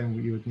arrive, then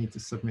you would need to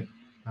submit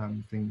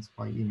things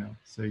by email.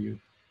 So you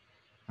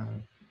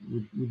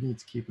would need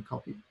to keep a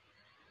copy.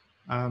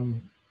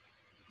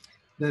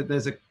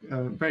 There's a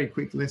very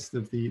quick list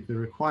of the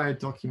required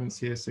documents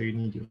here. So you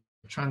need your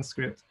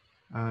transcript.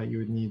 You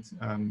would need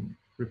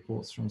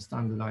reports from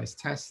standardized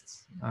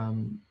tests.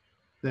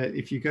 That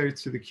if you go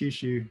to the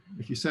Kyushu,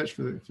 if you search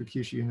for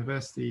Kyushu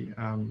University,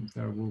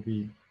 there will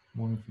be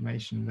more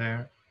information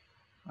there.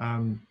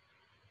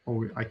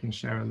 Or I can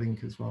share a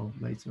link as well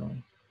later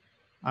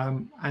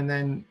on. And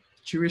then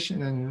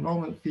tuition and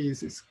enrollment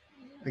fees is,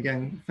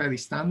 again, fairly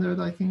standard,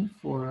 I think,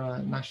 for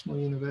national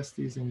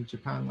universities in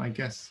Japan. I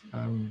guess,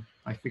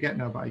 I forget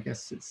now, but I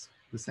guess it's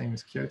the same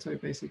as Kyoto,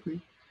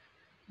 basically.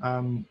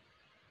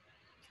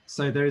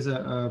 So there's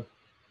the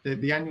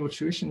annual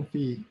tuition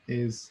fee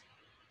is,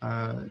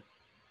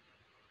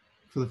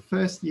 for the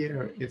first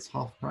year, it's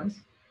half price.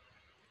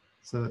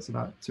 So that's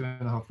about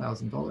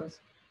 $2,500.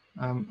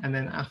 And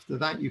then after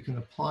that, you can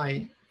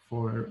apply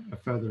for a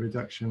further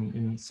reduction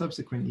in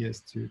subsequent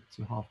years to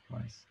half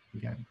price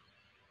again.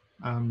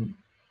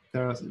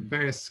 There are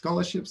various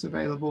scholarships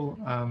available.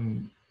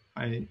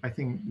 I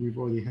think we've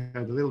already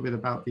heard a little bit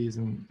about these,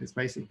 and it's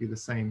basically the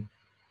same.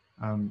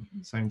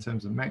 So in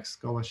terms of MEX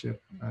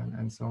scholarship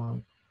and so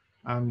on.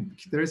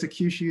 There is a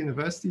Kyushu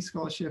University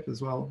scholarship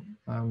as well,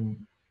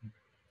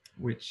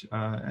 which,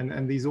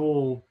 and these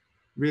all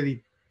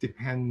really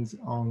depend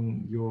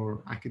on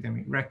your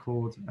academic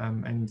record.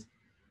 And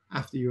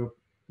after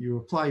you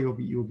apply,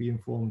 you'll be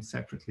informed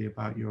separately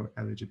about your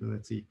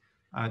eligibility.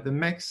 The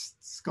MEX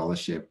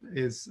scholarship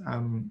is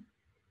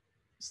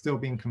still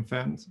being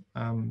confirmed,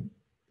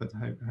 but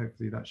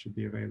hopefully that should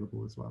be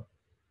available as well.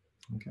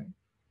 Okay.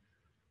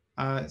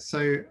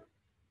 So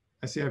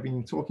I see I've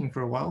been talking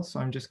for a while, so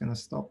I'm just going to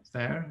stop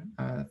there.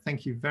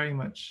 Thank you very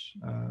much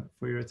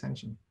for your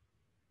attention.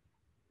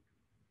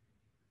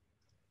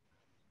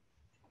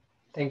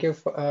 Thank you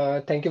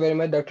very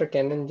much, Dr.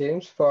 Cannon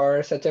James,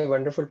 for such a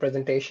wonderful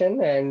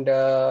presentation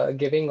and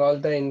giving all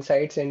the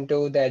insights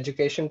into the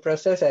education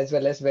process as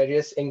well as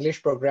various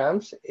English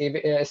programs,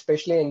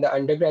 especially in the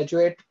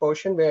undergraduate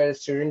portion where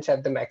students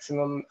have the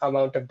maximum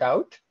amount of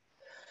doubt.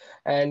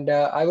 And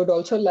I would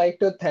also like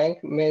to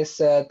thank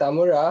Ms.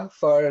 Tamura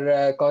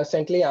for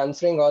constantly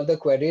answering all the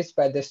queries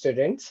by the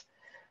students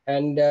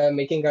and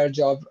making our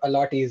job a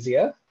lot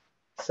easier.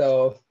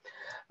 So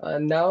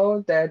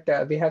now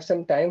that we have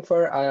some time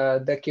for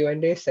the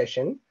Q&A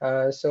session,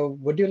 so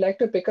would you like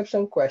to pick up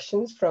some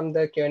questions from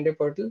the Q&A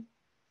portal?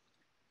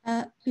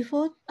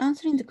 Before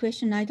answering the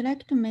question, I'd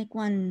like to make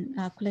one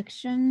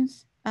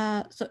corrections.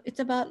 So it's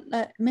about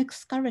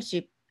mixed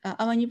scholarship.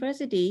 Our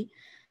university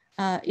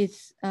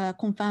is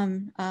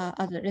confirmed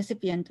as a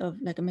recipient of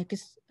like a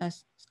mixed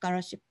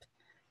scholarship.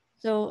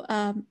 So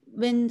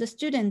when the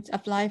students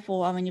apply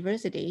for our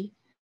university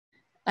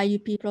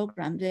IUP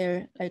program,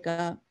 they're like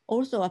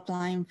also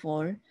applying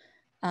for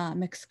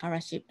mixed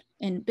scholarship.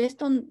 And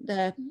based on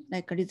the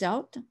like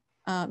result,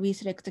 we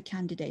select the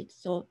candidate.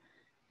 So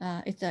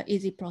it's an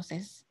easy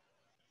process.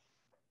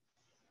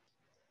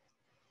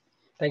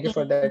 Thank you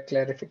for that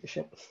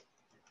clarification.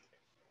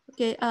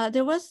 Okay,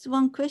 there was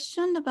one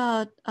question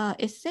about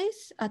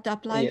essays to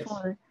apply Yes.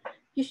 for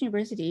Kyushu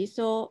University.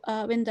 So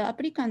when the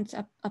applicants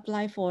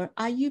apply for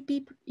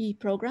IUP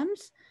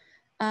programs,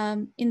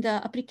 in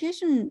the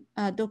application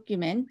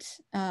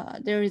document,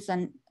 there is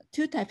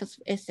two types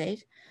of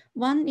essays.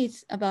 One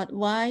is about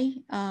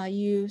why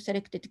you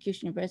selected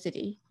Kyushu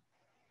University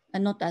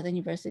and not other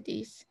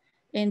universities.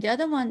 And the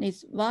other one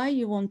is why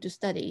you want to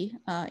study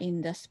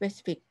in the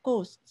specific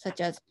course, such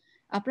as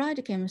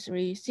applied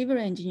chemistry, civil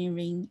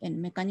engineering,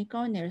 and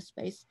mechanical and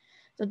aerospace.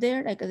 So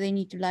they're like, they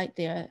need to write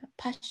their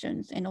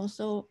passions and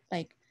also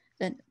like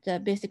the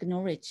basic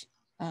knowledge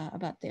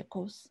about their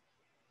course.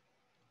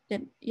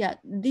 Then, yeah,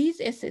 these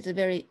essays are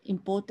very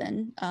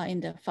important in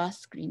the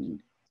first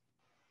screening.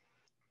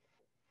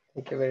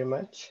 Thank you very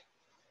much.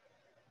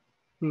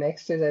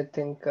 Next is, I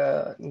think,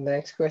 the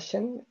next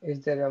question,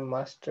 is there a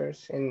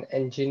master's in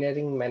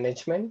engineering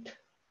management?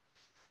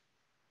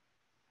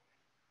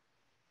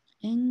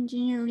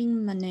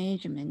 Engineering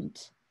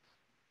management.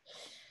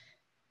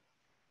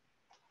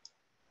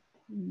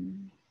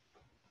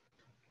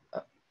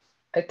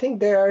 I think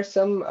there are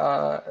some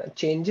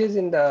changes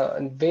in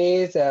the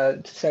ways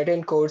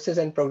certain courses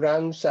and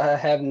programs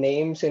have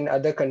names in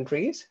other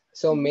countries.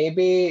 So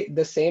maybe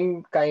the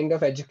same kind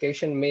of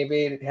education may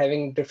be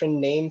having different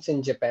names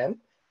in Japan.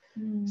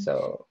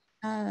 So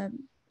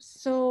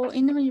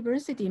in the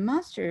university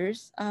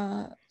masters,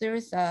 there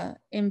is a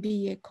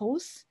MBA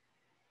course,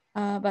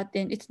 but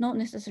then it's not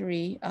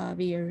necessarily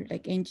we're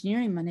like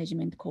engineering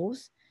management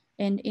course.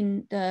 And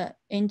in the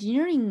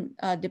engineering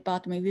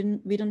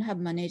department, we don't have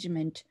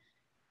management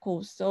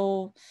course.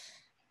 So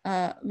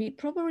we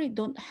probably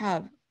don't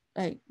have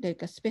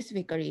like a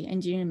specifically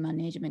engineering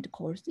management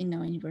course in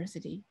our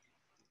university.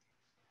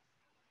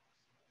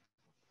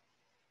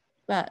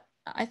 But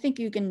I think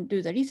you can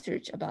do the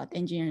research about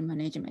engineering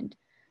management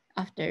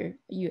after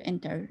you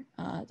enter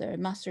the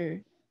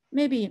master,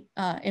 maybe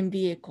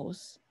MBA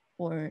course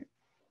or.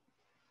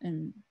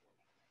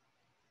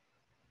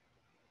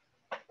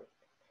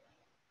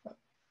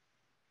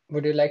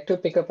 Would you like to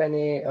pick up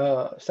any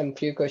some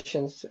few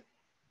questions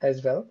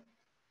as well?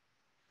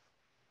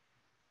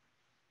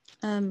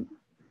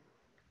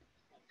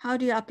 How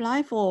do you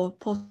apply for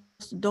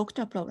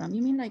postdoctoral program?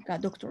 You mean like a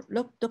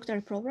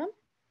doctoral program?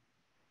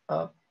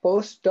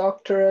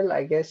 Postdoctoral,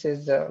 I guess,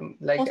 is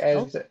like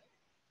as,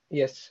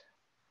 yes.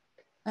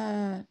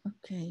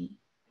 Okay.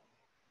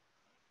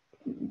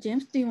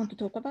 James, do you want to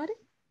talk about it?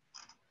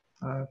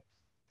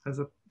 As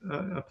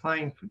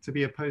applying to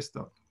be a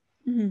postdoc.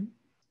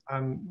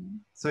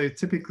 So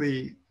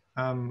typically,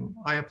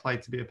 I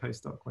applied to be a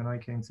postdoc when I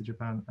came to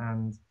Japan,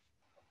 and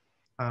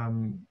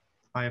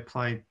I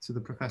applied to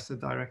the professor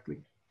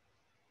directly.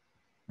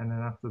 And then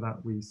after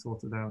that, we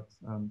sorted out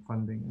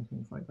funding and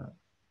things like that.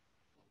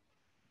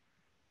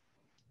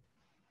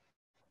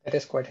 That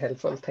is quite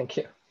helpful. Thank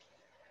you.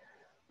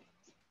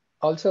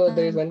 Also,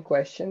 there is one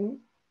question.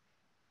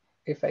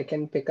 if I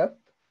can pick up.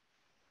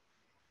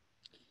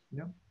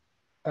 Yeah.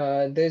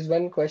 There's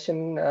one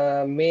question.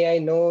 May I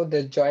know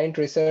the joint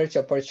research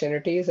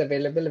opportunities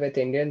available with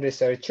Indian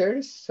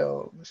researchers?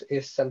 So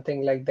is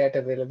something like that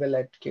available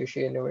at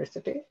Kyushu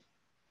University?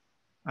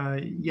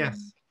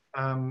 Yes.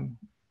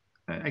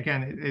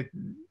 Again,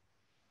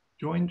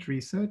 joint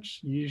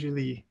research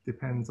usually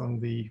depends on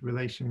the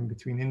relation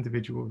between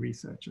individual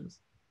researchers.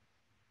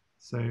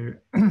 So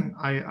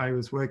I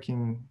was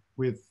working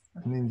with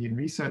an Indian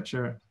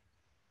researcher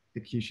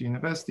at Kyushu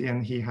University,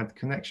 and he had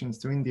connections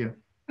to India.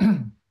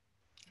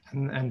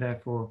 and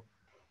therefore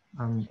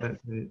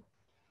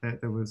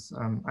there was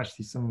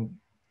actually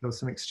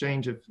some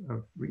exchange of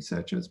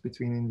researchers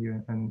between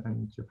India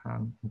and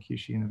Japan and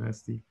Kyushu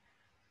University.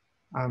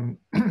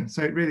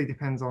 So it really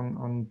depends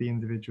on the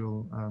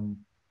individual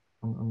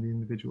on the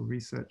individual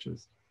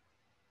researchers.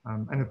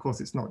 And of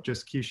course, it's not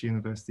just Kyushu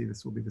University.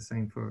 This will be the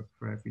same for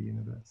every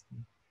university.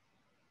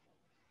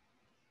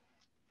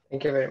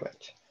 Thank you very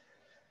much.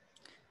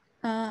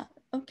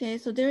 Okay,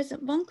 so there is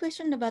one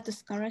question about the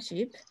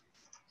scholarship.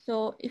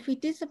 So if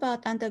it is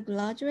about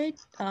undergraduate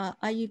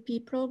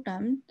IUP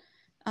program,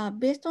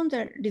 based on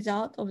the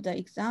result of the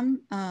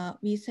exam,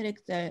 we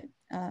select the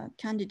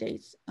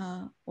candidates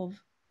of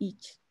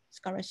each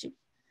scholarship.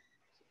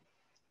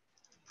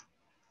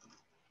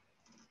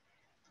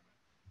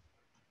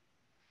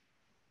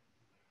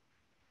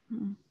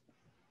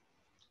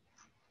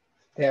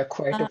 There are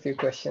quite a few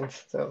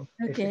questions. So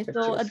okay,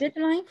 so a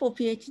deadline for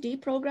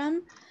PhD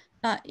program,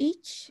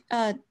 each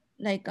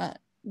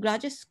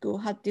graduate school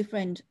has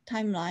different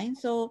timelines.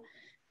 So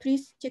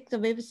please check the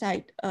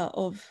website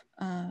of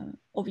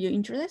your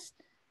interest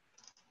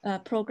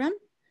program.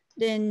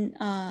 Then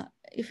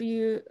if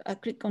you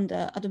click on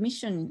the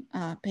admission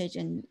page,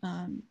 and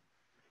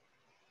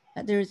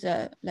there's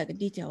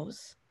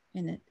details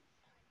in it.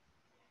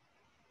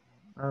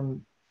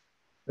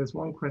 There's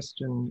one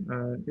question,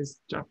 is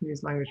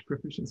Japanese language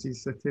proficiency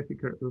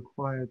certificate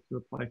required to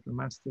apply for a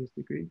master's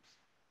degree?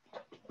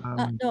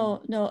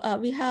 No,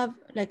 we have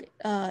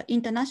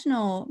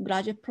international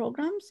graduate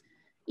programs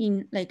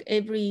in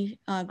every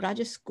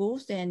graduate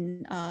schools,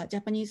 and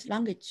Japanese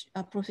language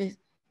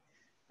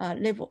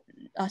level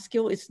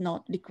skill is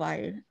not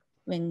required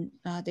when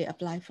they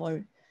apply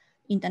for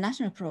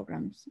international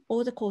programs.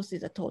 All the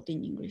courses are taught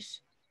in English.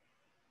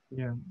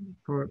 Yeah,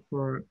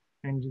 for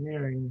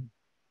engineering,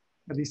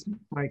 at least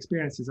my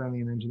experience is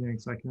only in engineering,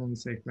 so I can only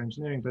say for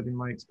engineering, but in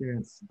my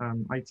experience,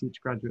 I teach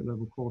graduate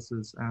level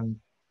courses, and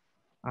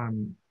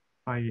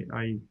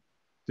I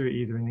do it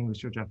either in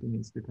English or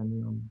Japanese,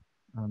 depending on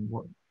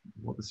who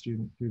the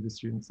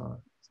students are.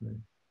 So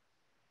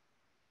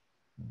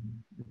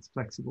it's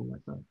flexible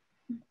like that.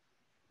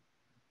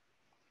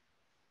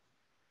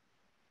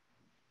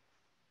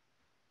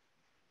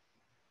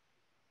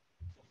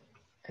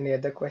 Any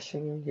other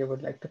question you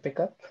would like to pick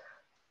up?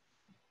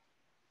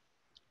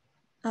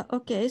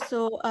 Okay,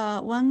 so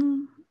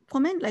one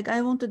comment,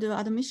 I want to do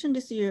admission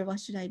this year,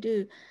 what should I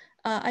do?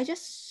 I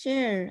just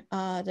share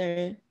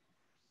the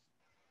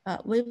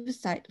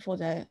website for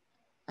the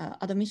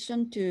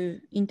admission to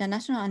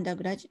international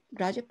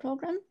undergraduate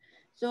program.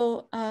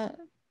 So,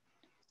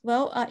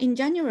 in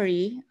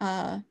January,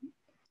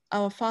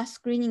 our first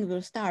screening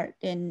will start.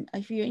 And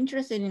if you're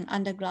interested in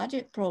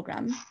undergraduate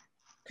program,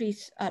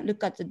 please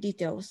look at the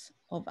details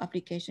of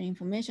application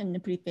information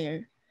and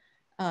prepare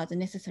the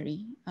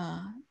necessary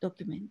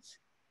documents.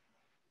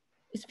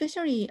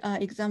 Especially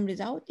exam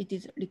result, it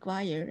is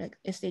required, like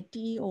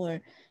SAT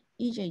or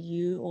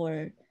EJU,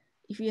 or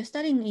if you're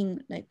studying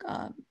in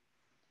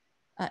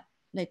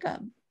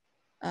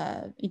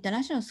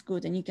international school,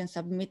 then you can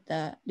submit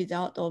the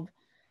result of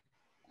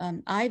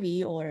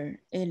IB or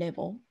A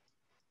level.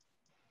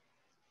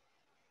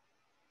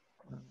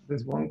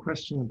 There's one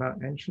question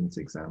about entrance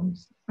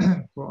exams.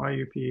 For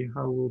IUP,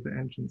 how will the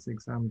entrance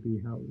exam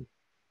be held?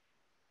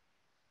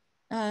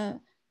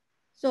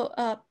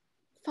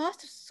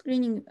 First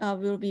screening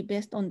will be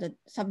based on the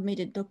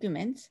submitted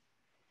documents.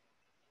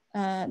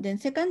 Then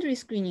secondary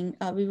screening,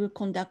 we will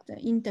conduct the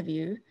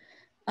interview.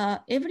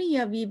 Every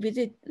year we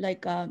visit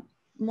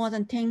more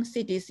than 10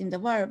 cities in the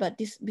world, but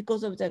this,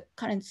 because of the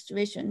current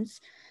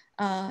situations,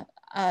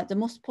 the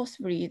most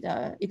possibly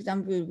the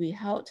exam will be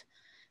held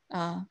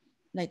on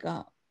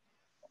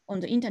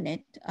the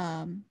internet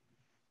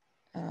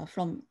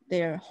from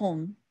their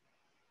home.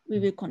 We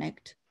will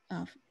connect.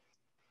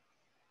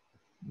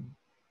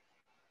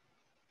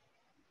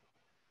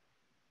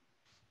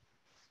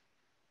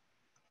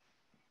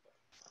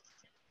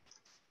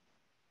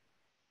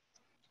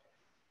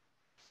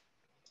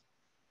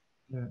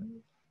 Yeah.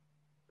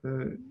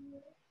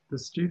 The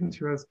student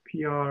who has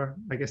PR,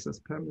 I guess that's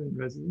permanent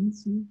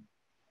residency,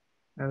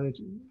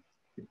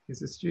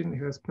 is a student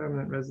who has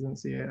permanent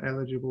residency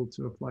eligible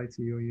to apply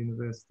to your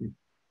university?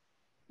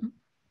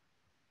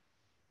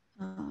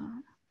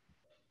 I'm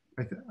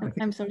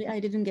sorry, I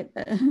didn't get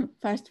the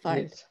first part.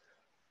 Yes.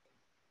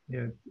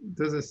 Yeah,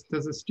 does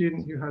a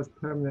student who has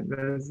permanent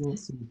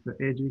residency for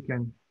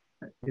Ejuken,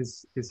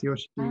 is he or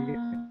she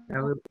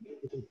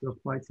eligible to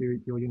apply to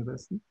your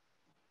university?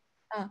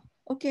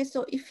 okay,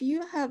 so if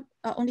you have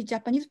only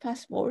Japanese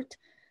passport,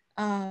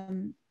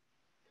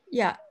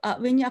 yeah,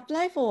 when you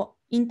apply for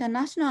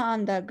international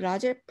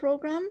undergraduate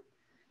program,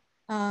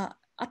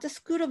 at the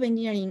School of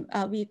Engineering,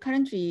 we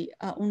currently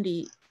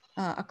only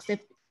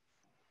accept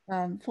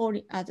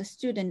the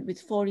student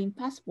with foreign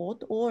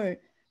passport or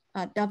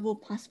double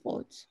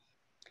passports.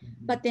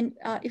 But then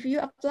if you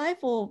apply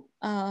for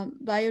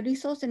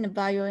bioresource and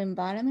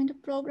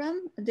bioenvironment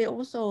program, they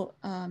also,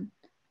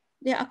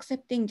 they're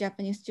accepting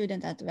Japanese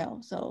students as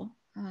well. So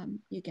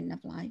you can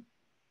apply.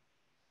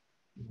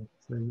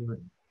 So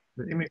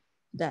the image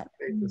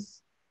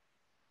status,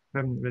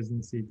 permanent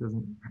residency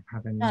doesn't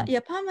have any.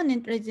 Yeah,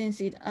 permanent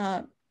residency,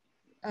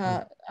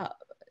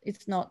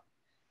 it's not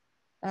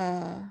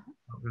a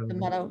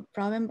matter of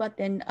problem, but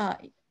then,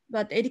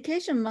 but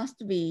education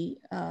must be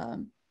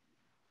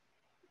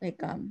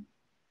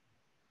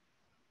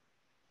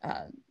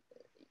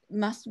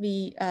must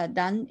be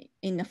done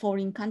in a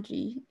foreign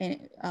country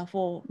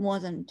for more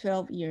than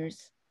 12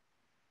 years.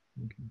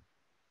 Okay.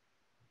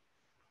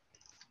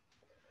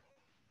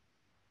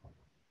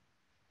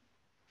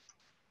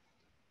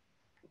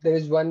 There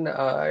is one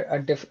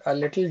a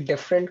little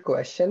different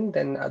question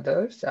than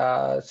others.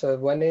 So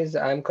one is,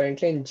 I'm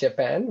currently in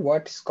Japan.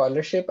 What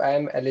scholarship I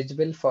am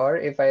eligible for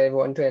if I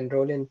want to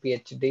enroll in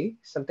PhD?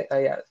 Something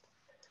I asked.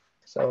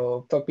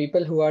 So for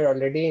people who are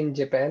already in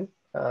Japan,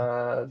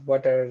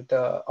 what are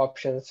the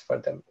options for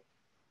them?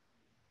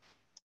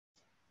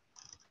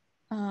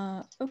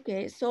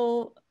 Okay,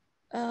 so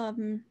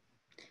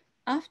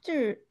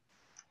after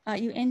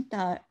you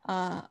enter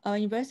our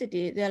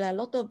university, there are a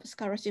lot of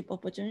scholarship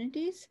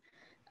opportunities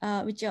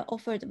which are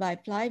offered by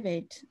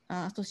private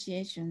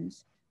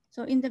associations.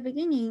 So in the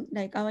beginning,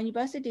 like our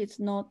university is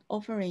not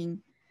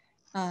offering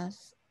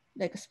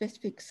like a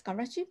specific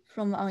scholarship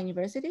from our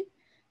university,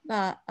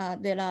 but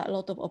there are a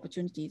lot of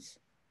opportunities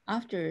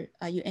after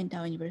you enter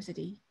our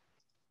university.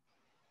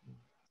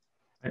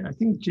 I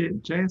think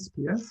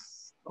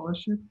JSPS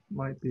scholarship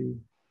might be.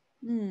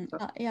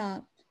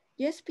 Yeah,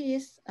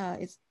 JSPS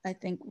is, I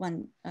think,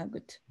 one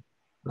good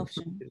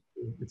option.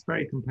 It's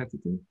very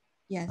competitive.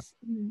 Yes.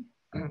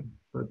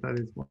 But that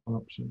is one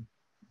option.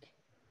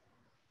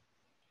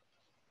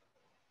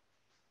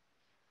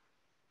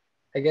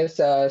 I guess,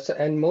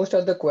 and most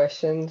of the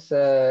questions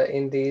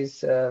in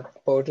these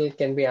portal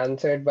can be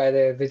answered by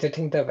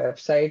visiting the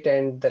website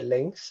and the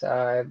links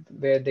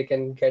where they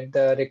can get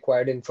the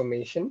required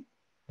information.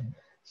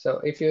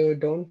 So if you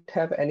don't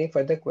have any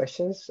further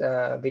questions,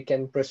 we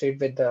can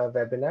proceed with the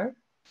webinar.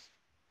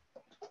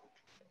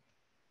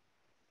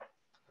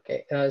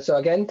 Okay, so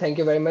again, thank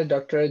you very much,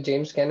 Dr.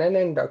 James Cannon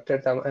and Dr.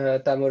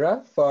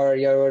 Tamura for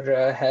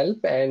your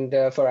help and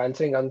for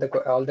answering on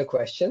all the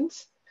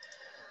questions.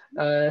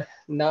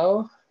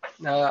 Now,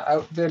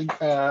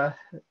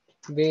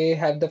 we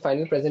have the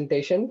final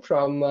presentation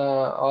from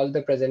all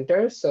the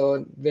presenters.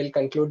 So we'll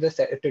conclude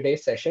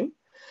today's session.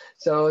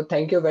 So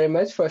thank you very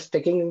much for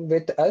sticking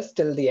with us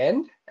till the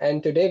end.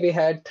 And today we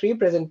had 3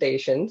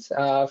 presentations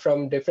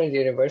from different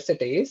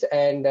universities,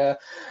 and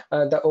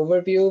the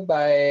overview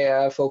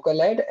by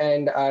Focoled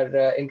and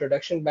our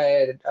introduction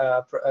by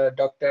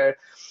Dr.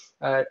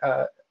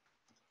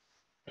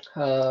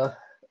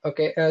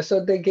 Okay,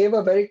 so they gave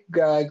a very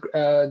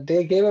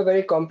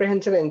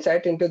comprehensive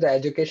insight into the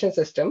education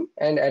system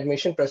and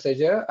admission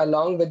procedure,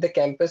 along with the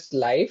campus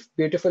life,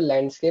 beautiful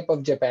landscape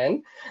of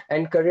Japan,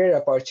 and career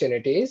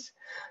opportunities.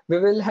 We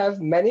will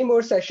have many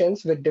more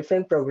sessions with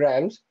different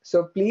programs,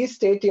 so please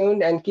stay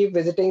tuned and keep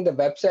visiting the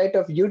website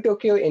of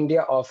UTokyo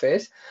India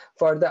office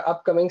for the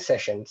upcoming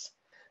sessions.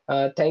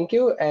 Thank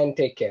you and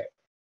take care.